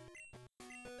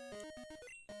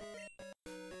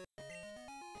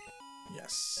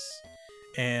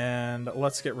 And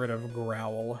let's get rid of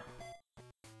Growl.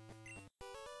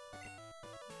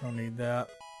 Don't need that.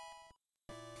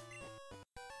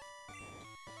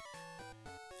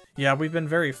 Yeah, we've been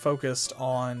very focused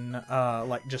on,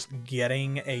 like, just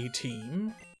getting a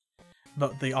team.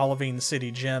 But the Olivine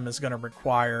City Gym is going to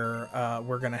require,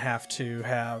 we're going to have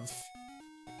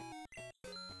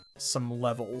some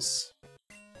levels.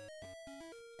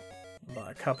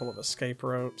 Buy a couple of escape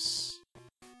ropes.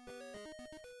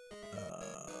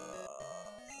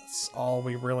 That's all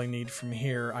we really need from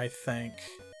here, I think.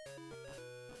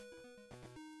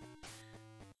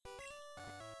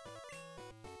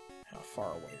 How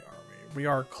far away are we? We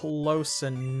are close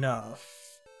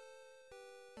enough.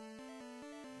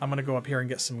 I'm gonna go up here and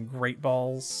get some Great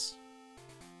Balls.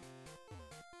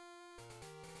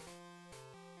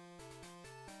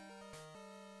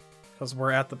 Because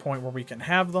we're at the point where we can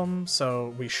have them,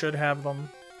 so we should have them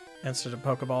instead of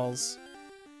Pokeballs.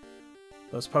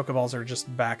 Those Pokeballs are just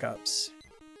backups.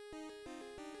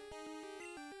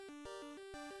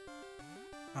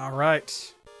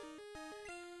 Alright.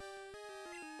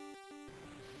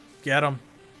 Get them.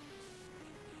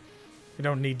 We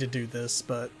don't need to do this,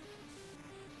 but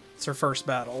it's her first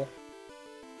battle.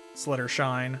 Let's let her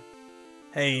shine.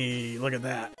 Hey, look at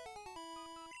that.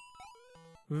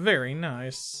 Very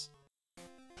nice.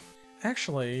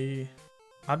 Actually,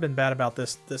 I've been bad about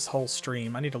this whole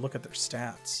stream. I need to look at their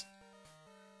stats.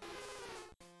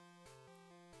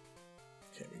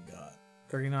 Okay, we got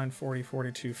 39, 40,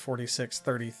 42, 46,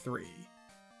 33.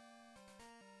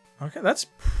 Okay, that's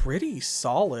pretty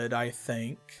solid, I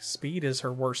think. Speed is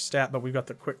her worst stat, but we've got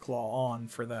the Quick Claw on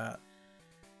for that.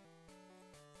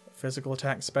 Physical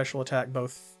attack and special attack,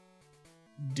 both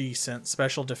decent.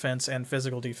 Special defense and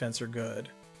physical defense are good.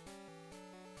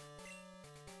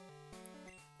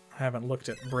 I haven't looked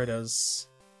at Britta's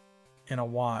in a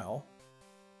while.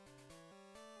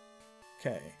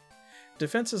 Okay.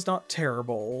 Defense is not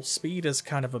terrible. Speed is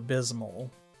kind of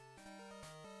abysmal.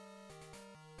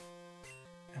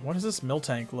 And what does this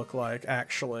Miltank look like,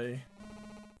 actually?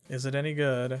 Is it any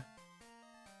good?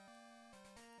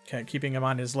 Okay, keeping in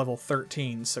mind is level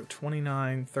 13, so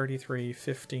 29, 33,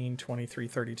 15, 23,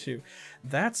 32.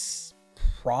 That's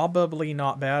probably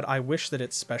not bad. I wish that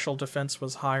its special defense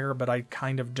was higher, but I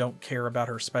kind of don't care about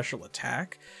her special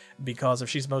attack, because if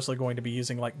she's mostly going to be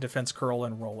using like defense curl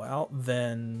and rollout,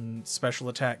 then special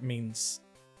attack means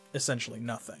essentially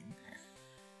nothing.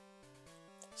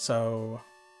 So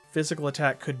physical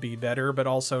attack could be better, but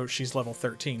also she's level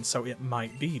 13, so it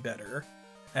might be better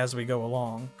as we go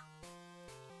along.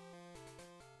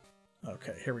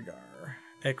 Okay, here we go.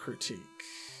 A critique.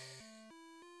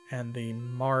 And the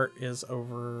mart is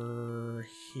over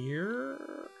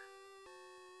here?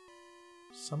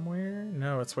 Somewhere?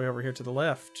 No, it's way over here to the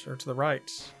left, or to the right.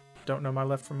 Don't know my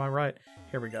left from my right.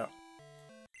 Here we go.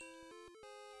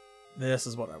 This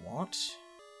is what I want.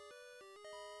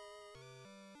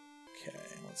 Okay,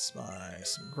 let's buy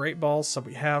some Great Balls so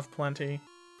we have plenty.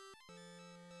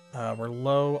 We're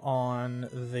low on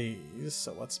these,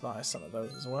 so let's buy some of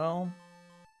those as well.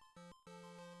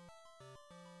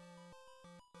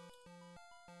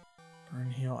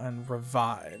 Burn, heal, and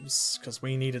revives, because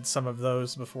we needed some of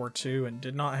those before too and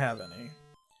did not have any.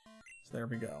 So there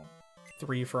we go.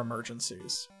 3 for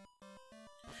emergencies.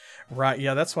 Right,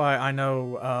 yeah, that's why I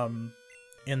know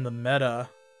in the meta,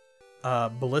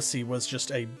 Blissey was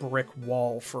just a brick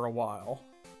wall for a while.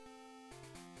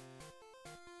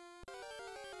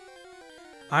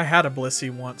 I had a Blissey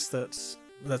once that's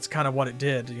kind of what it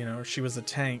did, you know. She was a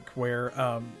tank where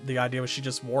the idea was she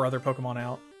just wore other Pokemon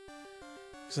out.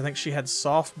 So I think she had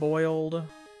soft boiled.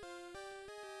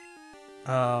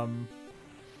 And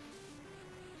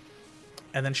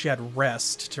then she had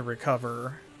rest to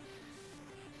recover.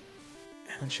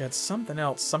 And then she had something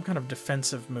else, some kind of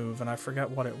defensive move, and I forget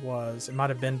what it was. It might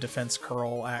have been Defense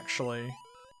Curl, actually.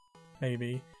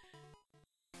 Maybe.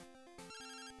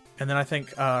 And then I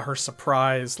think her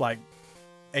surprise, like,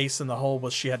 ace in the hole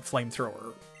was she had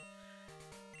Flamethrower.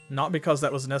 Not because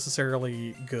that was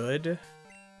necessarily good.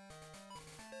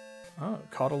 Oh,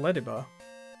 caught a Ledibba.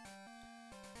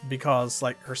 Because,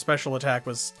 like, her special attack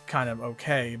was kind of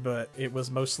okay, but it was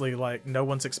mostly, like, no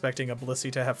one's expecting a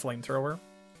Blissey to have Flamethrower.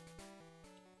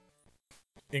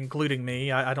 Including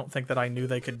me. I don't think that I knew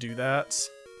they could do that.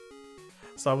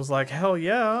 So I was like, hell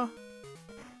yeah!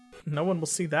 No one will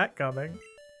see that coming.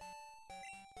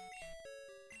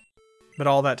 But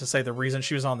all that to say, the reason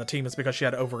she was on the team is because she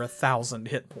had over 1,000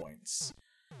 hit points.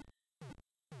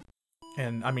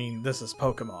 And, I mean, this is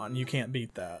Pokemon. You can't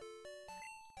beat that.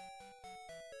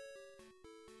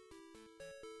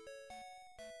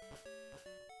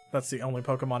 That's the only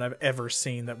Pokemon I've ever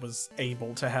seen that was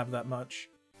able to have that much.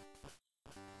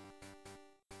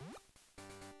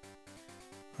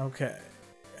 Okay.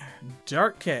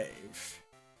 Dark Cave.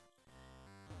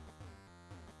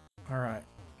 Alright.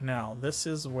 Now, this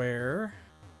is where...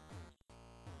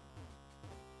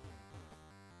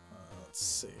 let's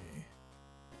see.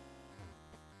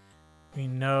 We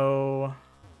know...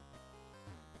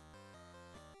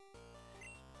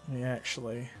 we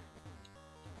actually...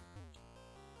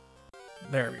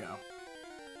 there we go.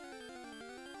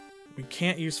 We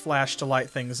can't use Flash to light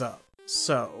things up,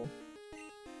 so...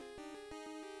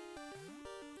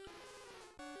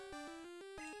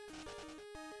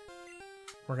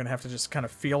 we're gonna have to just kind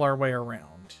of feel our way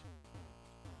around.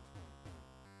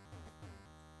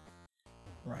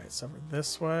 Right, so over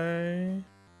this way.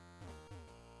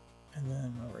 And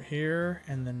then over here,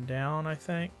 and then down, I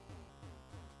think.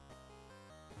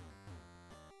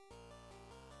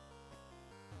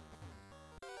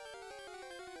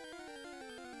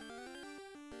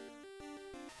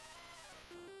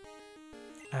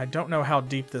 I don't know how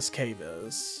deep this cave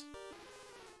is.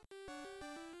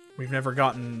 We've never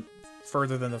gotten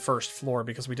further than the first floor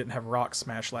because we didn't have Rock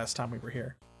Smash last time we were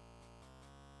here.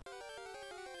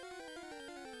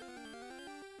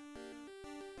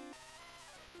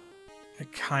 I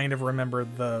kind of remember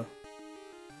the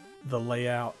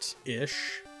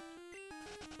layout-ish.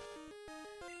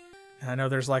 And I know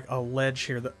there's like a ledge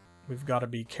here that we've got to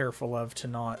be careful of to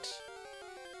not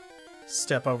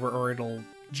step over or it'll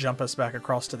jump us back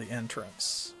across to the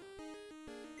entrance.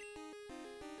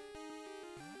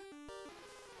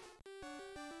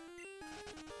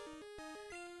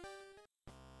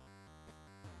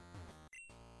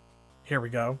 Here we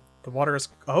go. The water is...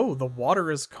 oh, the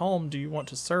water is calm. Do you want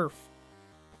to surf?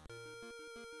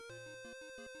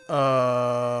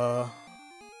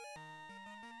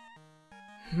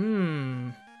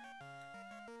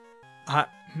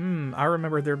 I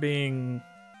remember there being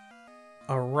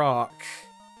a rock.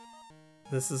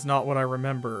 This is not what I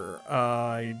remember.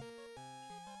 I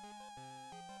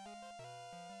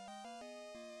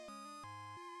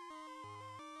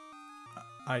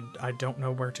don't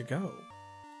know where to go.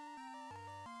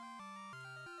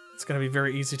 It's gonna be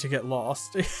very easy to get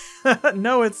lost.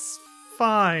 No, it's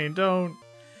fine. Don't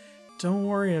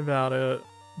worry about it.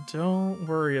 Don't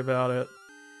worry about it.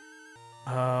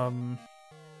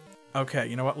 Okay,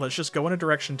 you know what? Let's just go in a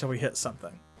direction until we hit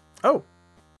something. Oh!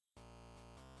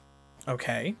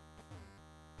 Okay.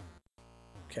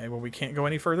 Okay, well we can't go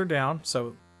any further down,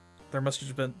 so there must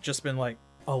have just been like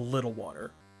a little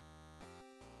water.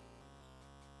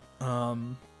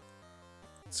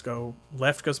 Let's go.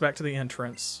 Left goes back to the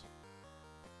entrance.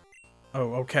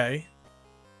 Oh, okay.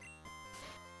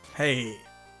 Hey.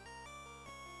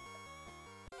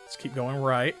 Let's keep going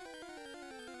right.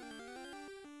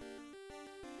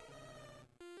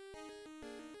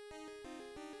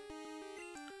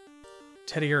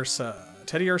 Teddiursa.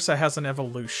 Teddiursa has an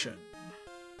evolution.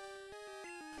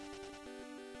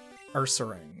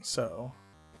 Ursaring, so...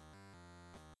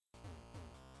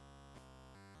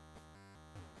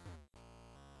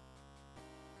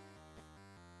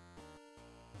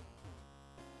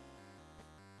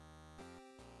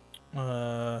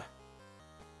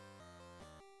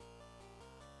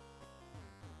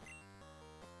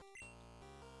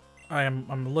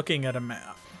 I'm looking at a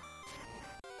map.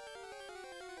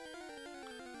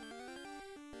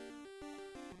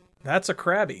 That's a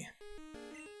Krabby.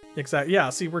 Exactly. Yeah,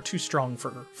 see, we're too strong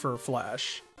for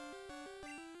Flash.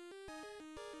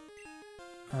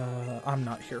 I'm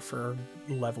not here for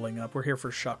leveling up. We're here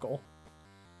for Shuckle.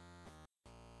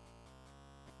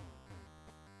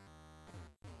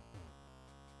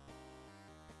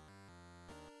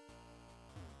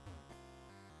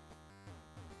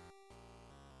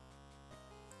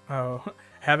 Oh,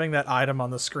 having that item on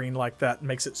the screen like that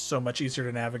makes it so much easier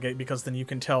to navigate because then you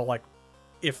can tell, like,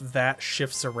 if that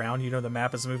shifts around, you know the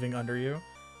map is moving under you.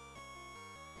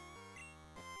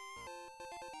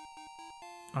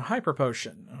 A Hyper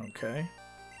Potion, okay.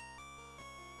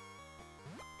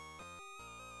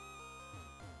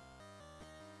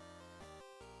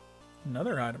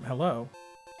 Another item, hello.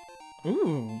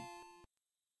 Ooh.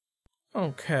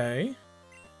 Okay.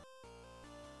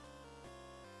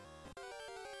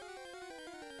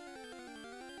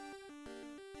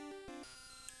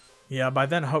 Yeah, by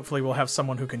then hopefully we'll have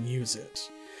someone who can use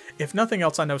it. If nothing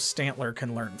else, I know Stantler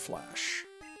can learn Flash.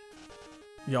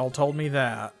 Y'all told me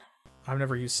that. I've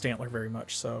never used Stantler very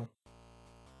much, so...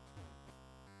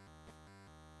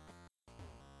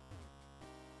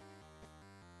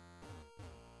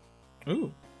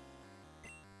 Ooh.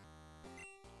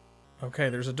 Okay,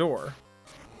 there's a door.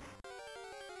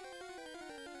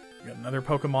 Got another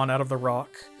Pokemon out of the rock.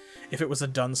 If it was a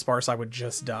Dunsparce, I would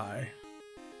just die.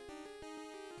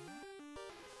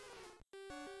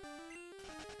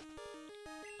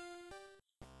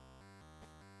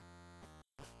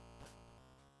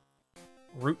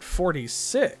 Route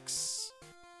 46.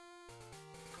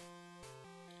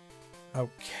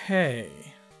 Okay.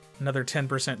 Another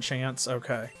 10% chance.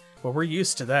 Okay. Well, we're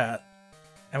used to that.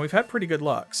 And we've had pretty good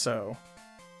luck, so...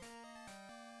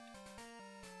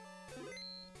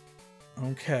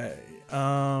 Okay.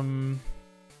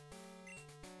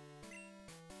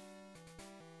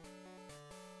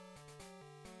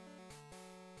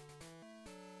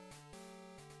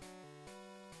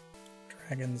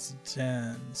 Dragon's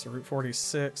Den. So Route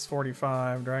 46,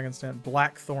 45, Dragon's Den,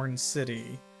 Blackthorn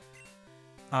City,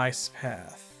 Ice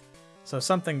Path. So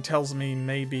something tells me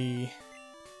maybe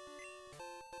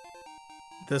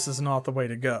this is not the way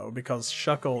to go, because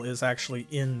Shuckle is actually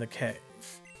in the cave.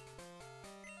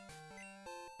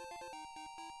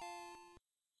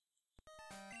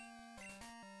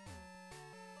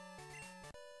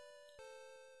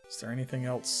 Is there anything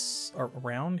else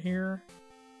around here?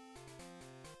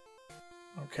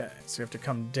 Okay, so we have to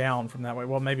come down from that way.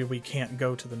 Well, maybe we can't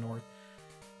go to the north.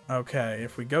 Okay,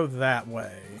 if we go that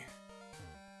way...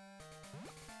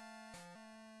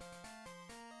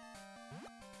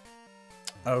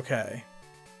 Okay.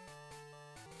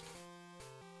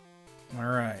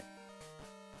 Alright.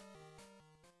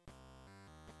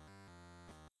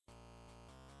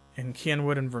 In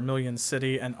Kenwood and Vermilion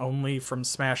City, and only from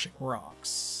smashing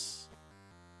rocks.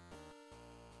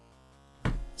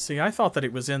 See, I thought that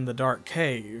it was in the dark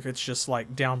cave. It's just,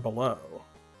 like, down below.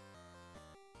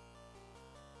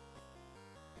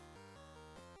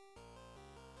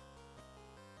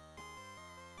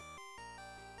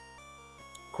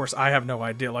 Of course, I have no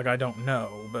idea. Like, I don't know,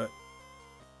 but...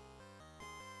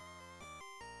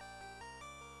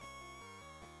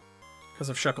 Because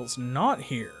if Shuckle's not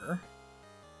here,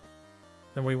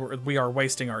 then we are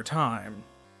wasting our time.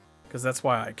 Because that's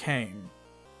why I came.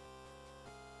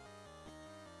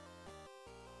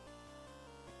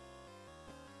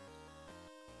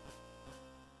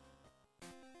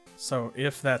 So,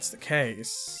 if that's the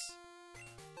case...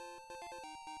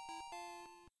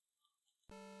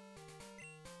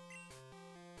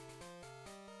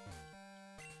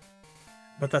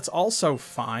 But that's also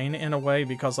fine in a way,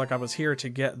 because like I was here to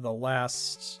get the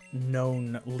last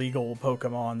known legal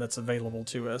Pokemon that's available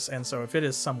to us, and so if it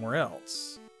is somewhere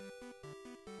else,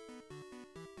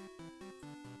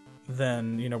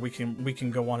 then, you know, we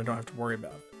can go on and don't have to worry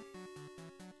about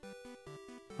it.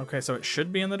 Okay, so it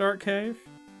should be in the Dark Cave?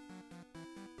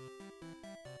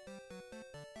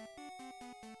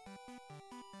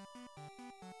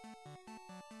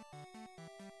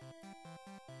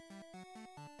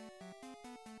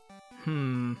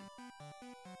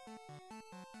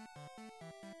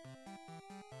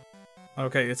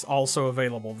 Okay, it's also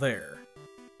available there.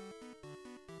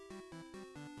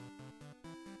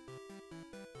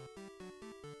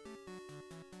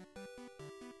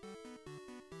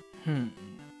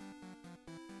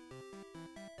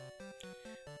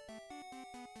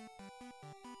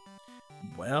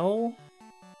 Well...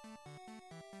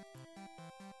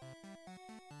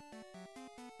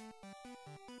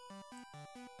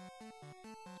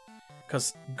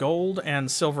 Because gold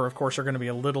and silver, of course, are going to be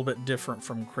a little bit different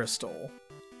from crystal.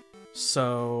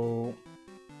 So...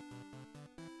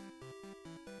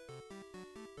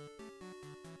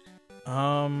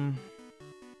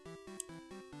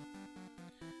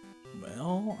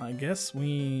 Well, I guess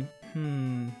we...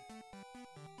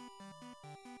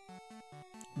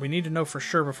 We need to know for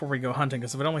sure before we go hunting,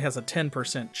 because if it only has a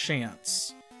 10%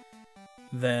 chance,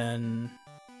 then...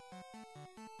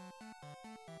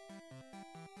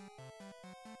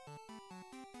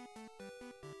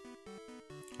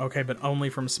 Okay, but only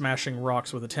from smashing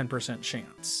rocks with a 10%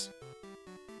 chance.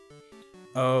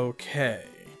 Okay.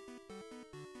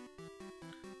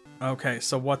 Okay,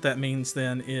 so what that means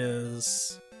then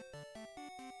is...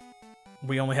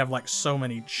 we only have, like, so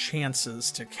many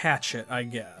chances to catch it, I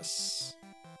guess.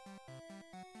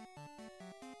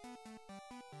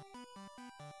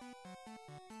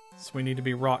 So we need to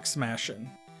be rock smashing.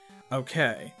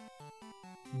 Okay.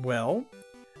 Well,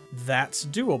 that's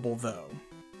doable, though.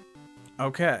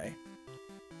 Okay.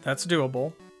 That's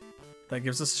doable. That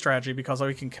gives us a strategy, because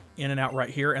we can in and out right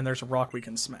here, and there's a rock we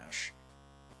can smash.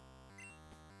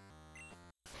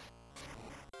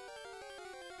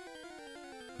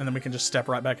 And then we can just step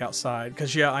right back outside.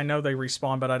 Because, yeah, I know they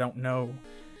respawn, but I don't know.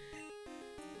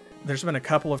 There's been a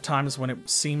couple of times when it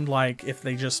seemed like if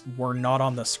they just were not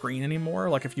on the screen anymore,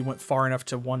 like if you went far enough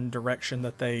to one direction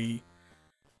that they,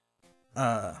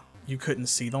 you couldn't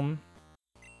see them,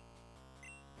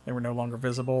 they were no longer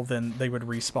visible, then they would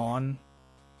respawn.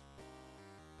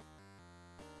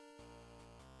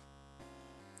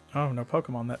 Oh, no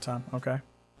Pokemon that time. Okay.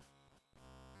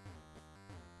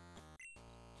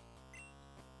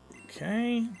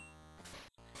 Okay.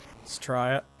 Let's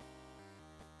try it.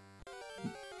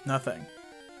 Nothing.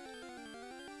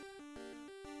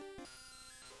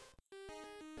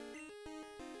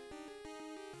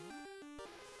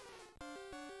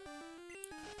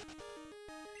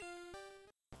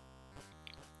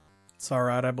 It's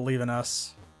alright, I believe in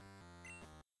us.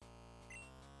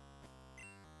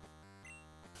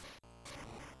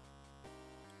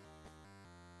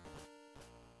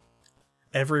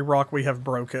 Every rock we have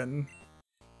broken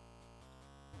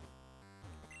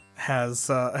has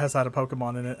had a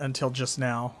Pokemon in it until just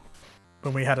now,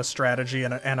 when we had a strategy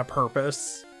and a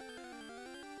purpose.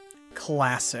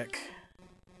 Classic.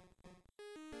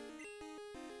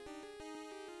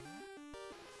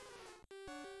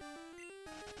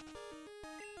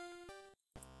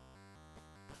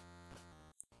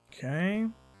 Okay.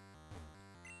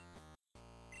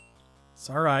 It's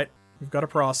alright. We've got a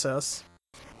process.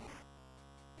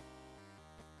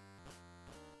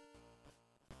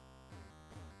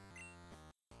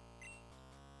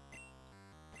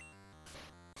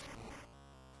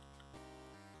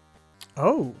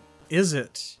 Oh, is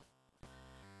it?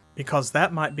 Because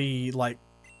that might be, like,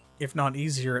 if not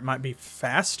easier, it might be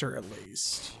faster at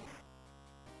least.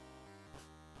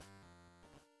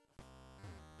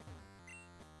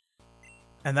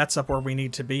 And that's up where we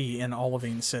need to be in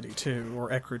Olivine City too, or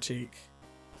Ecruteak.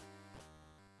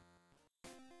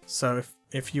 So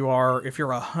if you're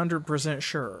 100%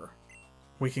 sure,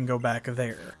 we can go back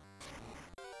there.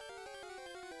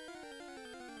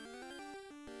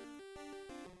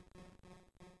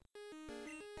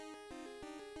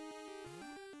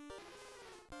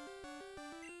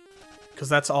 Because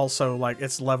that's also, like,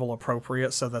 it's level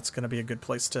appropriate, so that's going to be a good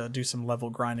place to do some level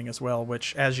grinding as well,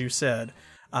 which, as you said,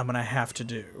 I'm going to have to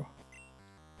do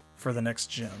for the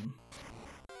next gym.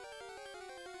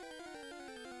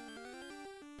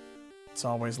 It's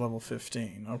always level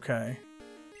 15, okay.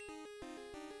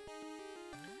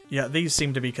 Yeah, these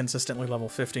seem to be consistently level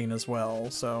 15 as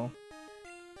well, so...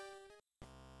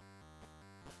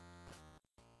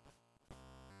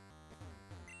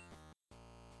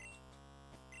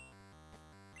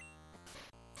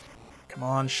 Come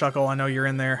on, Shuckle, I know you're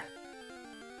in there.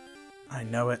 I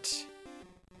know it.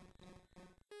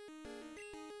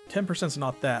 10%'s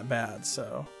not that bad,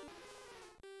 so...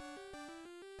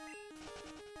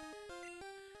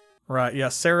 Right, yeah,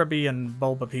 Cerebi and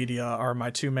Bulbapedia are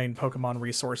my two main Pokemon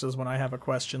resources when I have a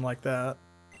question like that.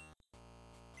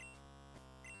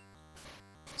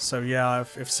 So yeah,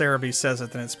 if Cerebi says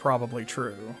it, then it's probably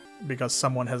true, because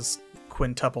someone has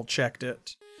quintuple checked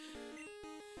it.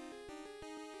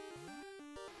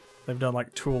 They've done,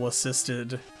 like,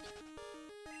 tool-assisted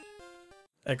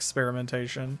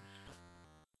experimentation.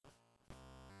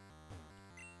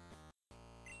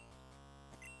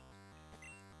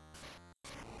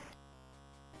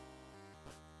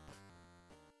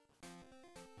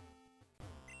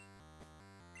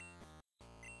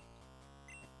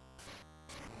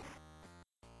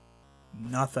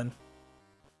 Nothing.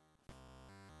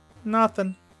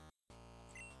 Nothing.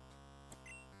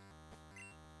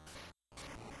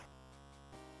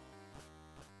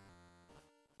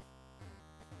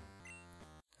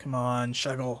 Come on,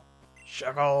 Shuckle.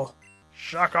 Shuckle.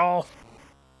 Shuckle.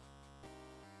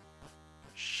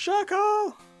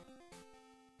 Shuckle!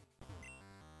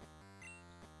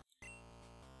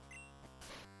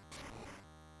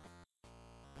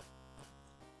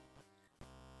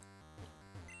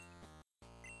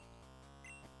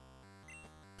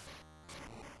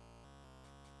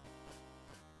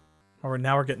 Or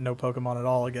now we're getting no Pokemon at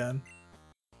all again.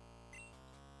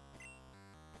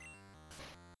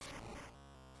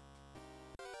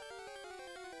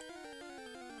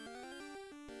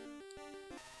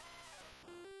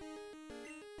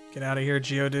 Get out of here,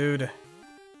 Geodude.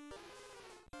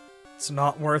 It's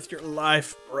not worth your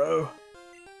life, bro.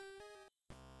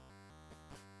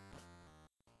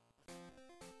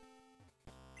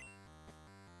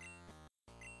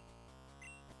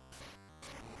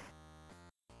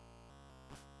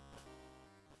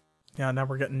 Yeah, now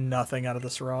we're getting nothing out of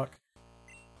this rock.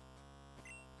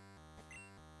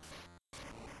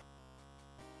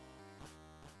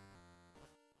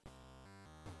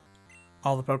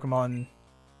 All the Pokemon,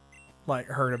 like,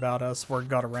 heard about us, word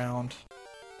got around.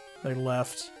 They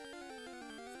left.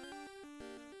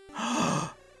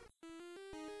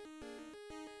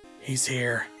 He's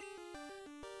here.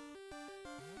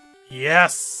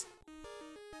 Yes!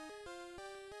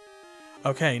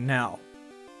 Okay, now.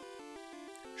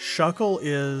 Shuckle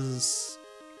is...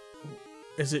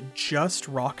 Is it just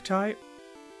rock type?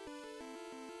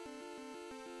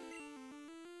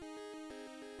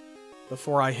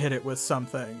 Before I hit it with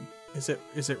something. Is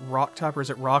it rock type, or is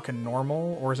it rock and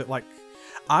normal? Or is it like...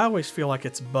 I always feel like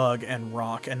it's bug and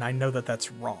rock, and I know that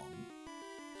that's wrong.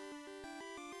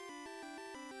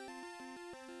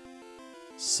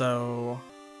 So...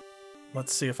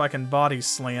 Let's see, if I can body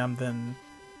slam, then...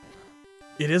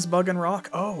 It is bug and rock?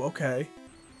 Oh, okay.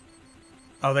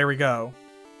 Oh, there we go.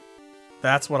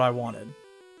 That's what I wanted.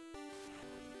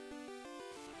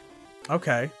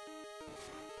 Okay.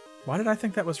 Why did I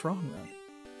think that was wrong, then?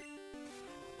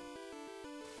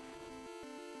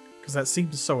 Because that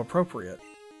seems so appropriate.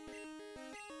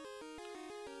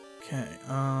 Okay,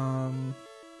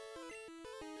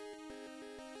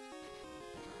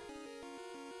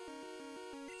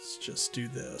 let's just do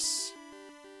this.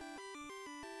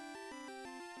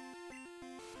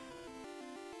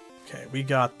 Okay, we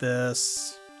got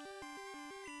this.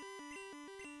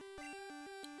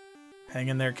 Hang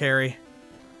in there, Carrie.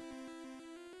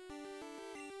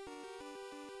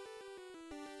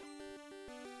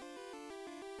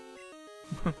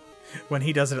 When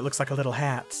he does it, it looks like a little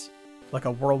hat. Like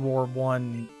a World War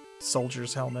I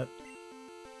soldier's helmet.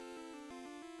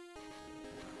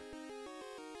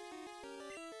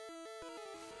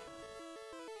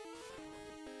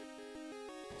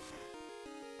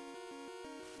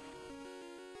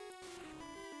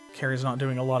 Carrie's not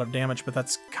doing a lot of damage, but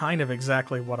that's kind of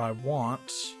exactly what I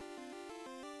want.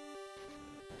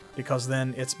 Because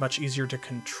then it's much easier to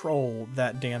control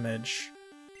that damage.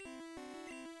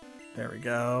 There we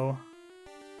go.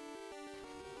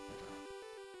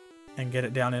 And get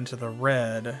it down into the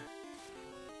red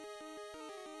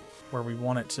where we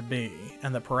want it to be.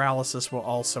 And the paralysis will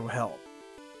also help.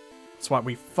 That's why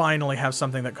we finally have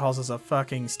something that causes a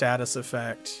fucking status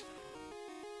effect.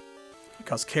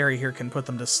 Because Carrie here can put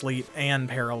them to sleep and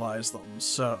paralyze them,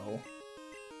 so...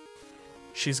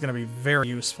 She's going to be very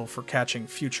useful for catching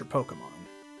future Pokemon.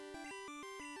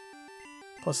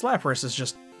 Plus Lapras is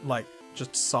just, like,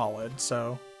 just solid,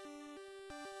 so...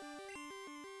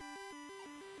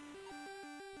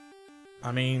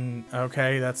 I mean,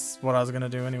 okay, that's what I was gonna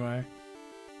do anyway.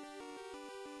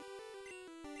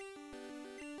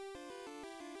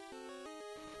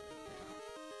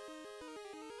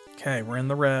 Okay, we're in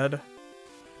the red.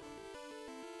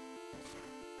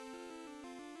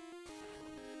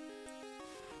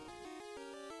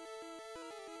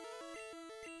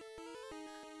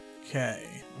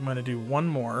 Okay, I'm gonna do one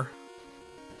more.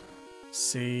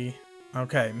 See.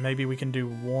 Okay, maybe we can do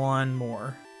one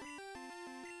more.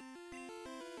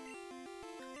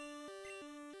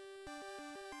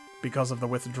 Because of the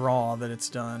withdrawal that it's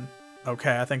done.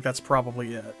 Okay, I think that's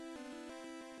probably it.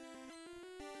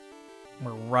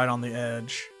 We're right on the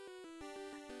edge.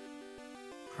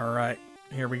 Alright,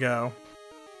 here we go.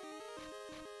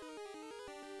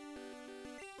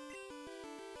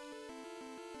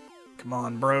 Come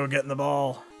on, bro, get in the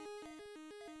ball.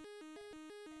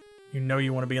 You know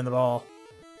you want to be in the ball.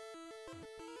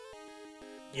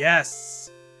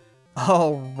 Yes!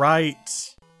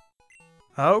 Alright.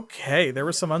 Okay, there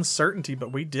was some uncertainty,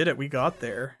 but we did it. We got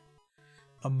there.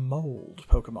 A mold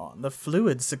Pokemon. The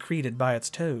fluid secreted by its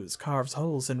toes carves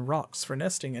holes in rocks for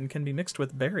nesting and can be mixed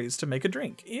with berries to make a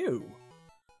drink. Ew.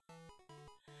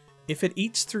 If it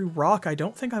eats through rock, I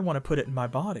don't think I want to put it in my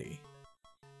body.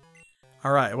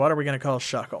 Alright, what are we going to call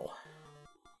Shuckle?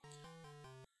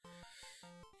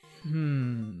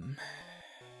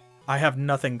 I have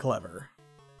nothing clever.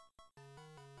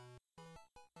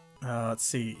 Let's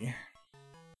see.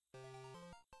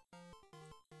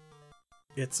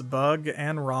 It's bug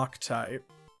and rock type.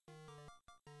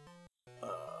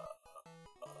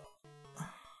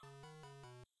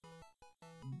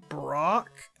 Brock?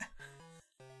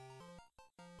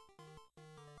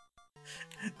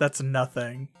 That's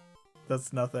nothing.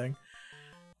 That's nothing.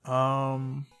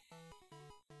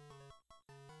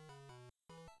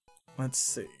 Let's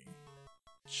see.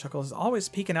 Shuckle is always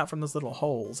peeking out from those little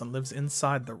holes and lives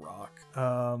inside the rock.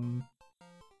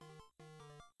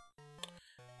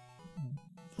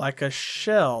 Like a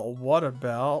shell. What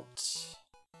about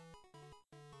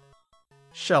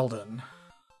Sheldon?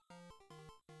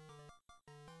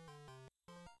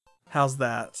 How's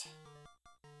that?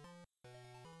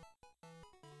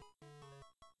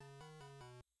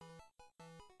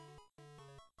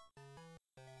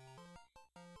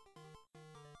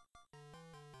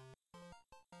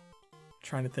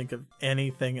 Trying to think of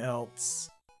anything else.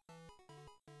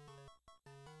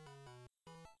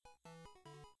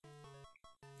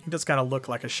 He does kind of look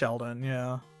like a Sheldon,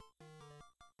 yeah.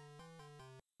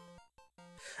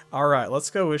 Alright, let's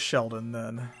go with Sheldon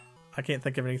then. I can't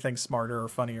think of anything smarter or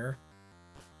funnier.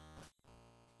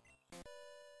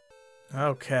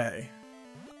 Okay.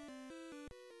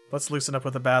 Let's loosen up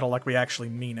with a battle like we actually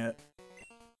mean it.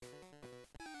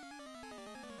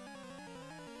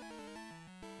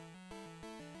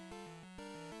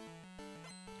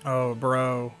 Oh,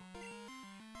 bro.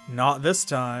 Not this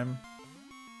time.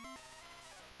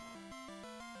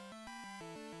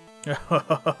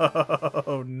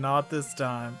 Oh, not this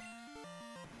time.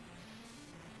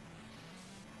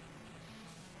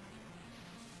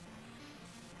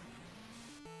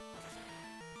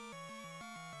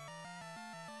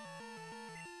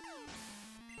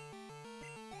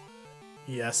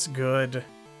 Yes, good.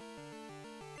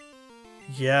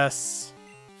 Yes.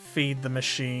 Feed the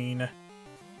machine.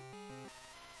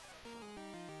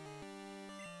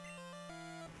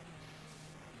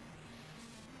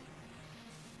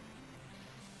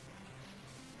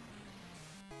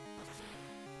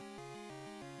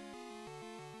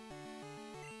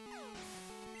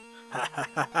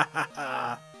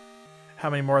 How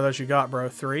many more of those you got, bro?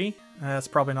 3? That's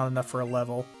probably not enough for a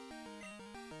level.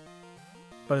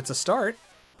 But it's a start.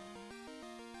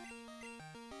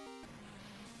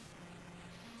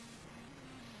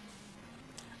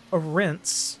 A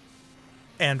rinse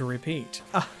and repeat.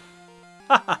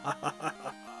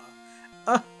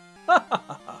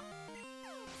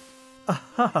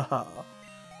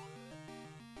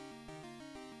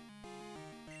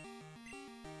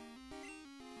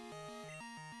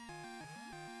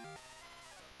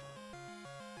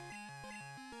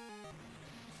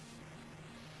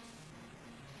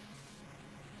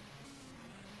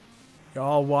 You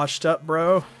all washed up,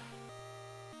 bro?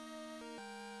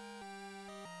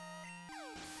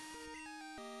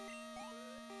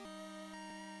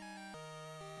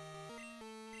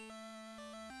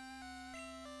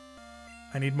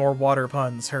 I need more water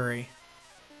puns, hurry.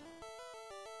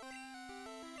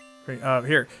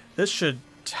 Here. This should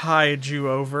tide you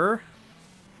over.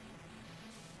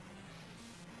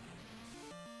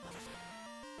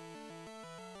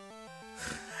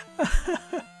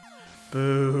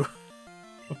 Boo.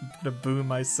 I'm gonna boo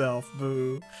myself,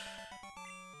 boo.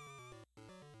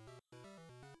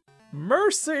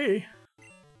 Mercy!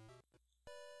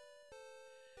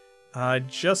 I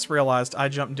just realized I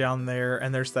jumped down there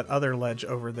and there's that other ledge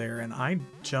over there and I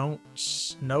don't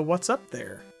know what's up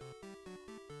there.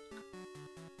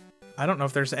 I don't know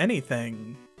if there's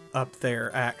anything up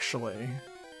there, actually.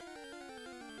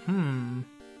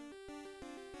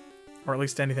 Or at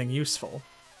least anything useful.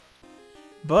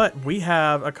 But we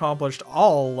have accomplished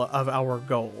all of our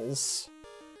goals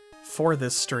for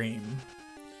this stream.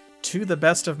 To the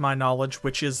best of my knowledge,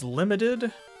 which is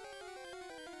limited,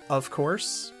 of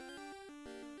course.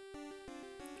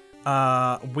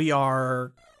 We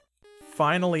are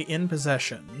finally in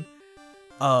possession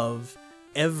of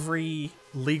every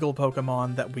legal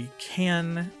Pokemon that we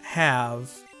can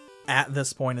have at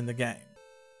this point in the game.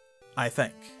 I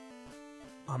think.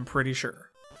 I'm pretty sure.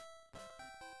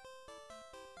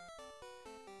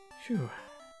 Phew.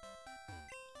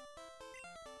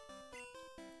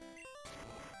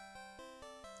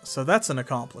 So that's an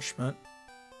accomplishment.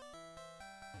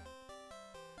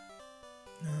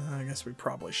 I guess we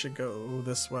probably should go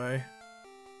this way.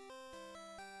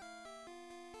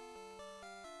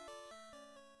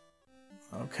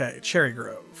 Okay, Cherry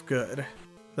Grove. Good.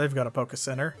 They've got a Poké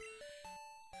Center.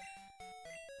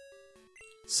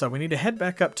 So we need to head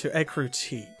back up to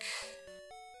Ecruteak.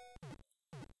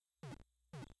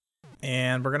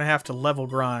 And we're going to have to level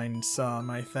grind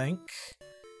some, I think.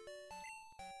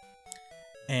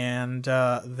 And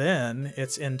then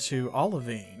it's into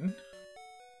Olivine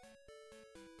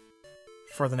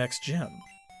for the next gym.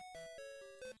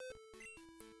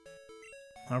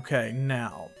 Okay,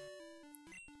 now.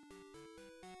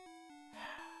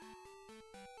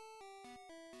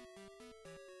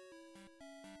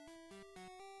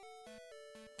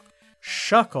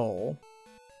 Shuckle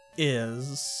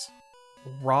is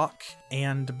rock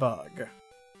and bug.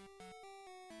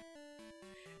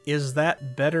 Is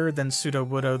that better than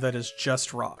Sudowoodo that is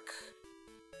just rock?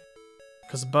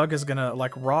 Because bug is gonna,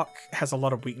 like, rock has a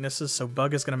lot of weaknesses, so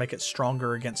bug is gonna make it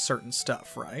stronger against certain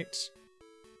stuff, right?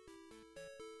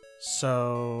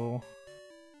 So...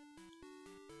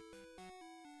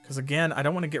 because again, I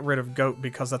don't want to get rid of Goat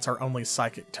because that's our only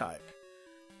psychic type.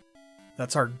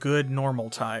 That's our good normal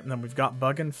type. And then we've got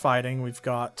bug and fighting, we've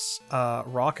got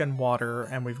rock and water,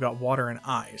 and we've got water and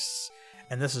ice.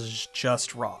 And this is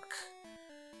just rock.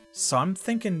 So I'm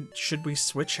thinking, should we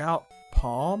switch out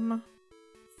Palm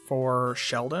for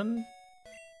Sheldon?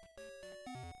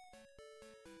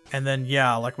 And then,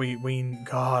 yeah, like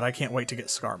God, I can't wait to get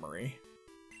Skarmory.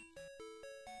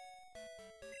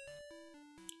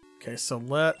 Okay, so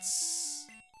let's...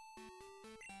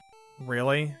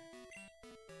 Really?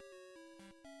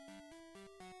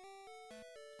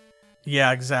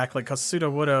 Yeah, exactly, because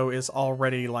Sudowoodo is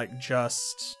already, like,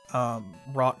 just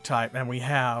rock type, and we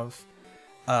have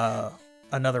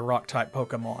another rock type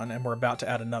Pokemon, and we're about to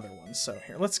add another one. So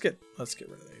here, let's get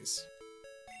rid of these.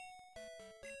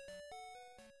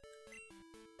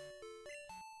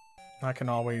 I can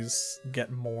always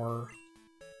get more.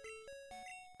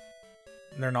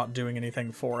 They're not doing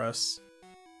anything for us.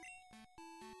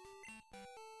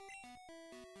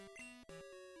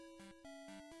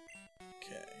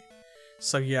 Okay.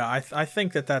 So yeah, I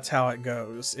think that that's how it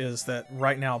goes, is that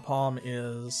right now Palm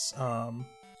is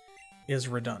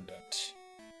redundant.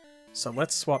 So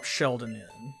let's swap Sheldon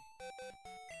in.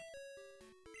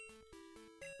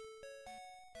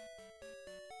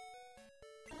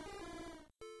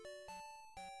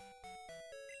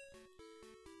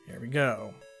 Here we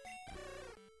go.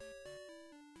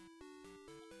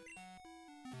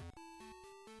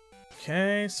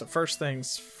 Okay, so first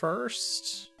things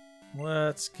first,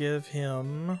 let's give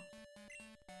him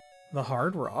the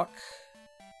hard rock.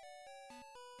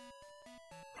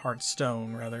 Hard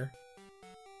stone, rather.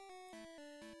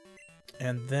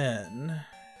 And then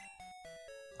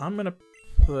I'm gonna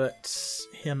put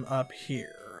him up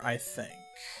here, I think.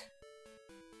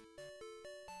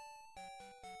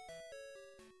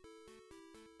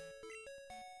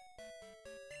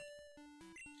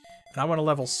 And I want to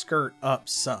level Skirt up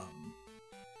some.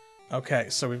 Okay,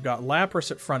 so we've got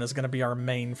Lapras at front is going to be our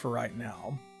main for right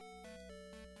now.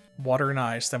 Water and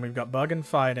Ice, then we've got Bug and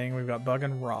Fighting, we've got Bug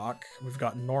and Rock, we've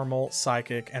got Normal,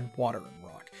 Psychic, and Water and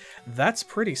Rock. That's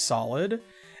pretty solid,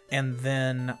 and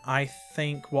then I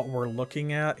think what we're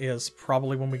looking at is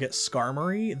probably when we get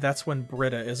Skarmory, that's when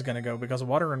Britta is going to go, because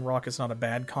Water and Rock is not a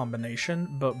bad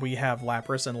combination, but we have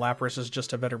Lapras, and Lapras is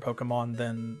just a better Pokemon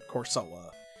than Corsola,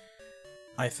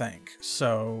 I think.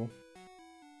 So,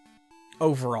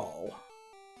 overall,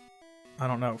 I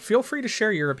don't know. Feel free to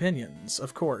share your opinions,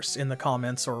 of course, in the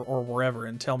comments or wherever,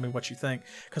 and tell me what you think,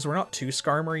 because we're not to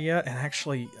Skarmory yet, and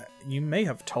actually, you may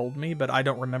have told me, but I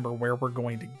don't remember where we're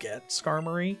going to get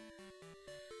Skarmory.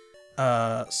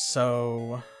 And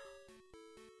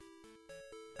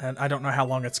I don't know how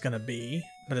long it's going to be,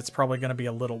 but it's probably going to be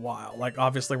a little while. Like,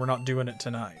 obviously, we're not doing it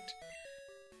tonight.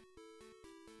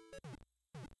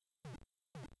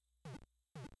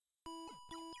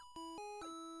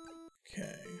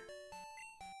 Okay.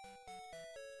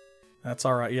 That's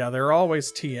alright. Yeah, there are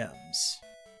always TMs.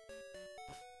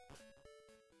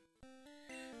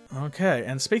 Okay,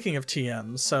 and speaking of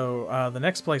TMs, so the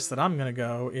next place that I'm going to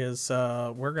go is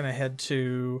we're going to head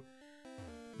to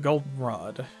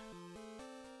Goldenrod.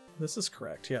 This is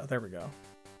correct. Yeah, there we go.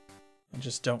 I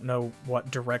just don't know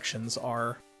what directions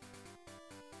are.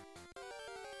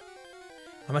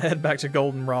 I'm going to head back to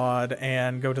Goldenrod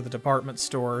and go to the department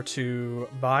store to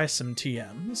buy some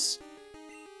TMs.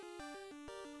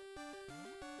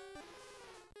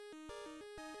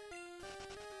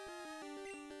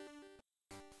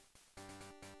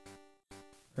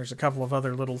 There's a couple of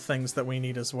other little things that we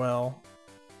need as well.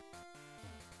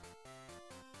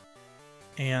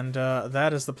 And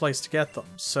that is the place to get them.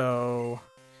 So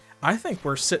I think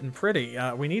we're sitting pretty.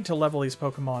 We need to level these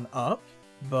Pokemon up,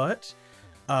 but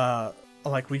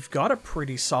like, we've got a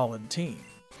pretty solid team.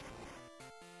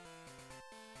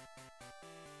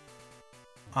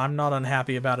 I'm not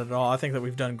unhappy about it at all. I think that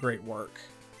we've done great work.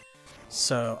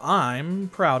 So I'm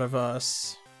proud of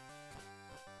us.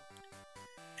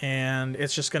 And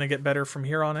it's just going to get better from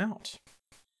here on out.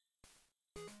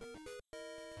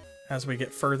 As we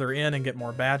get further in and get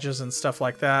more badges and stuff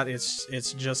like that,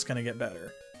 it's just going to get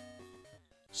better.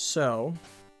 So,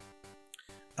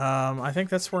 I think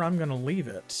that's where I'm going to leave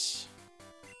it.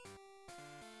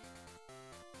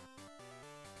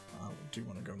 I do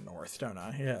want to go north, don't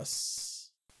I? Yes.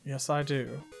 Yes, I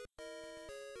do.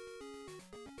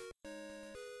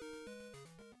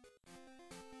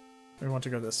 We want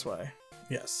to go this way.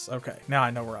 Yes, okay. Now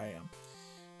I know where I am.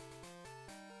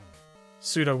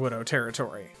 Sudowoodo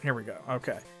territory. Here we go.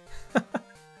 Okay.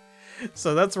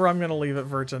 So that's where I'm going to leave it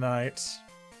for tonight.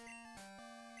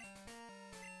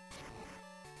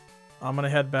 I'm going to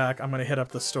head back. I'm going to hit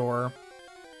up the store.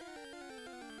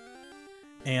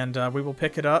 And we will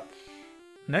pick it up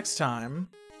next time.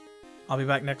 I'll be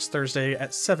back next Thursday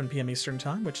at 7 p.m. Eastern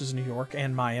Time, which is New York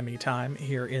and Miami time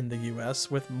here in the US,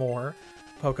 with more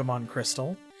Pokémon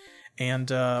Crystal.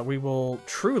 And we will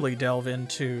truly delve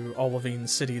into Olivine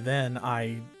City then,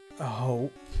 I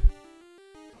hope.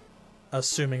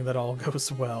 assuming that all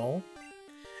goes well.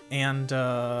 And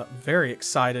very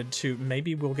excited to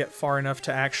maybe we'll get far enough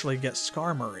to actually get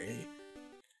Skarmory.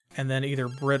 And then either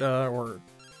Britta or,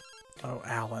 oh,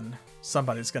 Alan.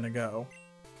 Somebody's gonna go.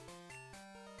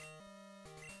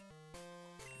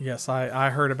 Yes, I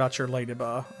heard about your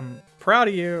ladybug. I'm proud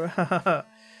of you.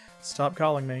 Stop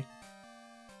calling me.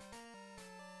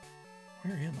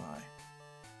 Where am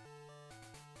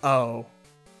I? Oh.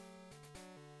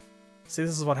 See,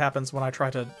 this is what happens when I try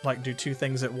to, like, do two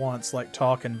things at once, like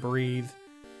talk and breathe.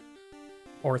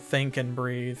 Or think and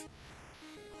breathe.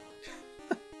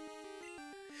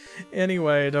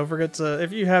 Anyway, don't forget to,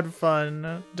 if you had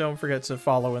fun, don't forget to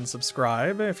follow and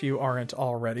subscribe if you aren't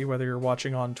already, whether you're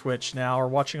watching on Twitch now or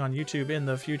watching on YouTube in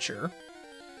the future.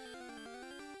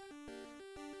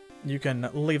 You can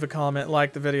leave a comment,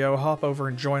 like the video, hop over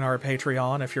and join our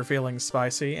Patreon if you're feeling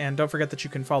spicy, and don't forget that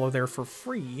you can follow there for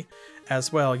free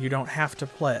as well. You don't have to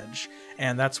pledge,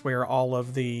 and that's where all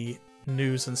of the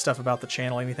news and stuff about the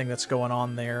channel, anything that's going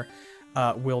on there,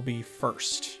 will be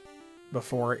first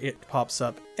before it pops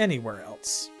up anywhere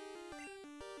else.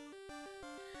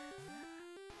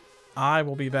 I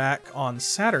will be back on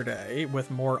Saturday with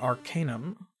more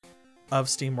Arcanum of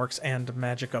Steamworks and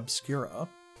Magic Obscura.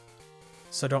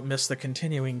 So don't miss the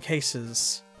continuing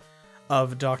cases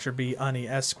of Dr. B. Unny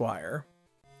Esquire.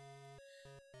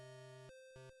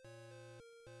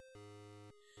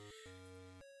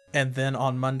 And then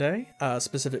on Monday,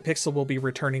 Specific Pixel will be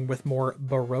returning with more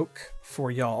Baroque for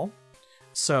y'all.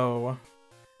 So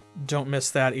don't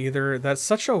miss that either. That's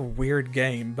such a weird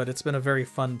game, but it's been a very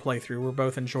fun playthrough. We're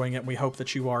both enjoying it, and we hope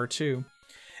that you are too.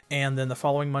 And then the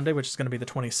following Monday, which is going to be the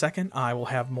 22nd, I will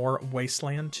have more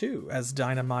Wasteland 2 as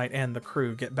Dynamite and the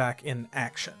crew get back in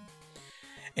action.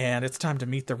 And it's time to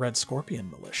meet the Red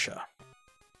Scorpion Militia.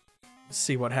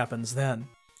 See what happens then.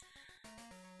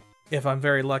 If I'm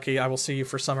very lucky, I will see you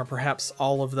for some or perhaps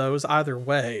all of those. Either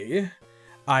way,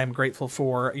 I am grateful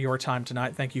for your time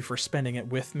tonight. Thank you for spending it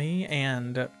with me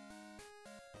and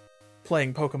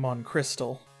playing Pokémon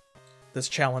Crystal. This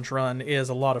challenge run is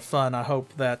a lot of fun. I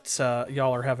hope that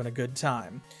y'all are having a good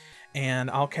time. And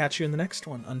I'll catch you in the next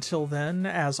one. Until then,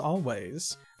 as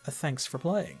always, thanks for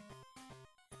playing.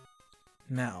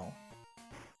 Now,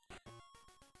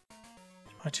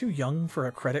 am I too young for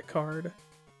a credit card?